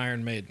Cooper and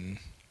Iron Maiden.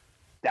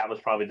 That was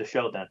probably the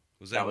show then.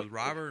 Was that with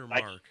Robert or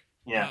Mark?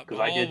 Yeah, because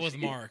I did with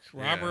Mark.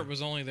 Robert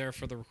was only there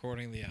for the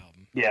recording of the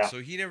album. Yeah. So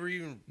he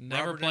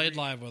never played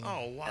live with him.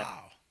 Oh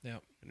wow. Yeah.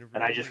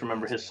 And I just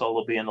remember his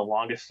solo being the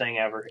longest thing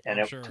ever,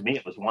 and to me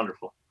it was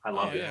wonderful. I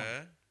loved it.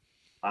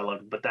 I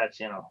loved it, but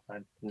that's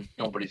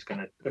nobody's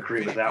gonna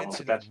agree with that one.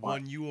 But that's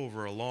won you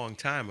over a long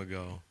time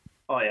ago.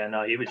 Oh yeah,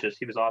 no, he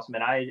was awesome,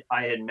 and I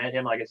had met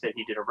him. Like I said,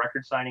 he did a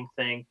record signing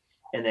thing,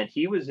 and then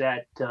he was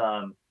at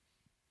the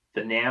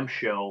NAMM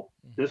show.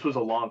 This was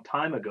a long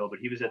time ago, but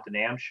he was at the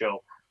NAMM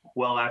show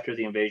well after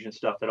the Invasion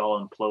stuff had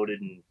all imploded,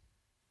 and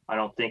I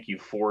don't think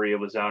Euphoria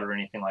was out or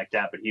anything like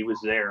that, but he was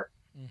there,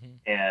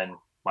 and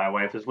my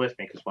wife is with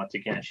me because once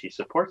again she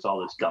supports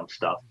all this dumb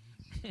stuff,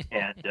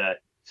 and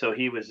so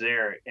he was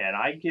there, and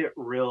I get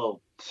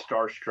real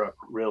starstruck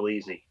real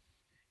easy.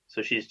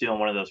 So she's doing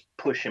one of those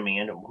pushing me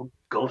into, well,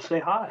 go say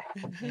hi.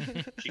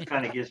 She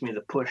kind of gives me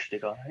the push to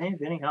go, hey,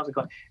 Vinny, how's it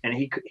going? And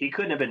he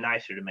couldn't have been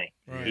nicer to me.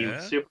 Right. He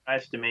was super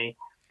nice to me.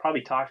 Probably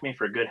talked to me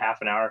for a good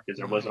half an hour because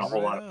there wasn't a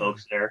whole lot of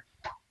folks there.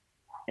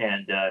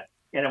 And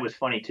it was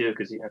funny, too,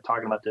 because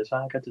talking about this,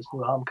 I got this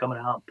new album coming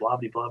out, blah,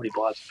 blah, blah,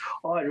 blah.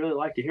 Oh, I'd really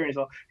like to hear it. He's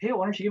like, hey,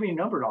 why don't you give me your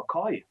number and I'll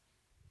call you.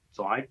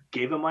 So I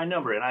gave him my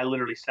number, and I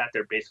literally sat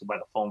there basically by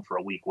the phone for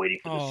a week waiting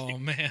for this. Oh,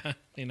 man.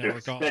 He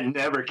never called. That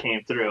never came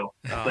through.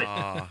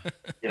 But,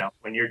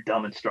 when you're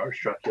dumb and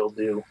starstruck, you'll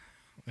do.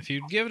 If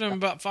you'd given him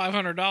about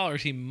 $500,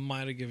 he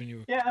might have given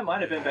you Yeah, it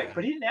might have been back.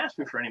 But he didn't ask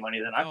me for any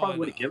money then. I probably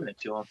would have given it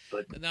to him.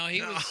 But no,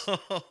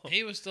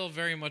 he was still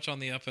very much on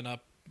the up and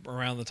up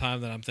around the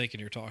time that I'm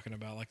thinking you're talking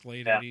about, like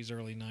late 80s,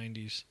 early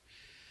 90s.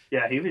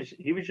 Yeah, he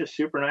was just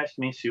super nice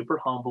to me, super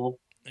humble.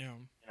 Yeah.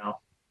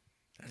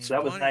 So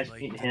that was nice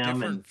meeting him.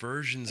 Different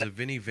versions of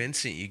Vinnie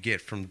Vincent you get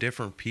from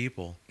different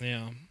people.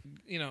 Yeah,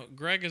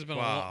 Greg has been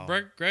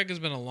Greg has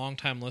been a long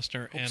time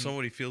listener, and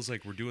somebody feels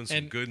like we're doing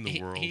some good in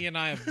the world. He and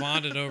I have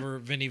bonded over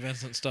Vinnie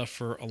Vincent stuff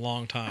for a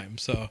long time,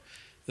 so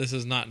this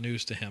is not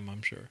news to him,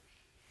 I'm sure.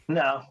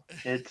 No,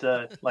 it's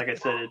like I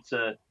said,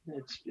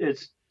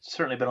 it's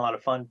certainly been a lot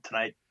of fun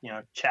tonight.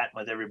 Chatting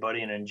with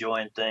everybody and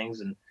enjoying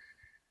things, and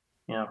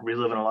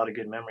reliving a lot of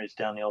good memories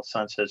down the old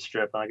Sunset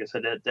Strip. And like I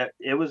said, that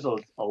it was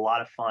a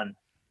lot of fun.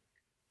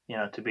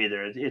 To be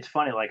there. It's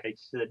funny, like I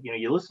said,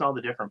 you listen to all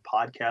the different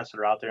podcasts that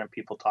are out there and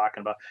people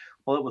talking about,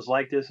 well, it was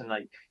like this, and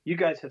like you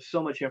guys have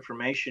so much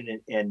information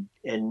and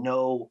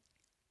know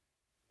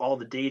all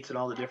the dates and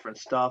all the different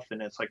stuff,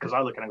 and it's like, because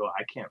I look and I go,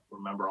 I can't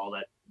remember all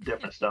that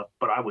different stuff,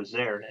 but I was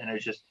there, and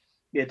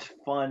it's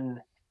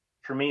fun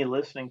for me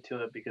listening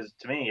to it, because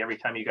to me, every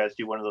time you guys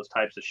do one of those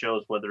types of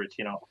shows, whether it's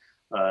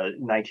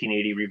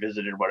 1980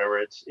 revisited or whatever,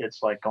 it's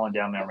like going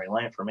down memory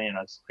lane for me, and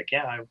it's like,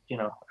 yeah, I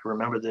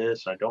remember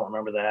this, I don't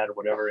remember that, or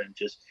whatever, and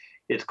just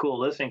it's cool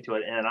listening to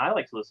it, and I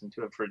like to listen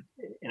to it for,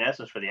 in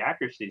essence, for the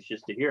accuracies,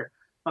 just to hear,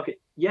 okay,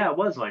 yeah, it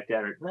was like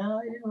that, or no,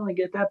 I didn't really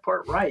get that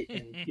part right,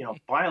 and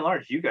by and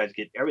large, you guys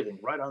get everything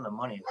right on the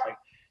money. It's like,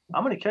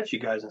 I'm going to catch you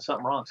guys in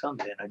something wrong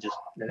someday, and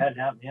it hadn't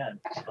happened yet.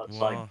 So it's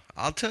like,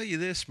 I'll tell you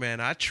this,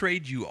 man, I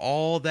trade you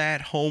all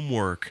that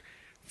homework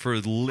for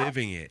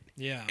living it.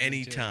 Yeah,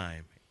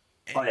 anytime.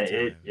 Oh,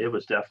 yeah, it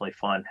was definitely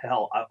fun.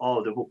 Hell,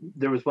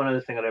 there was one other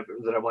thing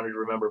that I wanted to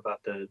remember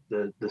about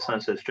the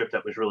Sunset Strip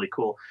that was really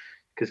cool.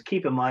 Because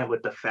keep in mind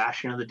what the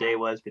fashion of the day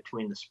was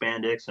between the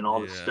spandex and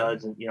all the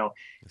studs, and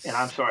and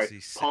I'm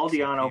sorry, Paul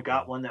Di'Anno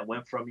got one that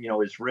went from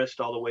his wrist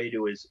all the way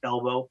to his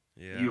elbow.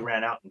 Yeah. You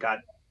ran out and got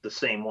the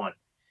same one.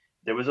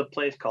 There was a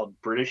place called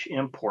British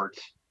Imports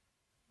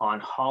on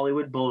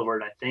Hollywood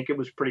Boulevard. I think it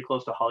was pretty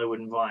close to Hollywood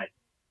and Vine,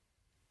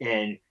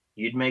 and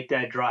you'd make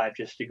that drive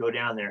just to go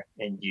down there,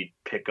 and you'd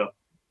pick up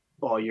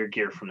all your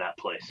gear from that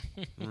place.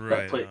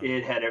 Right.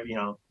 It had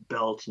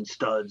belts and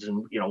studs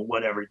and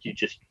whatever.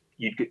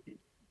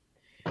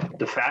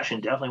 The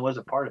fashion definitely was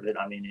a part of it.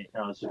 I mean,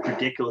 as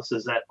ridiculous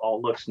as that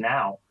all looks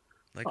now,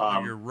 like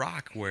all your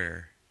rock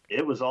wear,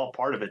 it was all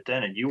part of it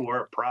then, and you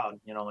wore it proud.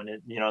 And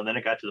then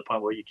it got to the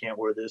point where you can't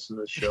wear this in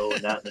the show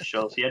and that in the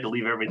show, so you had to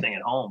leave everything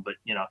at home. But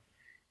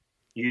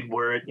you'd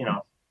wear it.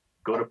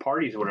 Go to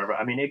parties or whatever.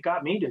 I mean, it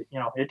got me to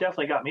it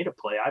definitely got me to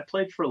play. I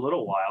played for a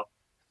little while.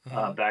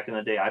 Back in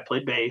the day, I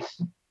played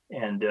bass,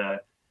 and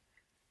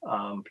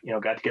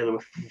got together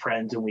with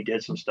friends, and we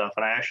did some stuff.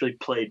 And I actually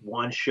played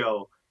one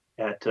show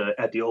at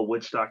the old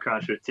Woodstock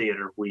Concert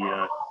Theater. We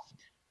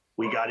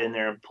got in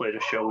there and played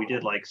a show. We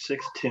did like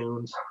 6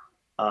 tunes,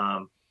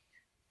 and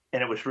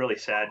it was really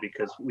sad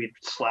because we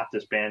slapped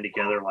this band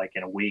together like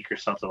in a week or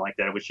something like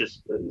that. It was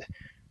just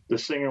the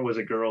singer was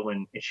a girl,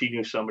 and she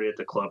knew somebody at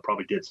the club,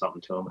 probably did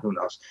something to him. Who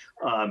knows?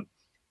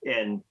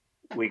 And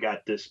we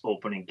got this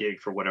opening gig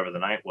for whatever the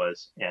night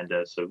was, and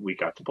so we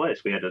got to play.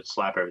 So we had to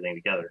slap everything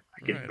together.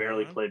 I could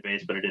barely play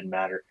bass, but it didn't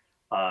matter.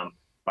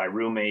 My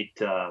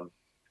roommate,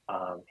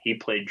 he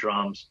played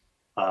drums,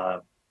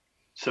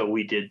 so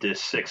we did this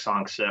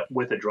 6-song set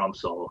with a drum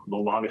solo, the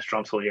longest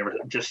drum solo ever,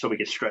 just so we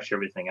could stretch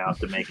everything out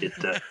to make it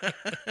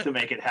to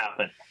make it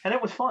happen. And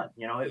it was fun.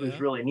 It was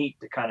really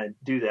neat to kind of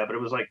do that, but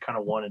it was like kind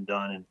of one and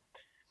done,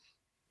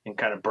 and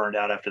kind of burned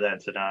out after that,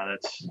 and said,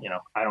 that's,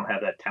 I don't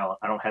have that talent.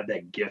 I don't have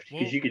that gift.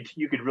 Because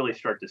you could really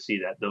start to see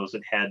that those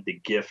that had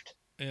the gift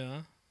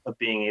of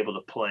being able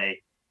to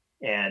play.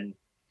 And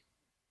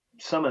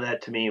some of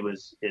that to me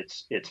was,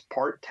 it's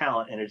part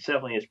talent, and it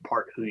definitely is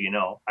part who you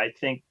know. I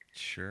think,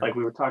 like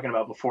we were talking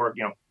about before,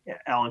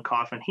 Alan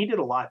Kaufman, he did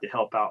a lot to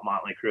help out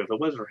Motley Crue. If it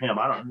wasn't for him,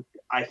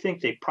 I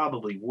think they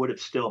probably would have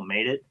still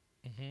made it,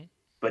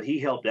 but he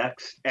helped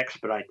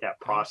expedite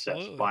that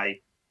process by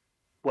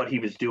what he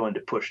was doing to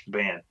push the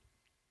band.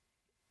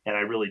 And I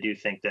really do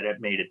think that it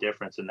made a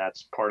difference, and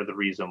that's part of the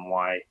reason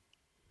why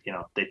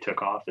they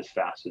took off as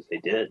fast as they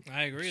did.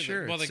 I agree.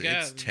 Sure, well,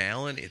 it's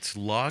talent, it's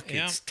luck,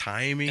 it's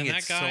timing,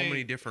 it's so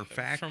many different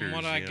factors. From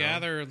what I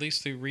gather, at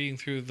least through reading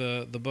through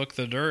the book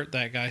The Dirt,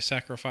 that guy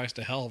sacrificed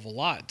a hell of a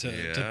lot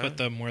to put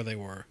them where they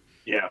were.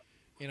 Yeah.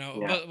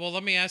 But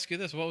let me ask you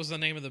this: what was the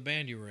name of the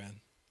band you were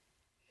in?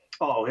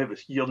 Oh, it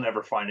was. You'll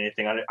never find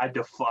anything on it. I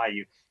defy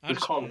you. It was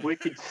called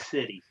Wicked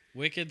City.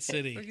 Wicked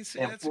City.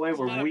 And boy,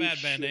 were we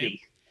shitty.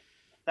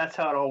 That's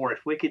how it all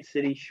works. Wicked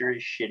City sure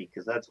is shitty,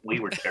 because we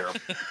were terrible.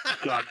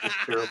 God, was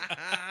terrible.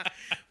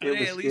 But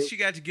hey, at least you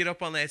got to get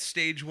up on that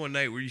stage one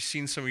night where you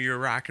seen some of your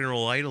rock and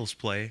roll idols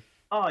play.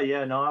 Oh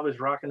yeah, no, I was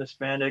rocking the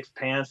spandex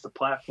pants, the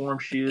platform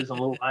shoes, and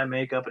a little eye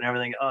makeup and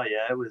everything. Oh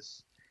yeah, it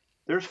was.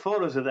 There's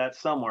photos of that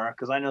somewhere,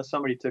 because I know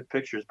somebody took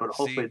pictures, but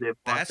hopefully they.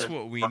 That's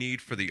what we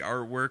need for the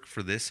artwork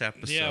for this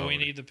episode. Yeah, we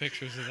need the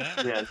pictures of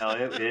that. Yeah,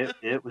 no,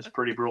 it was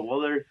pretty brutal.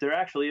 Well, there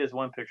actually is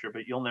one picture,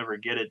 but you'll never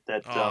get it.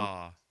 That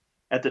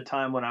at the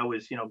time when I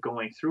was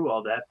going through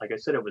all that, like I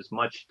said, it was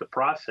much the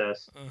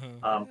process.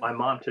 My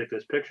mom took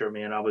this picture of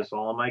me, and I was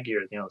all in my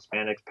gear, the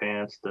spandex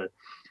pants,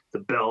 the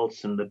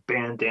belts, and the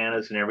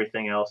bandanas, and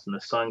everything else, and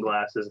the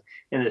sunglasses,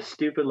 and this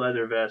stupid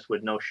leather vest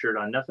with no shirt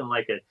on, nothing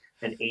like an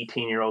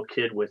 18-year-old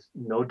kid with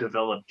no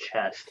developed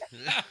chest,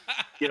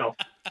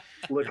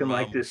 looking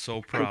like this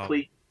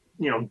complete,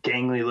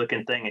 gangly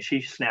looking thing. And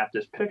she snapped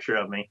this picture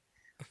of me.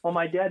 Well,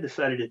 my dad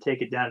decided to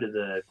take it down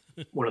to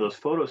one of those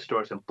photo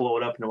stores and blow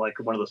it up into like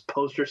one of those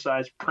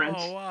poster-sized prints.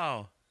 Oh,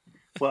 wow.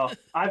 Well,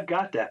 I've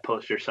got that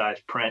poster size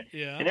print.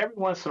 Yeah. And every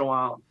once in a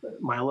while,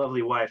 my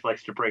lovely wife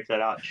likes to break that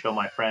out and show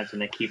my friends,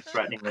 and they keep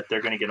threatening that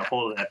they're going to get a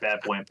hold of that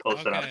bad boy and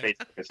post it on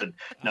Facebook. I said,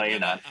 no, you're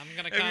not. I'm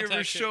going to contact Have you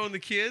ever shown the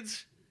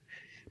kids?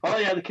 Oh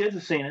yeah, the kids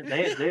have seen it.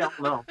 They all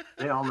know.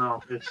 They all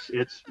know.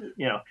 It's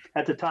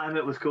at the time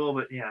it was cool,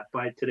 but yeah,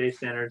 by today's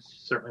standards,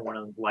 certainly one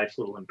of life's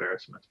little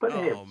embarrassments. But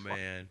hey, oh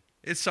man,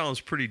 it sounds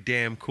pretty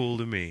damn cool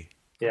to me.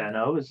 Yeah,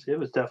 no, it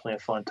was definitely a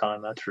fun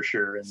time, that's for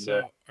sure. And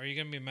so, are you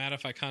gonna be mad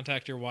if I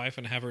contact your wife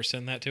and have her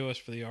send that to us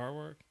for the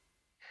artwork?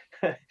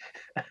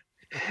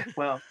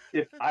 Well,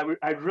 if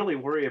I'd really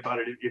worry about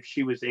it if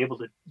she was able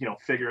to,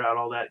 figure out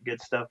all that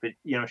good stuff.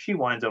 She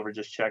winds over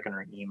just checking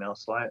her email.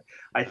 So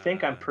I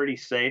think I'm pretty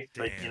safe.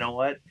 But damn. you know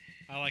what?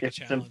 I like a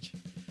challenge.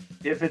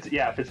 If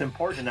it's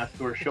important enough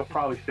to her, she'll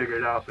probably figure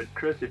it out. But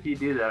Chris, if you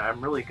do that,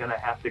 I'm really gonna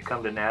have to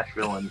come to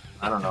Nashville and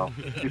I don't know,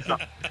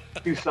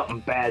 do something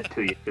bad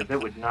to you because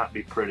it would not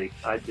be pretty.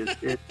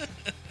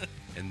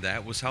 And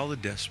that was how the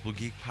Decibel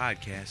Geek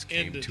podcast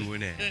came to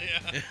an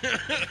end.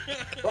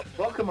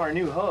 Welcome our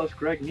new host,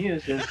 Greg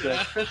Muse. As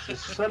Chris has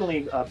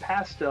suddenly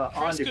passed on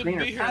Chris to couldn't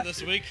greener be here pastures.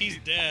 this week. He's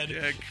dead.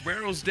 Yeah,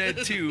 Camaro's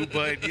dead too,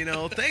 but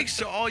thanks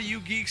to all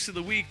you geeks of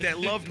the week that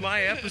loved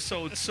my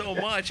episode so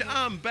much.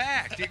 I'm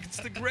back. It's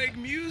the Greg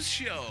Muse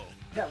Show.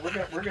 Yeah,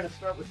 we're gonna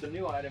start with some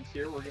new items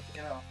here. It's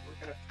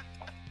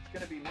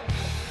gonna be.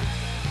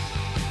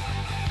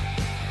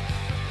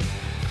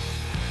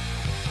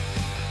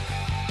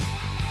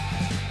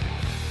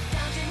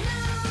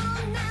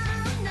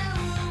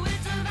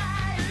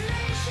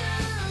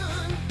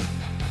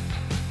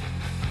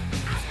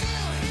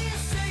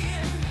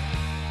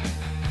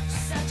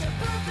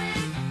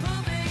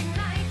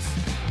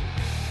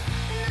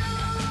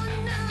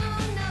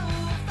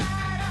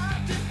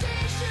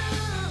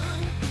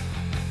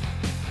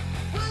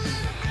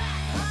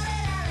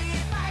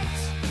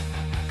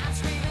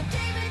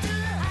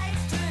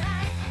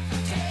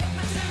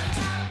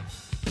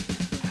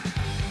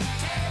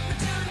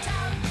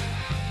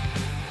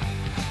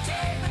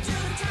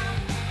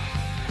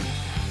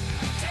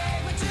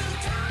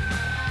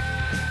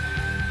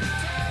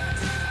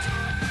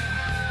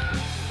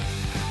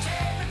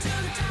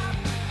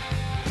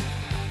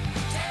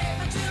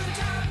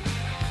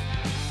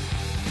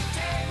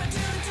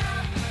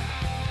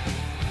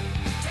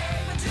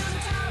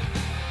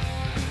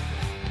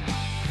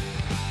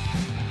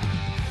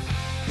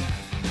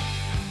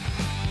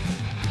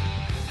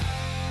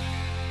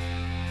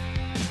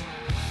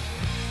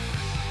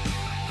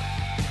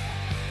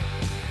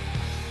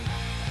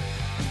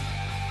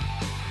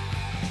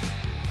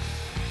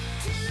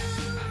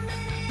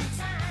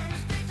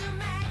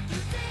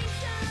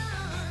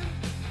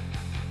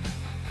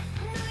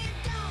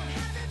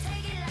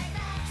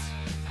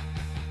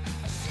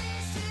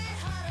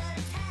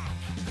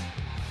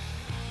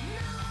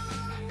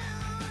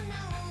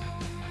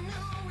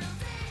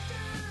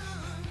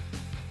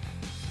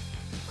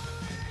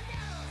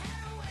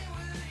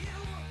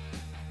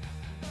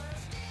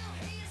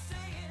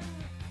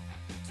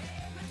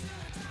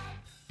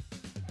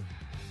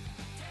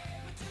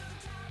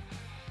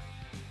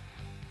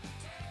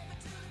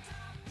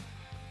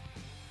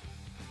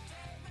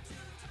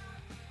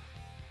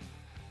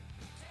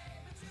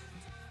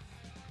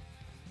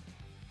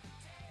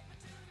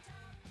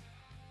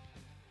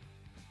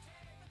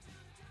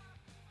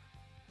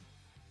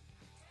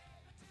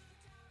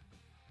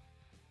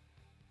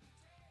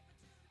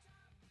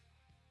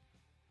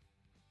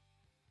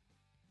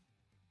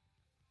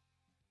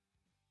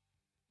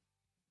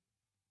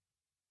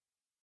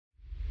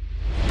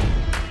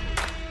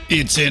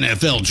 It's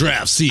NFL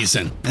draft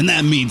season, and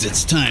that means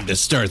it's time to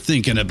start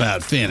thinking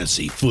about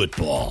fantasy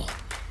football.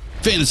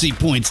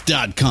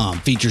 FantasyPoints.com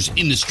features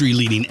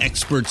industry-leading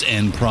experts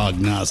and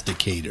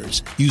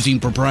prognosticators using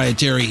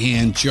proprietary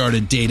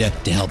hand-charted data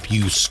to help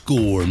you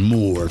score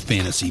more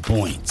fantasy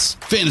points.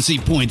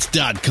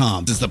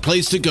 FantasyPoints.com is the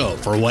place to go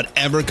for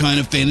whatever kind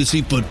of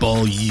fantasy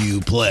football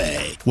you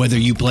play. Whether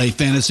you play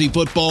fantasy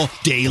football,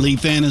 daily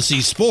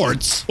fantasy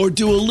sports, or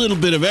do a little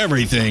bit of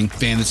everything,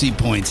 Fantasy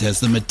Points has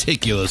the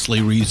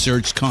meticulously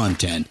researched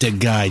content to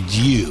guide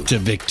you to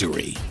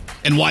victory.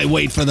 And why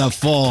wait for the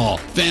fall?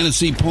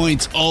 Fantasy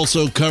Points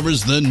also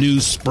covers the new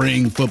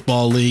spring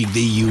football league,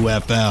 the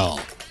UFL.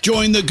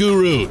 Join the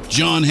guru,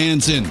 John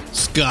Hansen,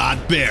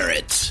 Scott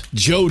Barrett,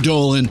 Joe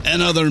Dolan,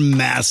 and other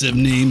massive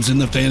names in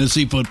the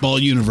fantasy football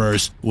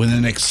universe with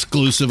an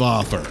exclusive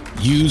offer.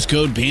 Use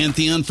code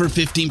Pantheon for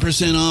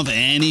 15% off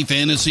any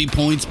Fantasy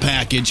Points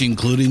package,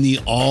 including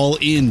the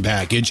all-in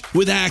package,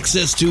 with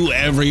access to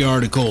every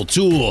article,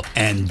 tool,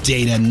 and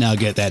data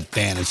nugget that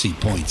Fantasy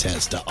Points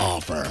has to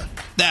offer.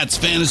 That's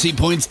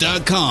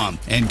FantasyPoints.com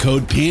and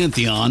code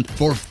Pantheon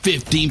for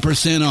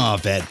 15%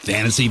 off at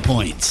Fantasy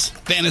Points.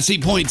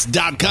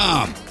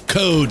 FantasyPoints.com,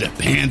 code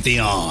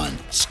Pantheon.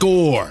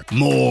 Score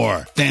more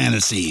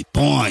fantasy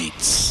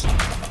points.